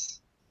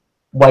piece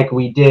like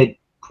we did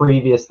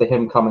previous to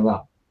him coming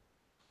up.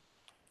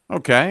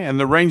 Okay, and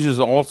the Rangers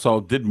also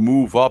did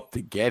move up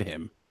to get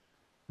him.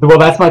 Well,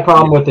 that's my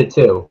problem with it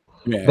too.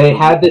 Yeah, They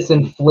had this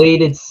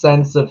inflated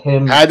sense of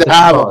him. Had to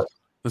have him.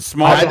 The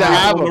smartest Had to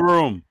have people in him. the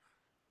room.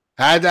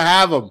 Had to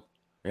have him.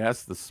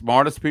 Yes, the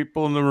smartest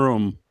people in the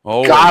room.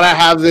 Oh, Gotta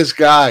have this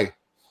guy.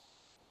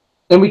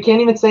 And we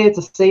can't even say it's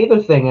a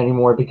Sather thing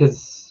anymore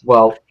because,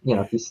 well, you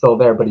know, he's still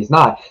there, but he's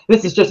not.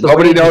 This is just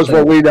Nobody Rangers knows thing.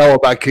 what we know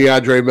about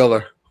Keandre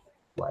Miller.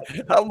 Right.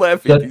 I'm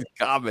laughing at these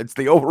comments.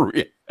 The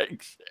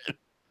overreaction.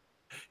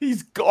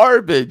 He's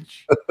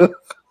garbage. I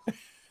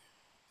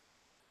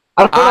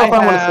don't know if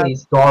I want to say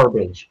he's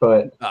garbage,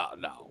 but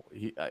no.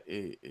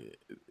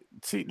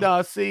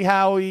 See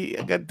how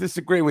I got to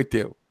disagree with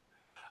you.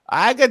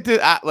 I got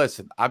to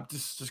listen. I'm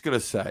just gonna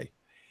say,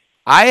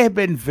 I have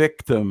been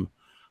victim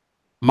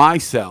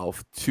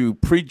myself to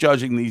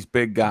prejudging these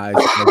big guys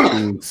as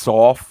being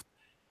soft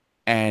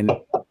and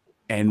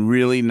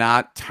really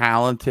not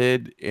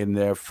talented in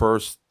their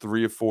first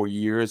 3 or 4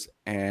 years,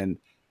 and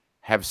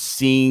have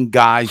seen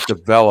guys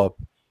develop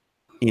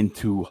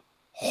into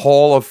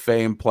Hall of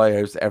Fame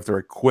players after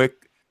a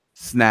quick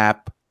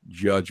snap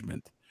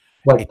judgment.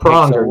 like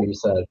Pronger, you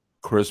said.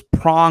 Chris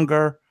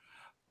Pronger,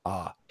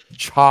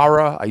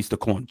 Chara. I used to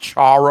call him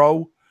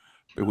Charo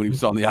when he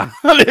was on the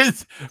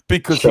Islanders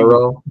because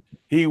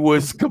he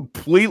was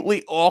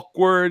completely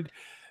awkward.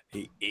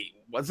 He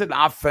wasn't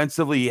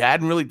offensively. He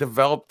hadn't really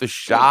developed the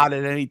shot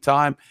at any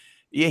time.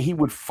 Yeah, he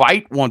would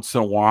fight once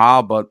in a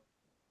while, but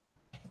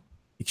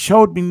it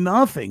showed me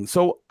nothing.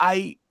 So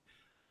I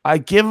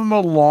give him a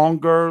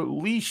longer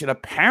leash, and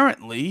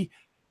apparently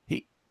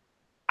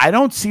I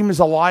don't see him as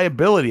a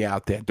liability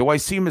out there. Do I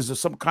see him as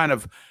some kind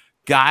of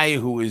guy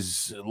who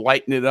is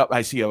lighting it up?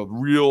 I see a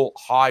real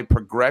high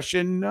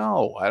progression.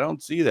 No, I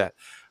don't see that.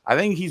 I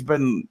think he's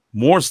been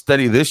more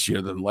steady this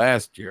year than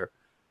last year.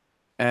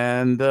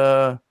 And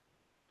I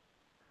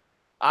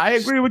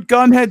agree with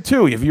Gunhead,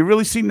 too. Have you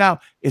really seen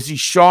now? Is he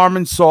sharp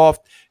and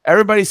soft?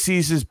 Everybody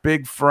sees his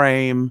big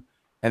frame,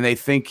 and they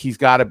think he's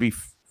got to be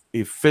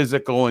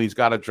physical and he's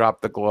got to drop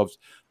the gloves.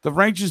 The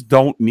Rangers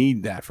don't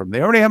need that from him.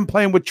 They already have him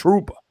playing with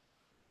Trouba.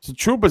 So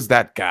Trouba's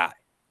that guy.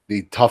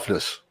 Need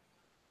toughness.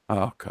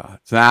 Oh God!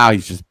 So now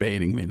he's just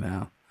baiting me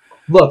now.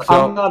 Look,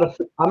 I'm not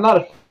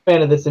a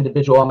fan of this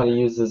individual. I'm going to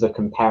use as a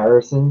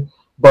comparison,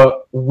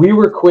 but we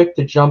were quick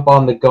to jump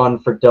on the gun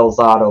for Del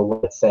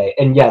Zotto, let's say,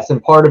 and yes,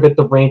 and part of it,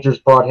 the Rangers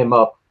brought him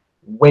up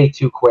way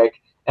too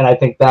quick, and I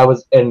think that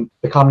was, and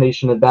the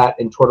combination of that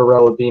and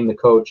Tortorella being the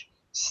coach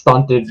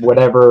stunted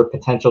whatever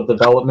potential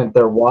development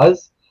there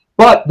was.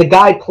 But the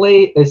guy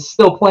is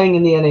still playing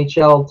in the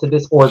NHL to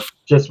this, or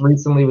just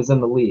recently was in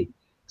the league.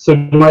 So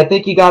do I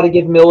think you got to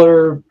give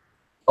Miller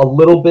a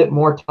little bit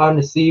more time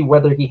to see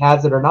whether he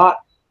has it or not?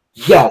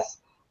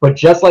 Yes. But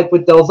just like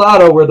with Del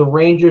Zotto, where the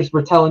Rangers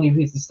were telling you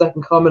he's the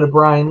second coming of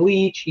Brian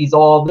Leach, he's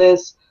all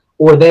this,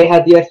 or they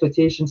had the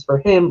expectations for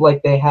him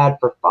like they had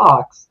for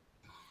Fox,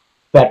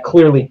 that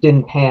clearly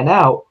didn't pan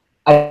out.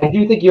 I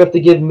do think you have to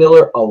give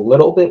Miller a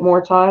little bit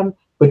more time.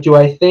 But do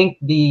I think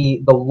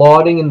the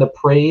lauding and the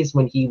praise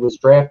when he was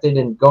drafted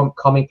and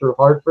coming through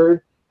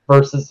Hartford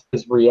versus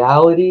his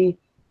reality,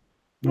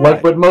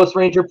 like with most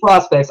Ranger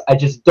prospects, I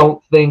just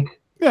don't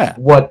think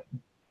what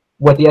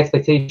the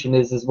expectation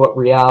is what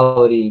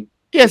reality.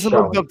 Yes, it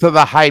lived up to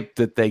the hype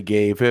that they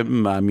gave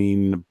him. I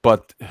mean,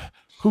 but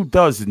who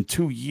does in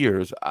 2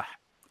 years?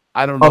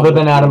 I don't know. Other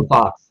than Adam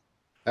Fox.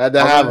 Had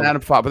to have him.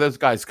 Adam Fox, but those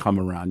guys come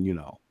around, you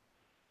know.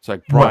 It's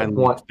like Brian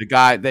Leach, the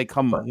guy, they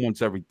come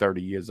once every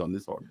 30 years on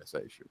this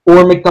organization.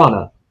 Or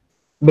McDonough.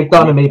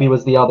 McDonough maybe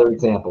was the other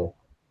example.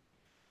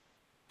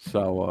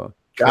 So,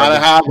 gotta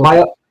have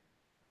him.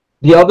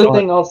 The other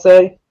thing I'll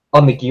say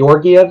on the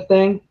Georgiev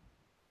thing,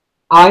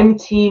 I'm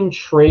team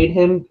trade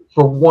him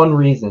for one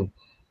reason.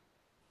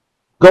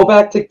 Go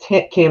back to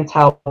Cam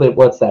Talbot,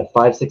 what's that,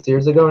 5-6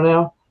 years ago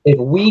now? If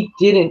we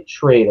didn't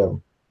trade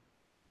him,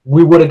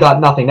 we would have got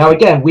nothing. Now,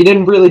 again, we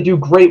didn't really do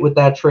great with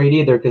that trade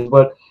either, because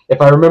if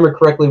I remember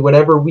correctly,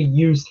 whatever we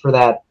used for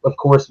that, of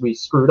course, we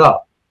screwed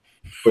up,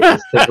 which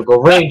is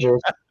typical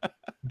Rangers.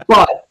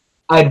 But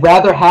I'd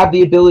rather have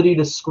the ability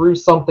to screw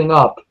something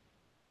up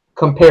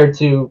compared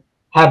to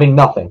having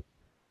nothing.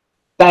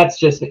 That's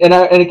just, and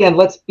again,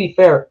 let's be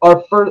fair.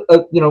 Our first,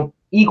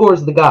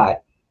 Igor's the guy,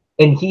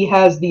 and he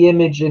has the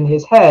image in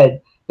his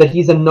head that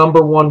he's a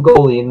number one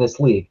goalie in this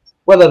league.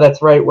 Whether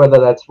that's right, whether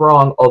that's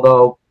wrong,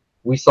 although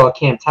we saw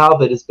Cam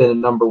Talbot has been a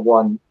number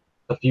one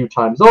a few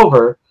times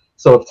over.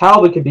 So if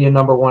Talbot could be a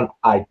number one,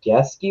 I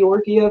guess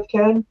Georgiev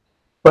can.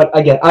 But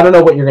again, I don't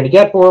know what you're going to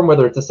get for him,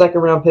 whether it's a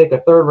second-round pick, a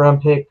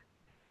third-round pick,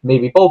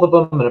 maybe both of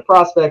them, and a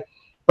prospect.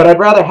 But I'd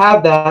rather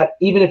have that,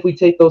 even if we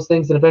take those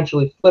things and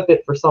eventually flip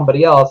it for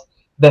somebody else,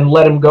 than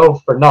let him go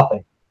for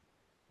nothing.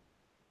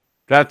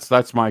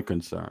 That's my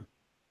concern.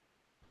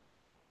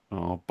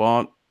 Oh,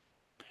 but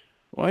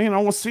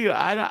well, we'll see.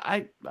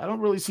 I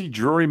don't really see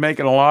Drury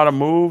making a lot of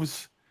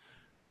moves,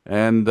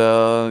 and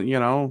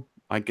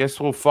I guess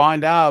we'll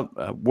find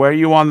out. Where are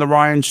you on the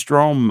Ryan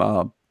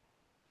Strome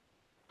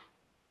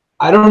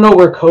I don't know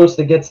where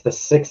Costa gets the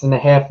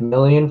 $6.5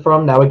 million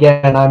from. Now,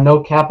 again, I'm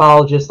no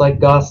capologist like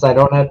Gus. I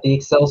don't have the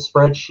Excel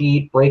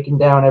spreadsheet breaking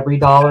down every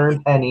dollar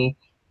and penny.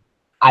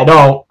 I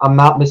don't. I'm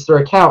not Mr.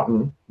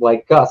 Accountant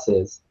like Gus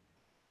is.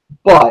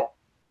 But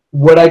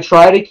would I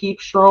try to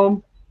keep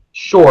Strome?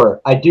 Sure.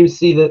 I do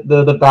see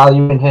the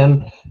value in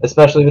him,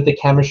 especially with the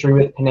chemistry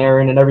with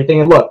Panarin and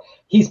everything. And look,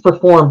 he's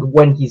performed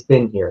when he's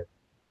been here,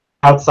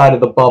 outside of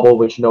the bubble,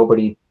 which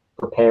nobody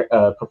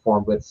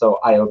performed with, so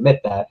I omit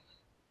that.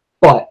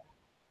 But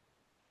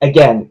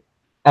again,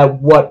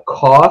 at what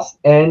cost?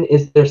 And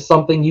is there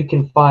something you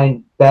can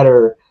find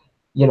better,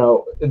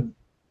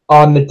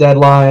 on the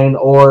deadline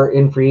or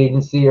in free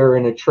agency or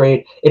in a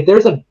trade? If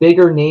there's a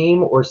bigger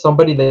name or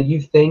somebody that you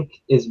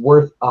think is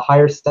worth a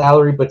higher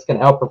salary but's going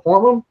to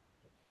outperform them,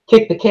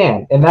 kick the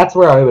can. And that's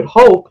where I would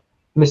hope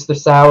Mr.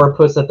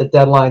 Sourpuss at the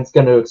deadline is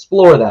going to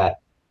explore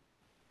that.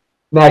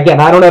 Now, again,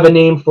 I don't have a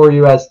name for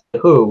you as to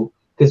who,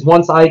 because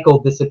once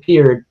Eichel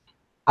disappeared,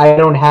 I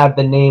don't have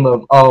the name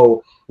of,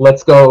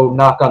 let's go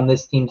knock on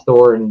this team's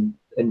door and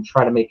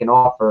try to make an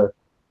offer.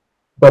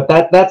 But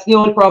that's the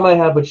only problem I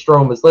have with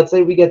Strome is, let's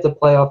say we get to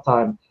playoff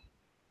time.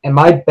 Am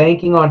I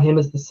banking on him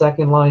as the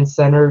second-line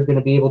center going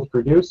to be able to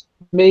produce?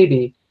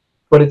 Maybe.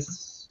 But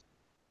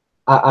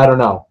I don't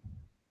know.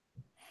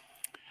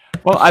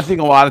 Well, I think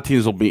a lot of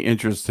teams will be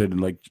interested in,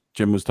 like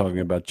Jim was talking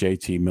about,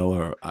 JT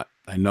Miller.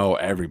 I know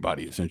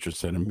everybody is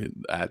interested in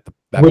him at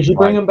that. Would you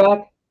bring him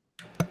back?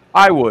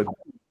 I would,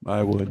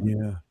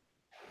 yeah.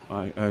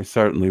 I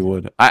certainly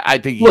would. I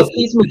think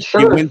he's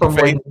matured from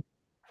when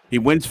he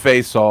wins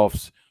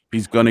face-offs.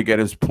 He's going to get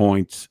his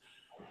points.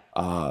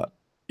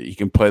 He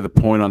can play the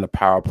point on the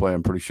power play,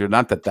 I'm pretty sure.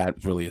 Not that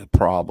that's really a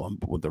problem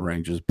with the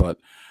Rangers, but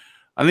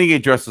I think he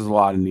addresses a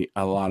lot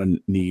of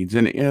needs,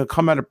 and it'll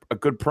come at a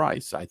good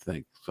price, I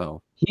think.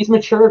 So he's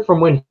matured from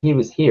when he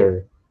was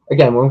here.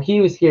 Again, when he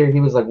was here, he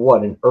was like,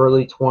 in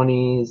early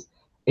 20s,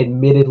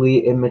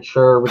 admittedly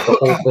immature with the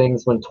whole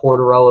things when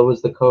Tortorella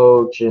was the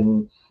coach,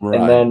 and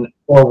then,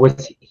 or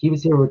was he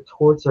was here with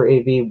Torts or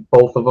AV,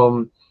 both of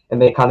them,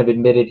 and they kind of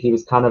admitted he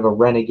was kind of a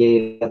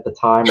renegade at the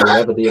time, or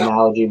whatever the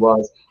analogy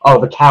was. Oh,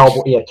 the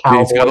cowboy, cowboy.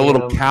 He's got a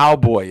little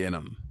cowboy in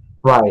him.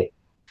 Right.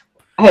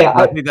 Hey,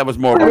 I think that was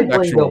more of a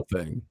sexual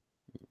thing.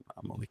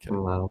 I'm only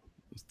kidding. Wow.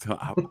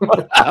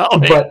 But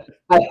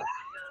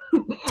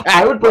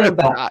I would bring him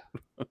back.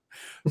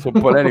 So,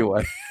 but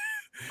anyway,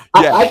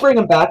 yeah, I bring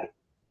him back.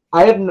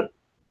 I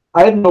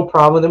have no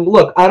problem with him.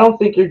 Look, I don't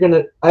think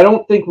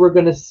we're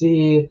gonna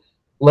see,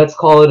 let's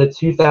call it a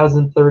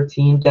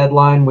 2013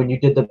 deadline when you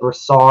did the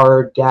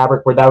Brassard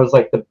Gabrick, where that was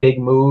like the big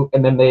move,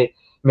 and then they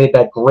made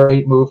that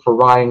great move for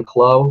Ryan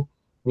Clough,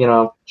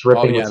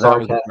 dripping with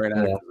sarcasm.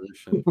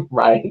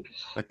 Right.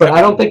 But I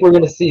don't think we're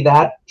gonna see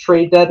that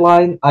trade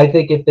deadline. I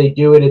think if they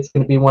do it, it's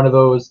gonna be one of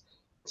those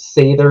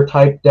Sather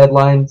type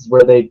deadlines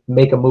where they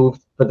make a move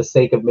for the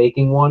sake of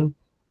making one.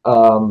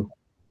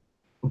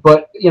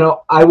 But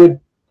I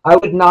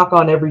would knock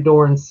on every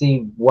door and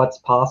see what's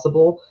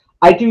possible.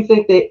 I do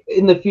think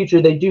in the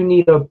future they do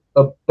need a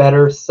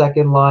better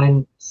second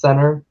line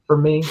center for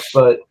me,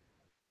 but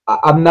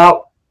I'm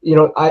not.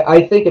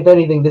 I think if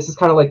anything, this is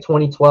kind of like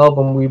 2012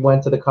 when we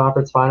went to the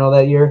conference final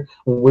that year.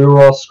 When we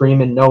were all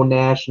screaming, "No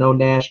Nash, no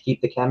Nash, keep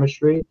the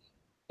chemistry."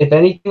 If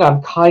anything,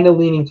 I'm kind of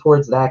leaning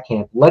towards that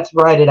camp. Let's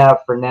ride it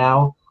out for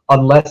now,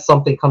 unless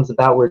something comes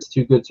about where it's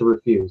too good to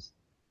refuse.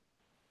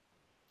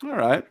 All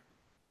right.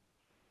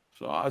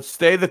 So I'll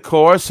stay the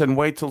course and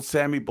wait till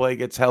Sammy Blais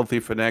gets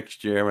healthy for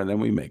next year, and then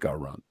we make our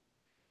run.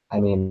 I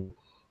mean,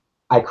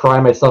 I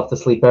cry myself to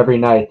sleep every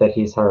night that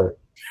he's hurt.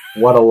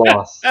 What a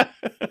loss.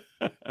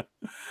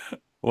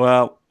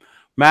 Well,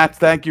 Matt,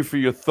 thank you for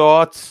your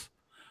thoughts.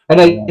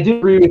 And I do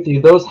agree with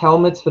you. Those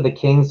helmets for the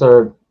Kings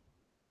are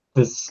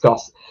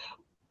disgusting.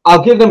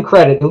 I'll give them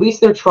credit. At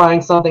least they're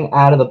trying something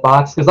out of the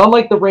box. Because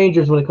unlike the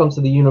Rangers when it comes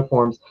to the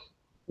uniforms,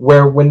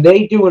 where when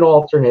they do an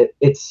alternate,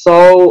 it's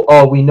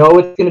we know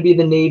it's going to be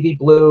the navy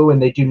blue and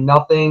they do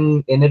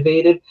nothing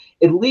innovative.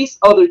 At least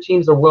other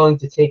teams are willing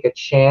to take a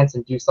chance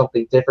and do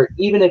something different.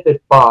 Even if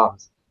it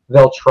bombs,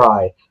 they'll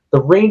try.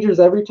 The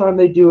Rangers, every time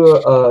they do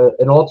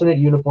an alternate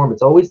uniform,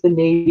 it's always the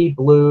navy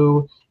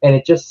blue, and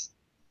it just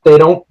they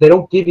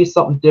don't give you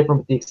something different,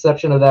 with the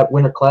exception of that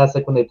Winter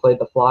Classic when they played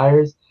the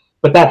Flyers.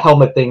 But that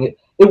helmet thing,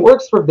 it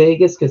works for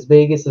Vegas because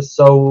Vegas is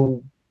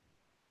so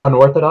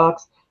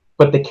unorthodox.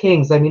 But the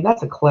Kings, I mean,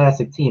 that's a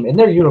classic team, and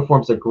their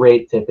uniforms are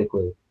great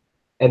typically.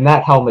 And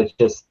that helmet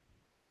just,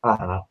 I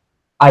don't know.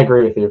 I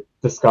agree with you.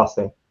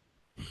 Disgusting.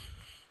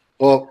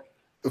 Well,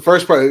 the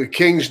first part, the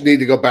Kings need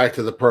to go back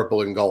to the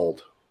purple and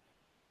gold.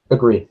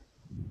 Agree.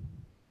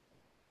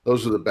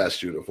 Those are the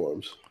best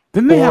uniforms.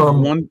 Didn't they have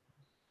one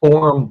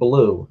form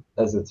blue,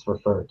 as it's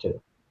referred to?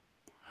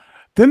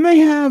 Didn't they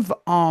have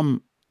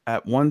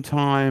at one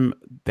time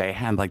they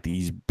had like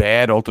these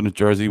bad alternate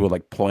jersey with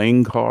like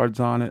playing cards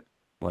on it?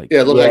 Like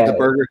it looked like the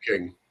Burger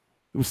King.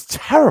 It was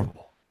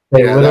terrible.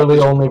 They literally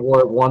only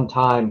wore it one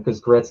time because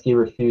Gretzky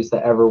refused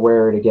to ever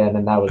wear it again,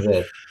 and that was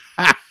it.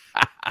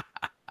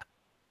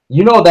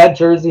 That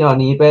jersey on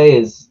eBay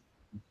is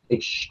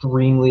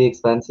extremely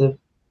expensive.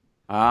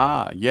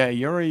 Yeah,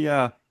 you're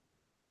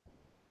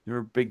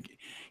a big.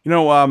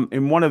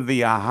 In one of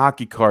the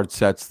hockey card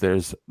sets,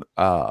 there's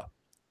the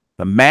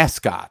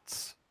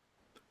mascots.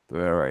 All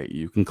right,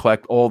 you can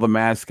collect all the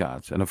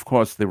mascots, and of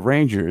course, the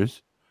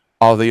Rangers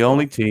are the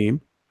only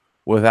team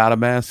without a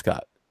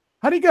mascot.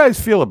 How do you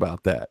guys feel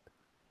about that?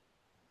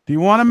 Do you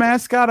want a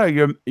mascot, or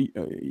you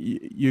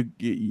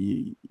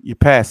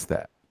pass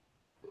that?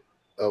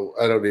 Oh,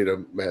 I don't need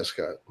a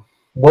mascot.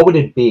 What would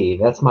it be?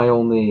 That's my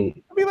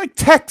only. I mean, like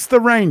Tex the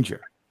Ranger.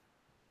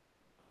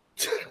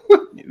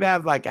 You'd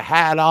have like a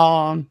hat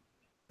on.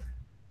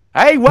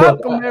 Hey,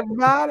 welcome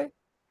everybody.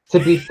 To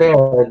be fair,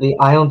 the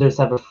Islanders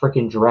have a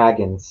freaking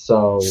dragon,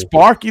 so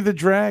Sparky the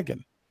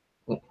Dragon.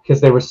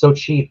 Because they were so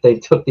cheap, they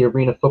took the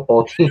arena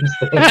football teams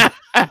thing.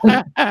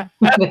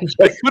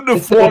 They couldn't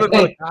afford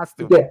another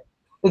costume. Yeah,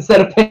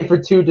 instead of paying for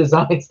 2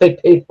 designs, they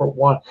paid for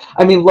 1.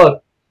 I mean,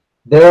 look,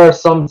 there are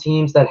some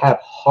teams that have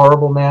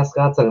horrible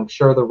mascots, and I'm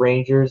sure the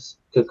Rangers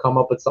could come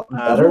up with something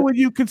better. Who would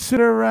you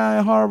consider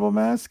a horrible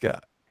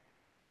mascot?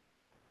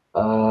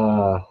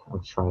 I'm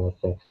trying to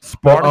think.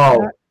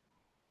 Spartacus?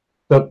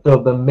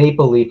 The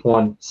Maple Leaf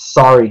one.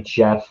 Sorry,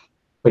 Jeff,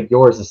 but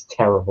yours is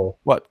terrible.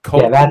 What?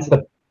 Colton? Yeah, that's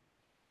the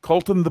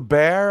Colton the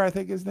Bear. I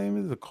think his name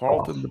is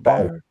Carlton the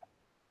Bear.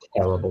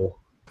 Terrible.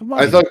 Come on.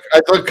 I thought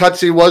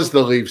Cutsy was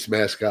the Leafs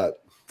mascot.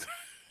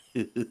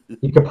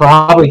 You could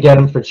probably get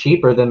him for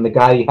cheaper than the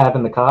guy you have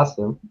in the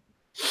costume.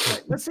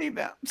 Let's see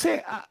that.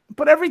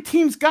 But every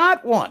team's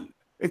got one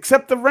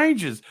except the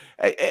Rangers.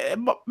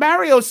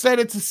 Mario said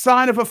it's a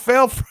sign of a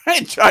failed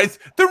franchise.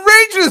 The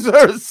Rangers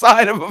are a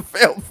sign of a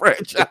failed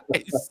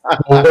franchise.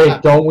 Well,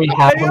 wait, don't we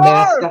have a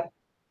mascot?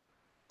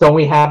 Don't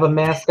we have a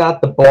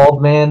mascot? The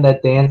bald man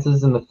that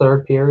dances in the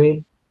 3rd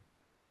period?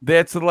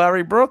 That's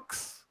Larry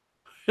Brooks.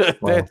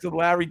 That's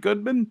Larry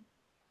Goodman.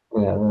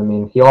 Yeah, I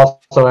mean, he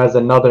also has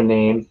another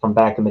name from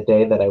back in the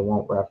day that I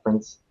won't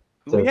reference.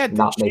 The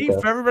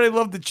Chief. Everybody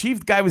loved the Chief.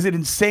 The guy was an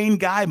insane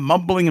guy,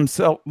 mumbling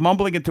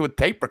into a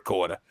tape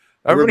recorder.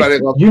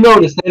 You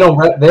notice they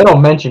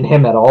don't mention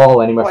him at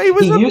all anymore. Well, he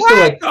was used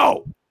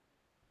to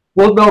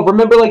Well, no,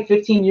 remember like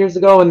 15 years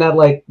ago in that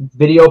like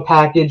video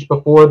package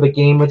before the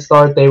game would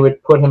start, they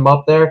would put him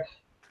up there.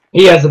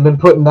 He hasn't been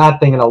putting that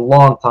thing in a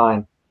long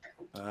time.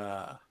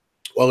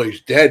 Well,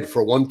 he's dead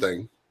for one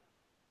thing.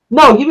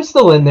 No, he was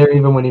still in there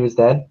even when he was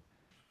dead.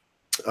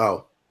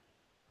 Oh.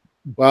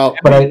 Well,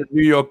 but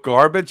New York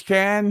garbage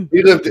can.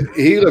 He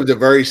lived a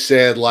very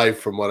sad life,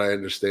 from what I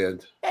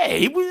understand. Hey,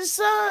 he was,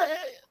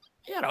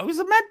 he was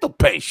a mental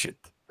patient.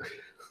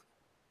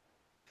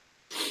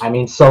 I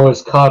mean, so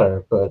is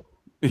Cutter, but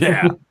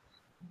yeah.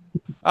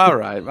 All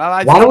right.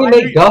 Well, why don't we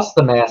make Gus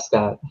the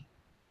mascot?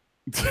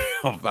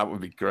 Oh, that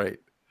would be great.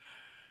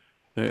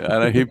 Yeah,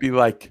 and he'd be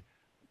like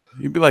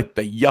the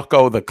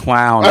Yucko the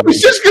Clown. I was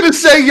just gonna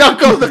say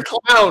Yucko the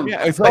Clown.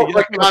 Yeah, it's like, oh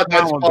my God,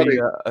 that's funny.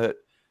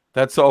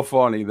 That's so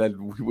funny that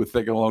we were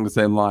thinking along the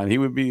same line. He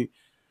would be,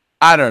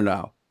 I don't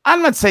know.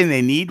 I'm not saying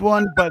they need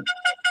one, but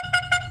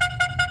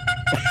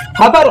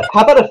how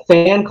about a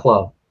fan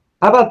club?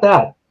 How about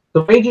that?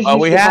 The Rangers. Oh,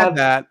 we had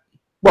that.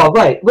 Well,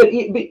 right, but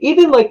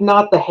even like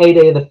not the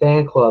heyday of the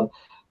fan club.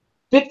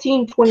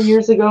 15, 20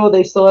 years ago,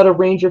 they still had a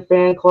Ranger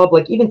fan club.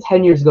 Like even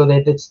 10 years ago, they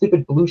had that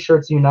stupid Blue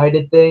Shirts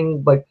United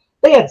thing. Like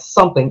they had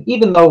something.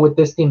 Even though with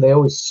this team they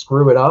always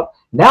screw it up.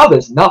 Now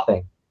there's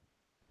nothing.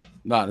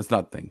 No, there's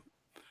nothing.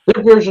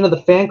 Their version of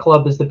the fan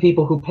club is the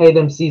people who pay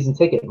them season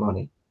ticket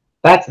money.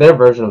 That's their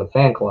version of the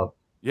fan club.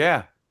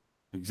 Yeah,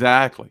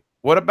 exactly.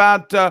 What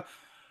about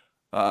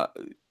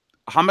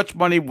how much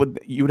money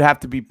would you'd have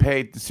to be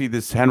paid to see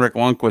this Henrik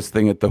Lundqvist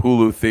thing at the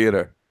Hulu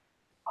Theater?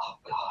 Oh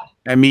God!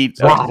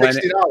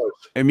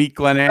 $60. Meet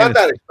Glenn Not Anderson.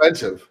 that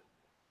expensive.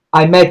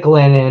 I met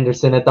Glenn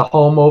Anderson at the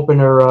home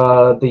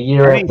opener the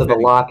year after the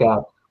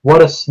lockout.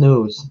 What a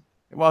snooze!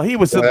 Well, he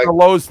was at the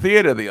Lowe's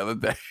Theater the other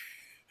day,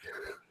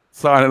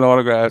 signing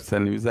autographs,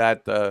 and he was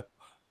at the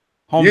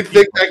home. You'd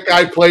think that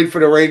guy played for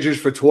the Rangers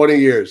for 20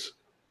 years.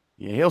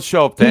 Yeah, he'll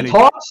show up. He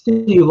talks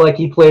to you like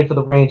he played for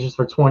the Rangers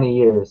for 20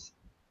 years.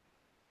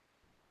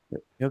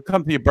 He'll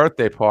come to your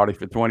birthday party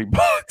for $20.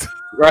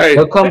 Right.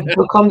 He'll come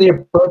to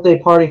your birthday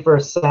party for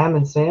a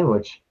salmon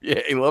sandwich.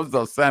 Yeah, he loves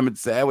those salmon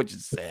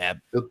sandwiches,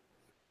 Sam.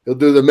 He'll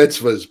do the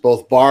mitzvahs,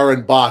 both bar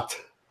and bot.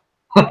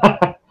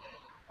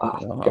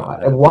 Oh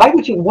God! And why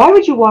would you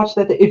watch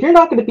that? If you're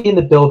not going to be in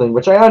the building,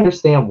 which I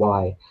understand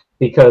why,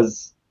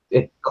 because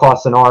it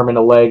costs an arm and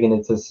a leg and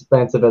it's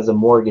expensive as a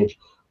mortgage.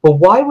 But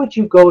why would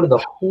you go to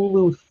the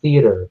Hulu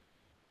Theater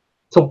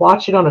to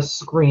watch it on a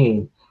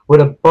screen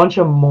with a bunch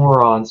of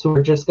morons who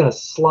are just going to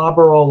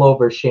slobber all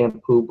over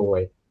Shampoo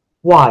Boy?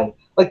 Why?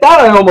 Like that,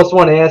 I almost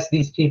want to ask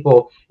these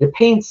people, you're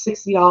paying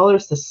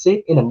 $60 to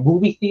sit in a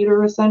movie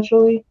theater,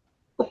 essentially?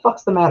 What the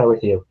fuck's the matter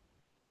with you?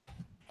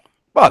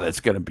 Well, there's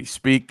going to be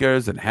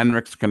speakers, and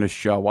Henrik's going to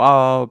show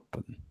up.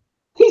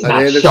 He's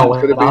not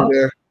showing up. Be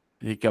there.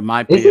 He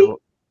might be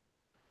able.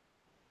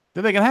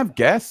 Are they going to have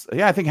guests?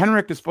 Yeah, I think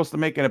Henrik is supposed to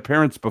make an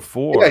appearance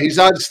before. Yeah, he's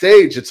on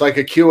stage. It's like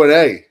a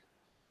Q&A.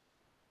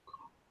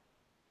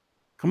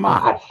 Come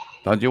on.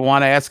 Don't you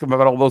want to ask him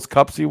about all those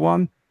cups he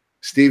won?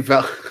 Steve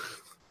Val.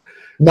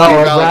 No, Steve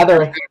I'd Valentine rather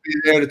going to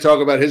be there to talk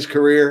about his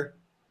career.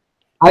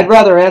 I'd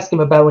rather ask him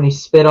about when he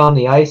spit on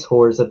the ice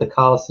horse at the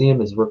Coliseum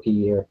his rookie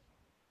year.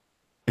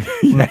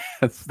 Yeah,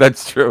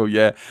 that's true.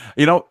 Yeah,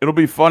 it'll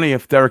be funny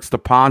if Derek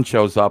Stepan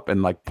shows up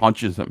and like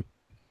punches him.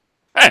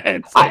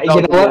 It's like,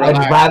 You know what?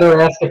 I'd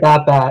rather ask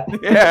about that.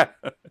 Yeah.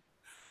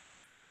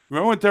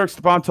 Remember when Derek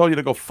Stepan told you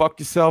to go fuck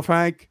yourself,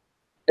 Hank?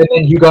 And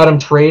then you got him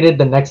traded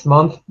the next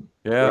month.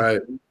 Yeah.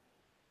 Right.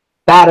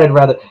 That I'd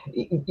rather.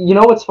 You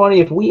know what's funny?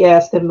 If we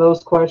asked him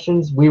those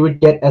questions, we would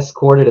get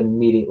escorted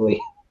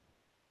immediately.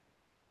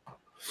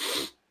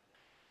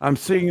 I'm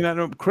seeing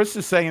that Chris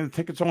is saying the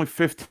ticket's only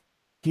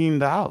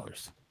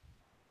 $15.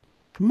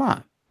 Come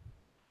on.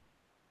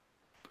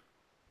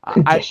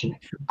 I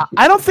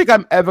don't think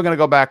I'm ever going to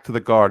go back to the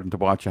Garden to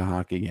watch a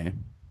hockey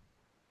game.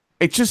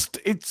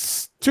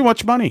 It's too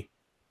much money.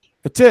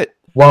 That's it.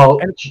 Well,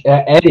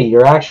 Eddie,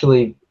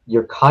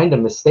 you're kind of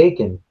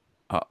mistaken.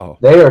 Uh-oh.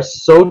 They are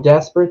so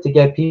desperate to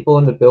get people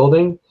in the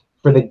building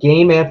for the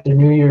game after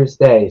New Year's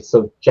Day,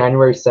 so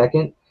January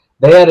 2nd.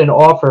 They had an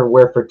offer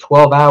where for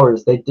 12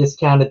 hours they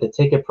discounted the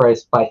ticket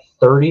price by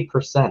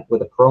 30%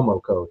 with a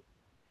promo code.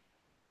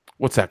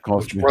 What's that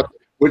cost me?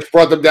 Which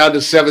brought them down to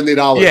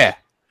 $70. Yeah.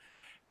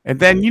 And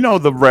then,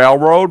 the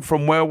railroad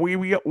from where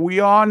we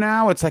are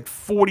now, it's like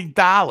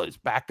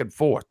 $40 back and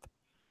forth.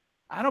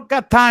 I don't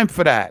got time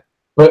for that.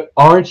 But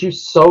aren't you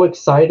so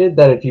excited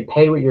that if you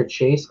pay with your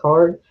Chase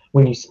card,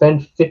 when you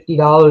spend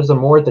 $50 or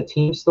more at the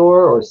team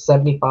store or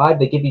 $75,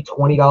 they give you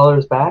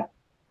 $20 back?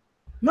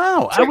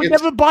 No, I would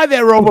never buy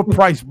their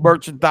overpriced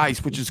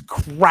merchandise, which is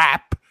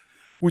crap.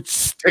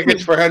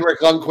 Tickets for Henrik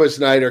Lundqvist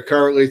night are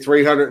currently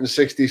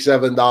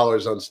 $367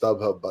 on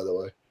StubHub, by the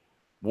way.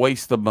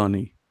 Waste of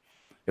money.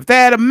 If they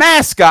had a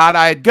mascot,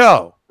 I'd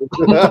go.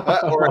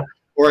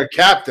 or a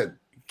captain.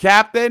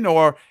 Captain,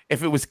 or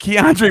if it was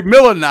Keandre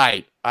Miller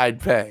night, I'd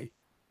pay.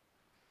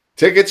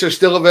 Tickets are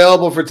still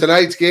available for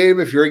tonight's game.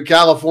 If you're in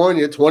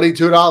California,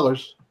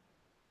 $22.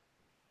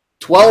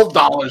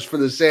 $12 for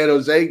the San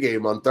Jose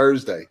game on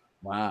Thursday.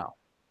 Wow.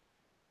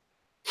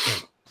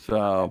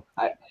 So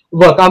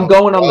look, I'm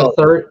going on the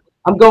third.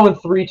 I'm going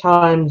 3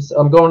 times.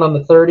 I'm going on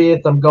the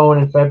 30th. I'm going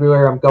in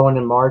February. I'm going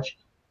in March.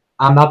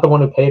 I'm not the one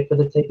who paid for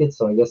the tickets,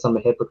 so I guess I'm a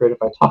hypocrite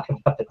if I talk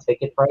about the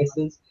ticket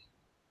prices.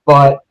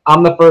 But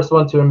I'm the first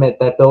one to admit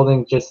that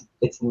building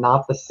it's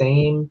not the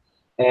same.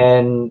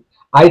 And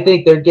I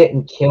think they're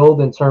getting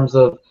killed in terms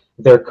of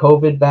their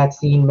COVID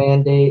vaccine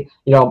mandate.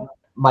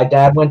 My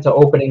dad went to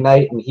opening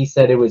night and he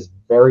said it was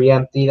very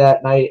empty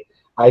that night.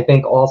 I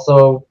think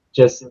also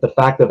just the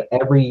fact of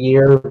every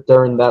year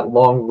during that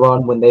long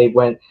run when they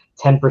went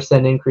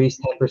 10% increase,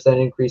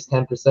 10% increase,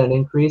 10%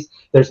 increase,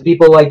 there's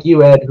people like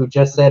you, Ed, who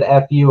just said,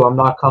 F you, I'm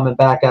not coming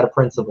back out of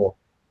principle.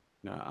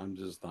 No, I'm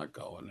just not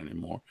going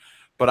anymore.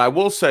 But I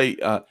will say,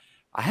 I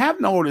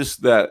have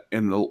noticed that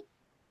in the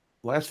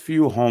last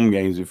few home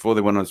games before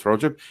they went on this road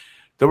trip,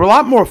 there were a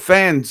lot more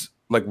fans,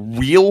 like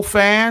real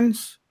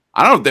fans.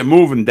 I don't know if they're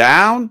moving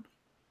down,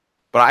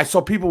 but I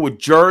saw people with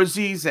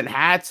jerseys and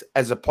hats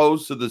as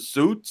opposed to the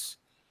suits.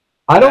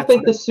 I don't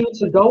think the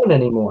suits are going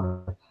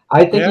anymore.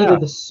 I think either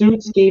the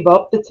suits gave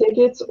up the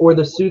tickets or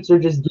the suits are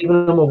just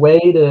giving them away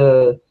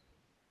to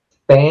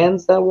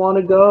fans that want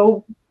to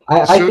go.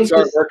 I Suits think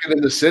aren't working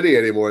in the city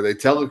anymore. They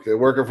tell them they're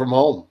working from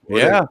home.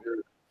 Yeah.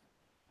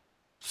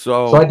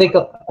 So I think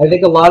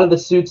a lot of the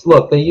suits,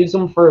 look, they use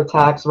them for a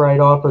tax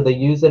write-off or they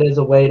use it as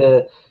a way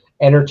to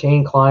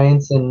entertain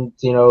clients and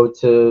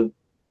to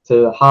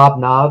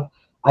hobnob.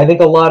 I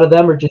think a lot of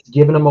them are just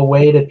giving them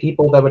away to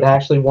people that would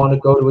actually want to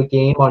go to a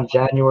game on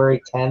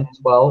January 10th,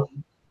 12th.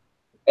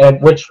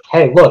 And which,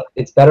 hey, look,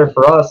 it's better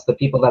for us, the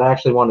people that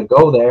actually want to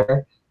go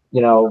there,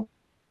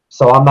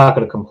 so I'm not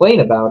going to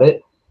complain about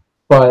it.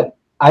 But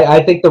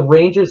I think the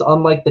Rangers,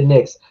 unlike the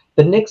Knicks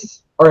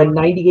are at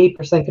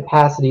 98%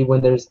 capacity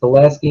when there's the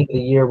last game of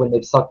the year when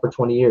they've sucked for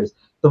 20 years.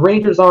 The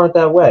Rangers aren't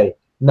that way.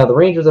 Now, the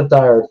Rangers have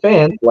diehard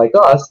fans like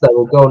us that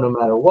will go no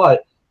matter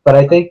what. But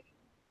I think,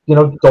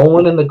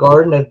 Dolan and the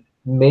Garden have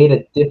made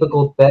a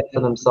difficult bet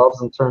for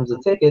themselves in terms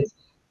of tickets.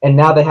 And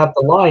now they have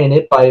to lie in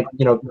it by,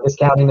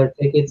 discounting their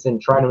tickets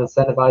and trying to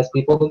incentivize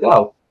people to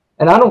go.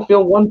 And I don't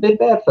feel one bit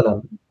bad for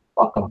them.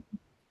 Fuck them.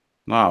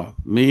 No,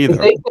 me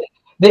either.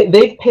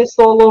 They've pissed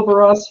all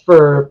over us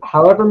for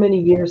however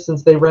many years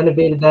since they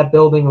renovated that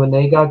building when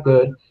they got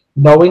good,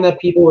 knowing that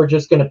people were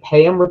just going to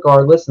pay them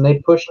regardless, and they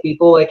pushed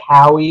people like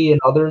Howie and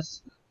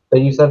others that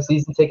used to have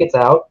season tickets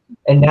out,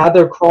 and now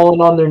they're crawling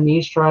on their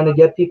knees trying to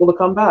get people to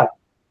come back.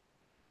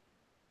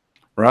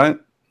 Right?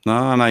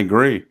 No, and I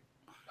agree.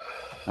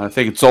 I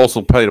think it's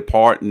also played a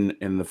part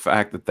in the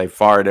fact that they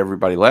fired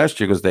everybody last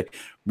year because they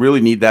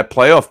really need that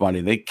playoff money.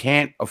 They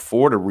can't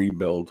afford a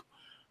rebuild.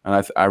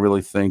 And I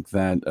really think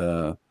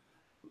that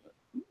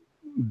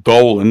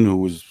Dolan,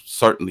 who is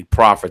certainly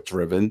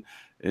profit-driven,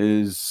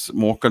 is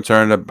more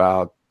concerned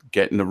about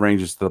getting the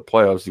Rangers to the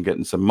playoffs and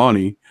getting some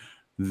money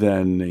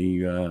than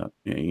the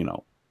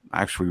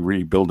actually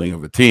rebuilding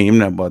of a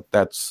team. But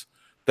that's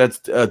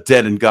a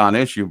dead and gone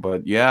issue.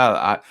 But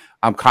yeah,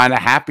 I'm kind of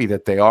happy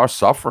that they are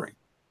suffering.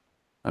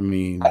 I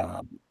mean,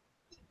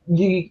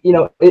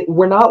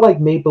 we're not like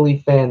Maple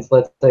Leaf fans,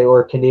 let's say,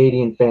 or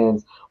Canadian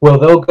fans. Well,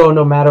 they'll go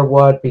no matter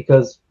what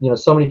because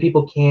so many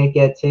people can't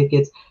get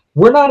tickets.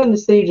 We're not in the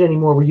stage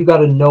anymore where you got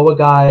to know a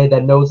guy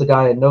that knows a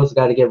guy that knows a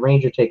guy to get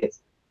Ranger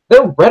tickets.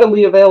 They're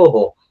readily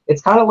available.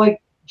 It's kind of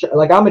like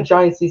I'm a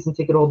giant season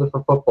ticket holder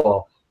for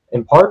football,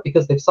 in part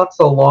because they've sucked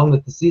so long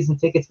that the season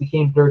tickets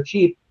became dirt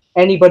cheap.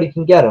 Anybody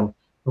can get them.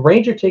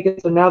 Ranger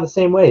tickets are now the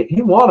same way. If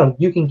you want them,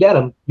 you can get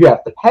them. You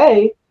have to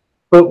pay.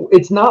 But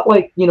it's not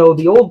like,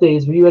 the old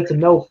days where you had to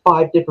know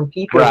 5 different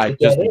people to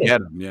get in.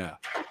 get them, yeah.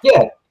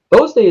 Yeah,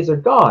 those days are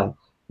gone.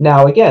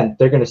 Now, again,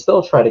 they're going to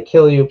still try to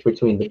kill you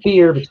between the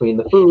beer, between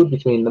the food,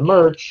 between the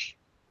merch,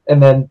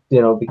 and then,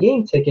 the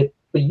game ticket,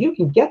 but you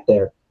can get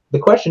there. The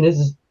question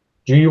is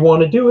do you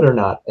want to do it or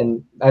not?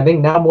 And I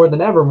think now more than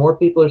ever, more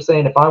people are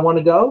saying, if I want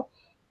to go,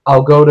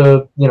 I'll go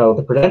to,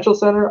 the Prudential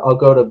Center, I'll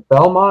go to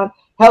Belmont.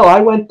 Hell, I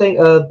went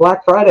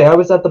Black Friday, I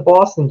was at the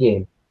Boston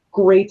game.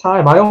 Great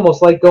time. I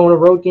almost like going to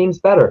road games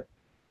better.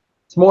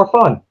 It's more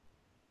fun.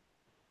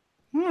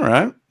 All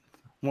right.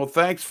 Well,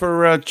 thanks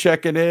for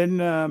checking in,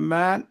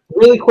 Matt.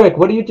 Really quick,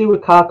 what do you do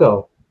with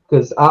Kako?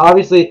 Because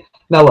obviously,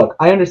 now look,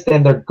 I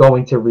understand they're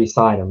going to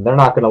re-sign him. They're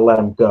not going to let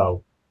him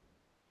go.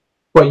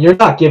 But you're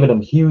not giving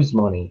him Hughes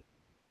money,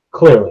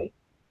 clearly.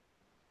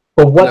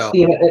 But what's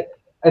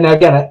and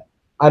again,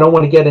 I don't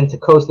want to get into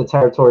Costa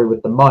territory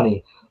with the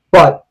money,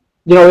 but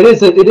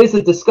it is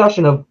a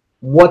discussion of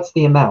what's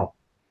the amount.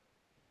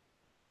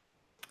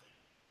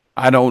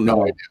 I don't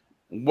know.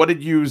 What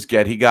did Hughes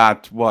get? He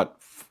got what?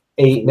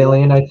 $8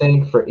 million, I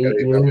think, for 8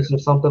 years or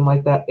something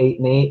like that. 8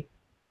 and 8.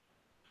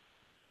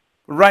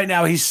 Right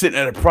now, he's sitting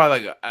at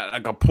probably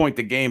like a point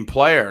the game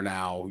player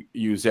now.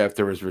 Hughes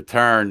after his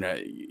return,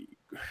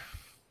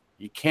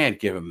 you can't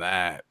give him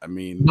that. I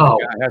mean, no,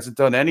 the guy hasn't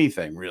done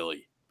anything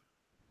really.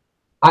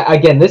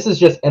 Again, this is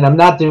just, and I'm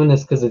not doing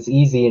this because it's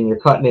easy and you're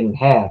cutting it in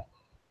half.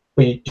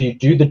 But you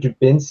do the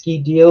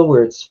Dubinsky deal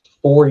where it's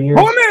 4 years,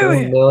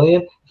 $4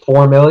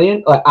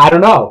 million. I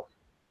don't know.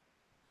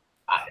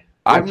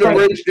 I'm the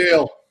bridge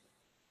deal.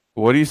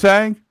 What are you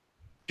saying?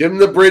 Give him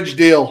the bridge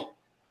deal.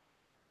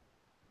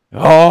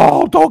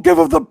 Oh, don't give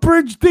him the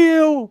bridge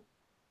deal.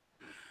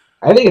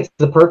 I think it's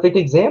the perfect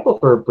example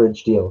for a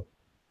bridge deal.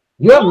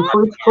 You haven't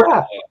proved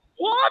crap.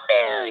 $1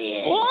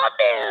 million.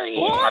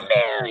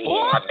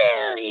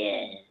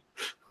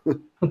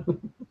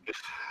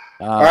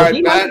 All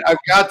right, Matt, I've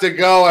got to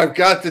go. I've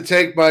got to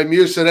take my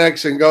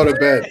Mucinex and go to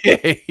bed.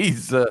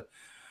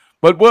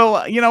 But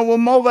we'll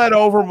mull that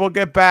over. We'll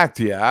get back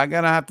to you. I'm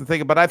going to have to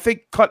think about it. I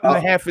think cutting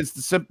in half is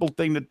the simple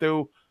thing to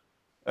do.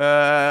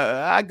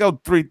 I go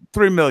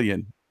 $3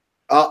 million.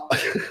 I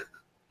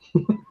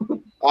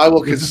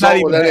will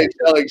consult with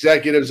NHL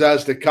executives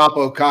as to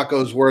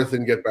Kako's worth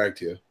and get back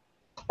to you.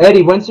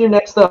 Eddie, when's your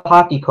next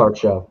hockey card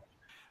show?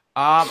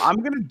 I'm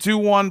going to do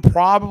one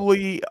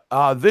probably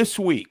this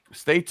week.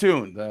 Stay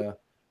tuned.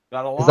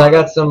 Because I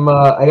got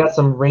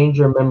some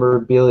Ranger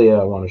memorabilia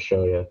I want to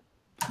show you.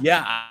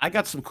 Yeah, I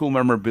got some cool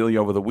memorabilia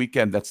over the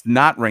weekend that's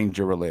not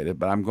Ranger related,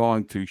 but I'm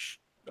going to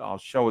I'll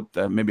show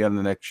it maybe on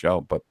the next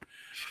show. But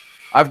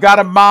I've got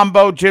a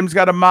Mambo. Jim's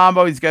got a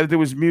Mambo. He's got to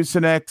do his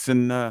Mucinex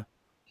and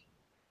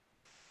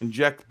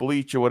inject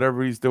bleach or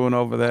whatever he's doing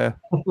over there.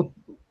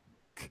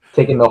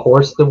 Taking the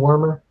horse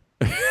dewormer.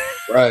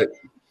 Right.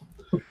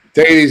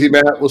 Take it easy,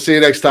 Matt. We'll see you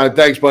next time.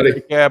 Thanks,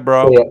 buddy. Yeah,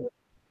 bro. Yeah.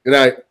 Good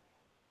night.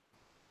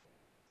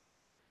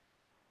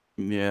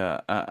 Yeah,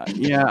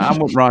 I'm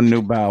with Ron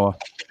Neubauer.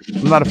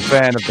 I'm not a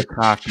fan of the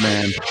cock,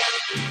 man.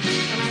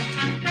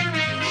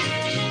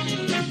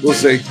 We'll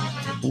see.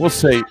 We'll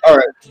see. All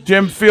right.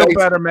 Jim, feel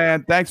better,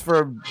 man. Thanks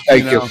for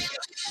Thank you.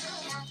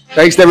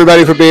 Thanks to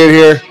everybody for being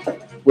here.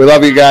 We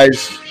love you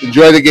guys.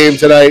 Enjoy the game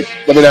tonight.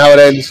 Let me know how it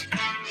ends.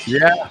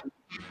 Yeah.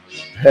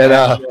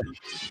 And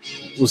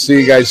we'll see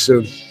you guys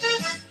soon.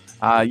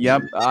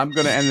 Yep. I'm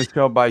going to end the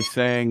show by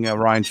saying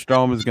Ryan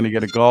Strome is going to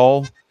get a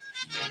goal.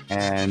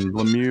 And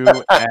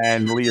Lemieux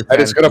and Leah.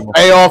 And it's going to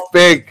pay off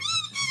big.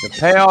 The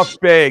payoff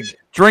big.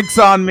 Drinks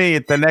on me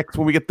at the next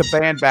when we get the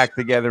band back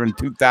together in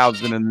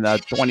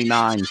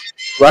 2029.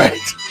 Right.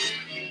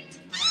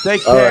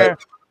 Take care. Right.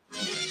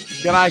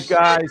 Good night,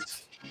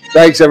 guys.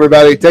 Thanks,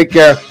 everybody. Take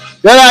care.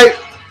 Good night.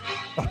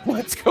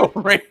 Let's go,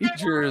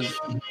 Rangers.